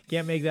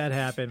that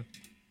happen.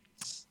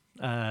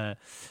 All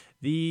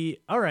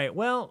right.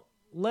 Well,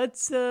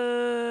 let's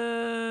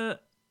end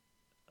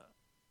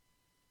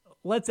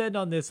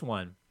on this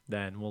one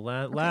then. Well,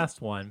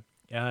 last one.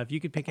 If you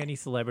could pick any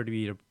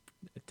celebrity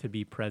to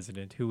be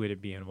president, who would it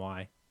be and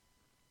why?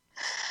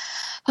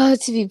 Oh,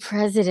 to be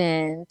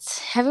president.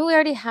 Haven't we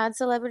already had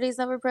celebrities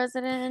that were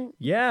president?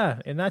 Yeah,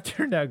 and that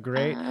turned out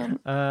great.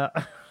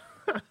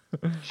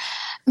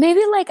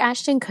 Maybe like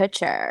Ashton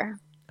Kutcher.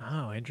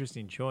 Oh,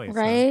 interesting choice.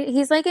 Right? Huh?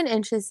 He's like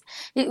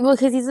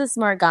because he's a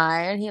smart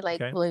guy and he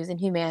believes in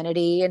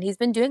humanity, and he's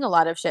been doing a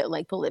lot of shit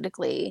like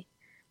politically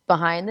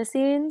behind the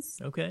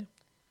scenes. Okay.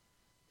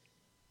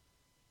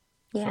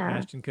 Yeah. So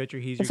Ashton Kutcher,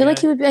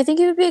 I think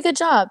he would be a good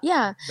job.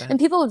 Yeah. And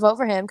people would vote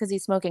for him because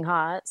he's smoking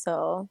hot.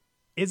 So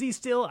is he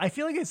still? I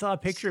feel like I saw a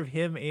picture of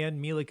him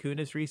and Mila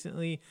Kunis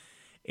recently,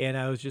 and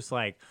I was just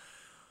like,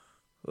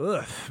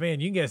 ugh, man,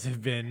 you guys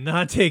have been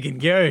not taking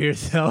care of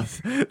yourselves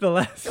the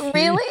last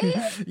Really?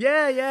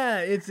 Yeah.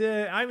 It's who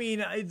am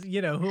I?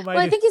 Well,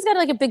 I think he's got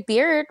like a big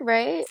beard,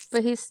 right?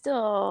 But he's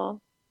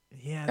still.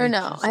 Yeah. Or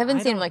no, I haven't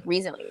seen him like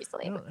recently.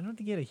 I don't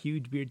think he had a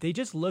huge beard. They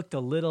just looked a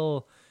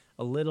little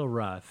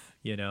rough.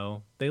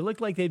 They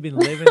looked like they'd been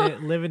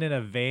living in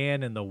a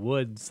van in the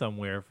woods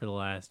somewhere for the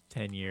last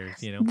 10 years.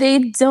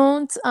 They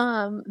don't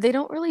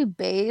really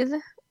bathe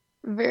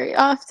very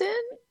often.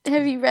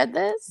 Have you read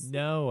this?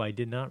 No, I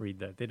did not read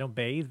that. They don't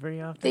bathe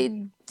very often.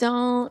 They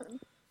don't.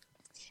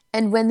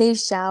 And when they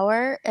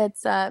shower,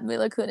 it's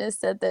Mila Kunis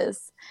said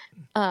this,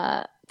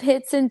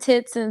 pits and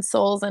tits and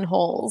souls and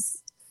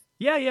holes.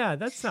 Yeah,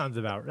 that sounds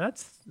about.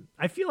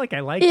 I feel like I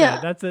like Yeah.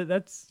 that.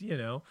 That's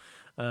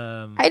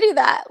I do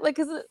that. Like,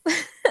 'cause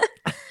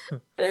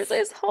there's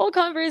this whole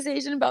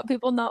conversation about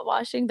people not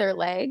washing their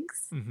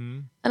legs. Mm-hmm.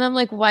 And I'm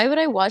like, why would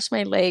I wash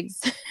my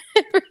legs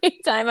every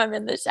time I'm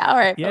in the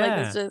shower? I feel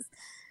like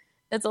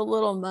it's a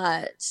little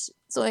much.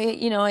 So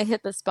I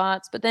hit the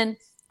spots, but then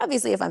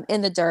obviously if I'm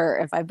in the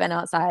dirt, if I've been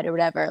outside or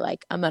whatever,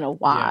 like I'm going to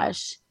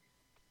wash,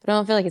 but I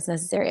don't feel like it's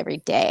necessary every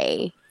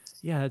day.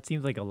 Yeah, it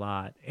seems like a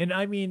lot. And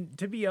I mean,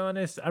 to be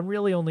honest, I'm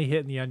really only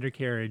hitting the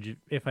undercarriage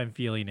if I'm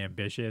feeling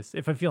ambitious,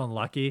 if I'm feeling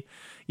lucky,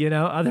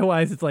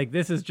 otherwise it's like,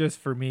 this is just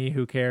for me.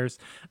 Who cares?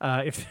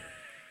 If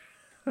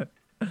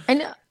I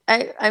know.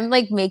 I'm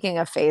like making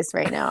a face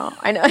right now.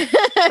 I know.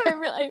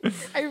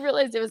 I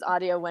realized it was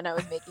audio when I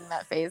was making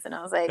that face, and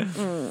I was like,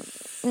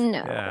 no.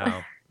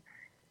 Yeah.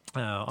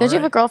 Oh, Don't you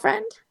have a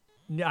girlfriend?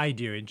 I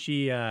do, and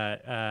she.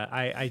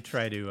 I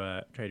try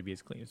to be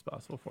as clean as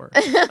possible for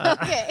her.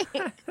 Okay.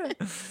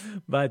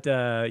 But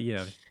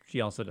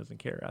she also doesn't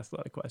care. Ask a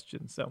lot of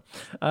questions. So,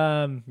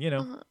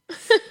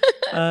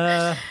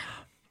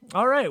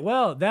 All right.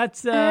 Well,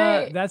 that's been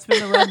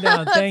the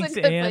rundown. Thanks,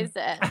 Anne.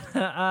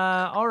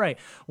 All right.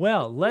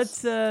 Well,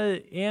 let's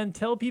Anne,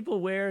 tell people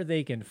where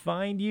they can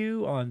find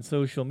you on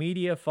social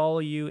media, follow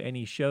you,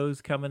 any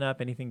shows coming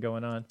up, anything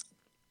going on.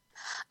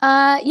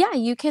 Yeah,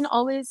 you can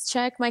always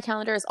check. My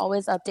calendar is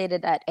always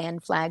updated at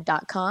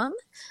anneflagg.com.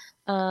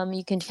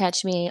 You can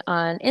catch me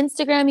on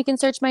Instagram. You can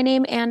search my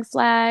name, Anne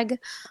Flagg.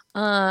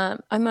 I'm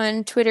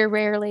on Twitter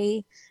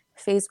rarely,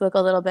 Facebook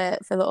a little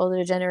bit for the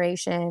older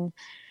generation.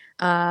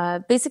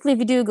 Basically, if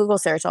you do a Google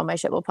search, all my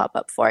shit will pop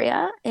up for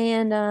you.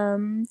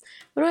 And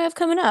what do I have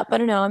coming up? I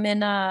don't know. I'm in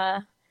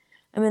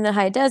the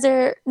high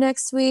desert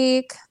next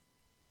week.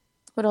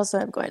 What else do I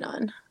have going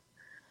on?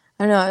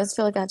 I don't know. I just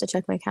feel like I have to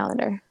check my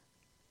calendar.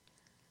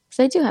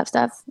 So I do have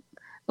stuff.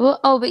 Well,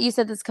 but you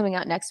said this is coming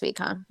out next week,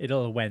 huh?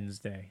 It'll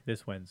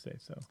this Wednesday.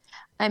 So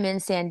I'm in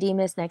San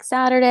Dimas next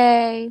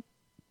Saturday.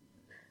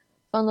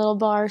 Fun little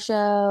bar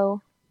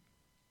show.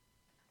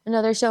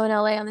 Another show in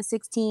LA on the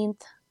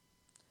 16th.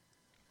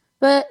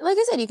 But like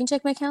I said, you can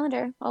check my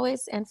calendar.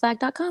 Always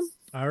anneflagg.com.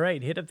 All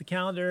right, hit up the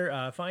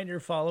calendar, find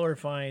her, follow her,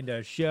 find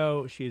a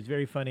show. She is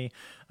very funny,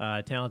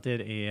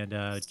 talented,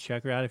 and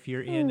check her out if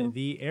you're in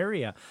the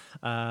area.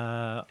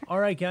 All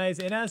right, guys.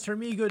 And as for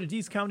me, go to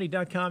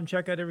deececomedy.com.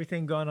 Check out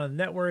everything going on the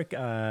network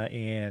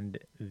and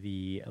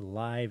the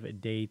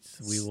live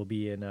dates. We will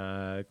be in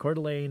Coeur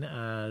d'Alene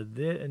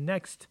the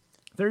next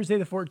Thursday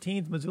the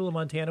 14th, Missoula,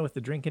 Montana, with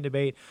the drinking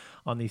debate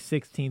on the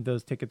 16th.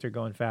 Those tickets are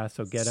going fast,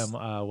 so get them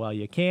while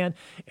you can.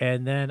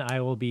 And then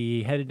I will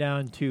be headed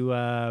down to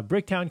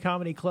Bricktown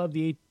Comedy Club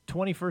the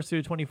 21st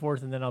through the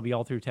 24th, and then I'll be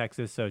all through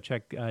Texas. So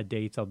check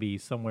dates. I'll be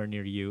somewhere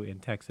near you in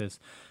Texas.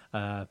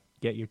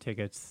 Get your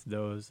tickets.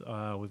 Those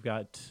we've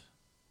got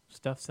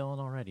stuff selling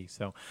already.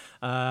 So,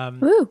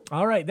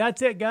 all right,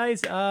 that's it,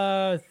 guys.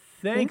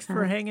 Thanks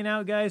for hanging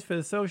out, guys, for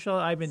the social.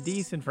 I've been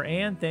Deece, and for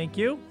Anne, thank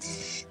you.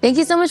 Thank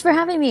you so much for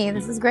having me.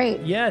 This is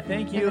great. Yeah,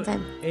 thank you.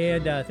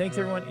 And thanks,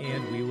 everyone,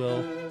 and we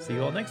will see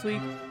you all next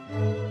week.